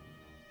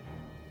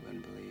 You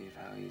wouldn't believe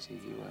how easy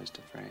he was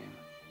to frame.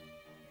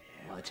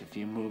 Watch a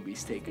few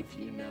movies, take a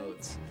few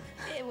notes.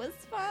 It was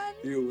fun.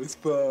 It was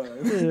fun.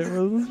 It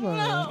was fun.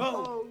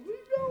 No.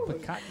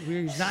 But Cotton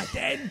Weary's not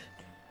dead.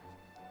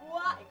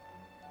 Why?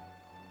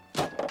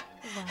 Wow.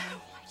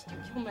 Why'd you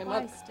kill my Why,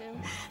 mother? Stu?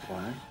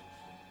 Why?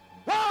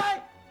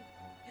 Why?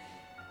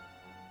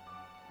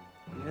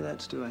 You hear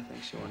that, Stu? I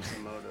think she wants the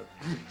motive.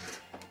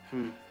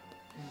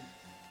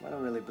 I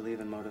don't really believe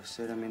in motive,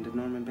 Sid. I mean, did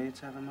Norman Bates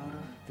have a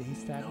motive? Did he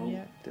stab him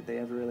yet? Did they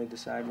ever really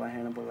decide why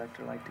Hannibal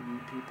Lecter liked to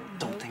eat people?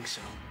 Don't think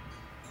so.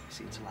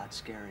 See, it's a lot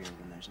scarier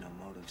when there's no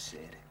motive,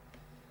 Sid.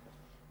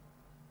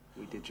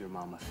 We did your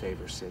mom a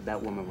favor, Sid.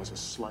 That woman was a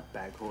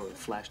slutbag whore who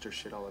flashed her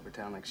shit all over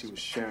town like she was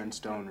Sharon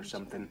Stone or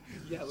something.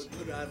 Yeah, we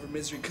put her out of her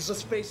misery. Because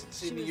let's face it,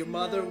 Sidney, your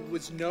mother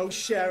was no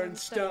Sharon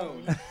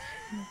Stone.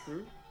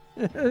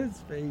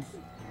 His face.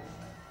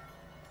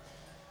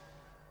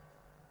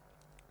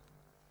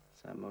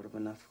 Is that motive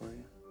enough for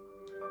you?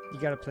 You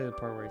gotta play the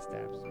part where he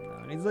stabs him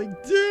though, and he's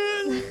like,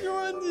 "Dude, you're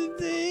on the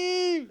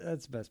team."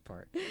 That's the best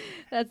part.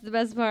 That's the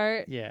best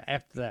part. Yeah.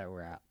 After that,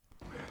 we're out.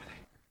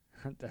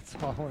 That's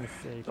all I want to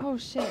say. Oh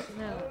shit!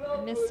 No,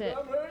 I missed it.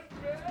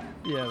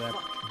 Yeah, that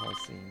whole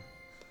scene.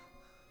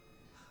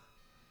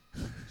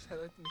 Is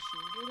that like the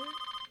machine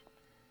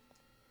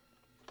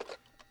gun?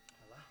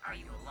 Are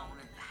you alone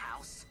in the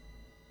house?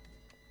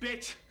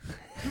 Bitch!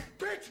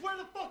 Bitch, where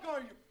the fuck are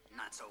you?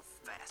 Not so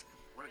fast.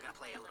 We're gonna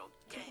play a little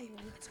game.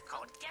 It's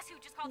called Guess Who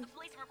Just Called the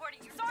Police and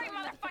Reported Your Sorry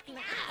Motherfucking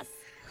Ass!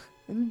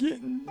 I'm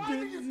getting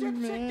busy,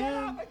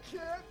 man. I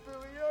can't,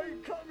 Billy. Oh,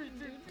 you cut me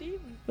too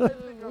deep. I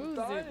think I'm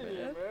dying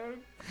here,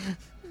 man.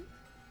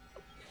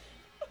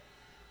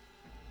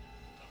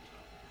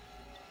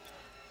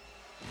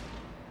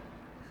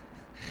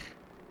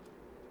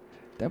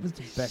 That was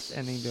the best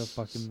ending to a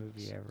fucking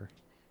movie ever.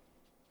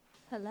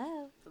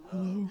 Hello.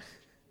 Hello. Oh,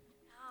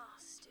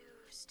 Stu.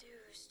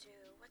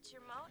 What's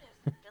your motive?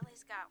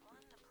 Billy's got one.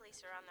 The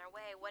police are on their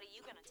way. What are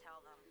you gonna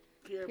tell them?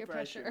 Peer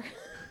pressure.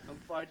 I'm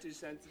far too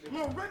sensitive. I'm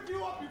gonna rip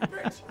you up, you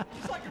bitch!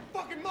 Just like your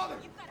fucking mother!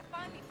 You gotta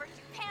find me first,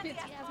 you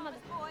pansy-ass mother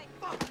boy.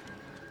 Fuck!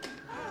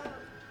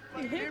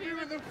 You hit me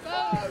with a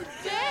phone,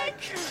 dick!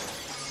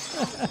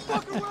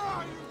 Fucker, where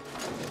are you?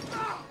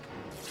 Ah!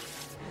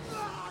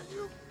 Ah,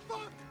 you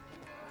fuck!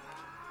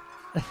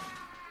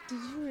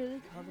 Did you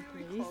really call the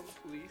police? Call the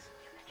police.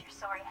 Your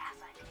sorry ass,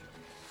 I did.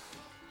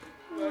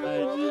 You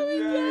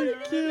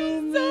gotta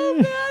kill me. So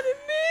mad at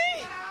me.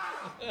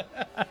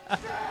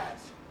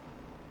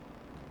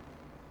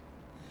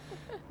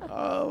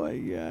 Oh my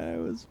god, I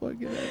was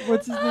fucking.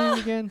 What's his name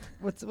again?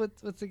 What's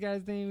the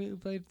guy's name who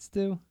played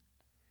Stu?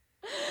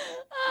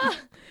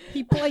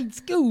 He played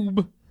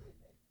Scoob.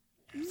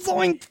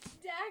 Zoink.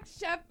 Dax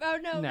Shep. Oh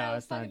no,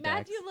 it's not Matthew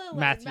Dax. Lillard.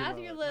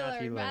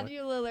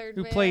 Matthew Lillard.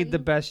 Who played the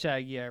best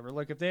Shaggy ever?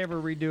 Look, if they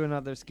ever redo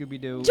another Scooby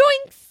Doo.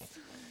 Joinks.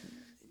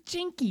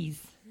 Jinkies.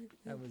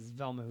 That was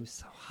Velma, who's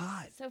so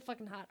hot. So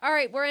fucking hot. All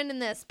right, we're ending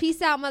this.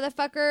 Peace out,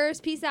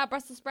 motherfuckers. Peace out,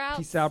 Brussels sprouts.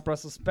 Peace out,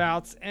 Brussels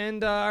sprouts.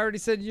 And I already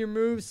said your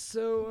moves,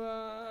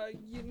 so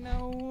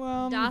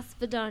Das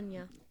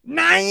Vidania.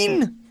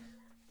 9.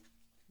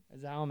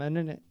 Is that how I'm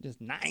ending it?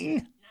 Just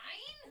 9.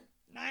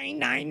 9.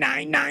 9.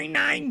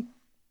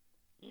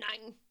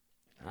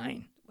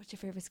 9. What's your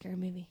favorite scary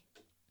movie?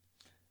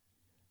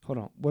 Hold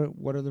on.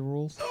 What are the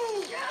rules?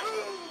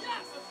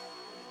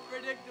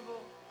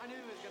 Predictable. I knew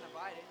he was gonna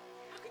bite it.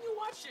 How can you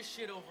watch this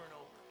shit over and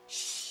over?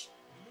 Shh.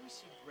 When do we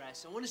see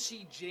breasts? I want to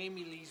see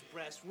Jamie Lee's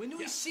breasts. When do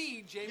we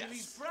see Jamie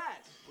Lee's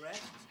breasts?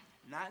 Breasts?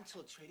 Not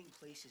until Trading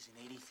Places in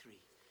 '83.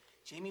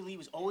 Jamie Lee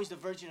was always the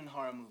virgin in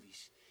horror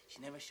movies. She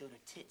never showed her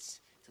tits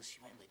till she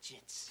went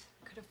legits.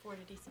 Could afford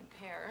a decent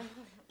pair.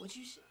 What'd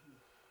you say?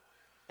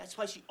 That's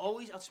why she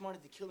always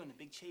outsmarted the killer in the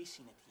big chase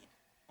scene at the end.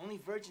 Only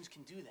virgins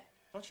can do that.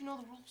 Don't you know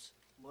the rules?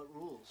 What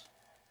rules?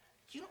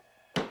 You don't...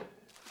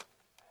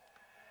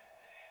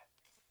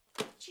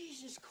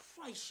 Jesus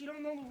Christ, you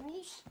don't know the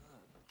rules?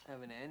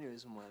 Have an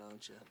aneurysm, why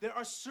don't you? There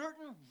are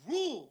certain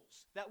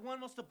rules that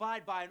one must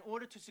abide by in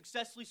order to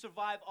successfully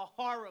survive a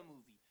horror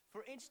movie.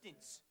 For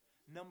instance,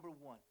 number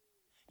 1,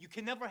 you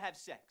can never have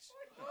sex.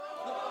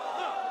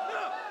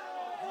 No.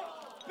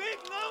 Big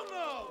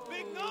no-no!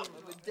 Big no!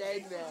 I'm a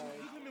dead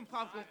man.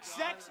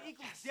 Sex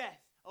equals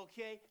death,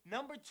 okay?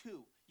 Number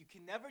 2, you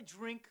can never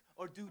drink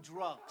or do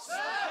drugs.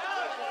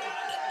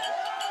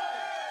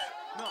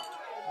 No,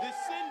 the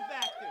sin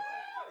factor.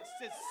 It's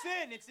a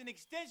sin. It's an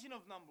extension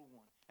of number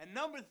 1. And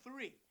number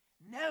 3,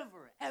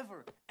 never,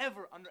 ever,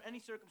 ever, under any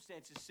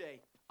circumstances,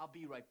 say, I'll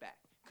be right back.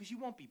 Because you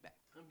won't be back.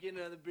 I'm getting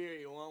another beer.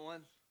 You want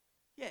one?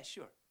 Yeah,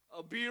 sure.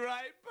 I'll be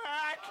right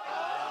back.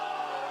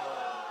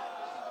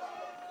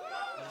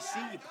 You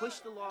see, you push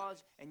the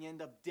laws and you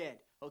end up dead.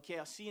 Okay,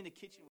 I'll see you in the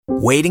kitchen.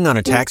 Waiting on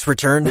a tax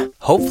return?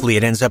 Hopefully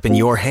it ends up in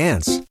your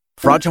hands.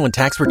 Fraudulent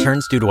tax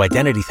returns due to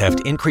identity theft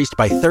increased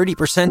by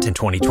 30% in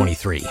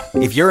 2023.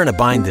 If you're in a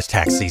bind this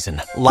tax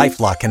season,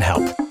 LifeLock can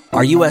help.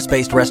 Our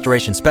U.S.-based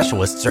restoration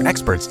specialists are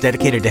experts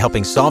dedicated to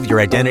helping solve your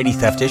identity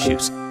theft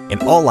issues.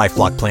 And all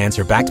LifeLock plans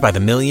are backed by the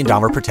 $1 Million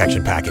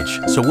Protection Package.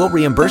 So we'll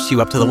reimburse you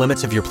up to the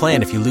limits of your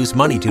plan if you lose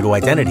money due to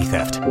identity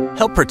theft.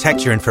 Help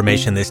protect your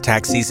information this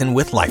tax season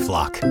with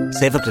LifeLock.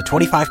 Save up to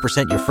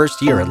 25% your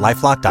first year at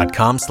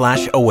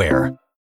LifeLock.com/aware.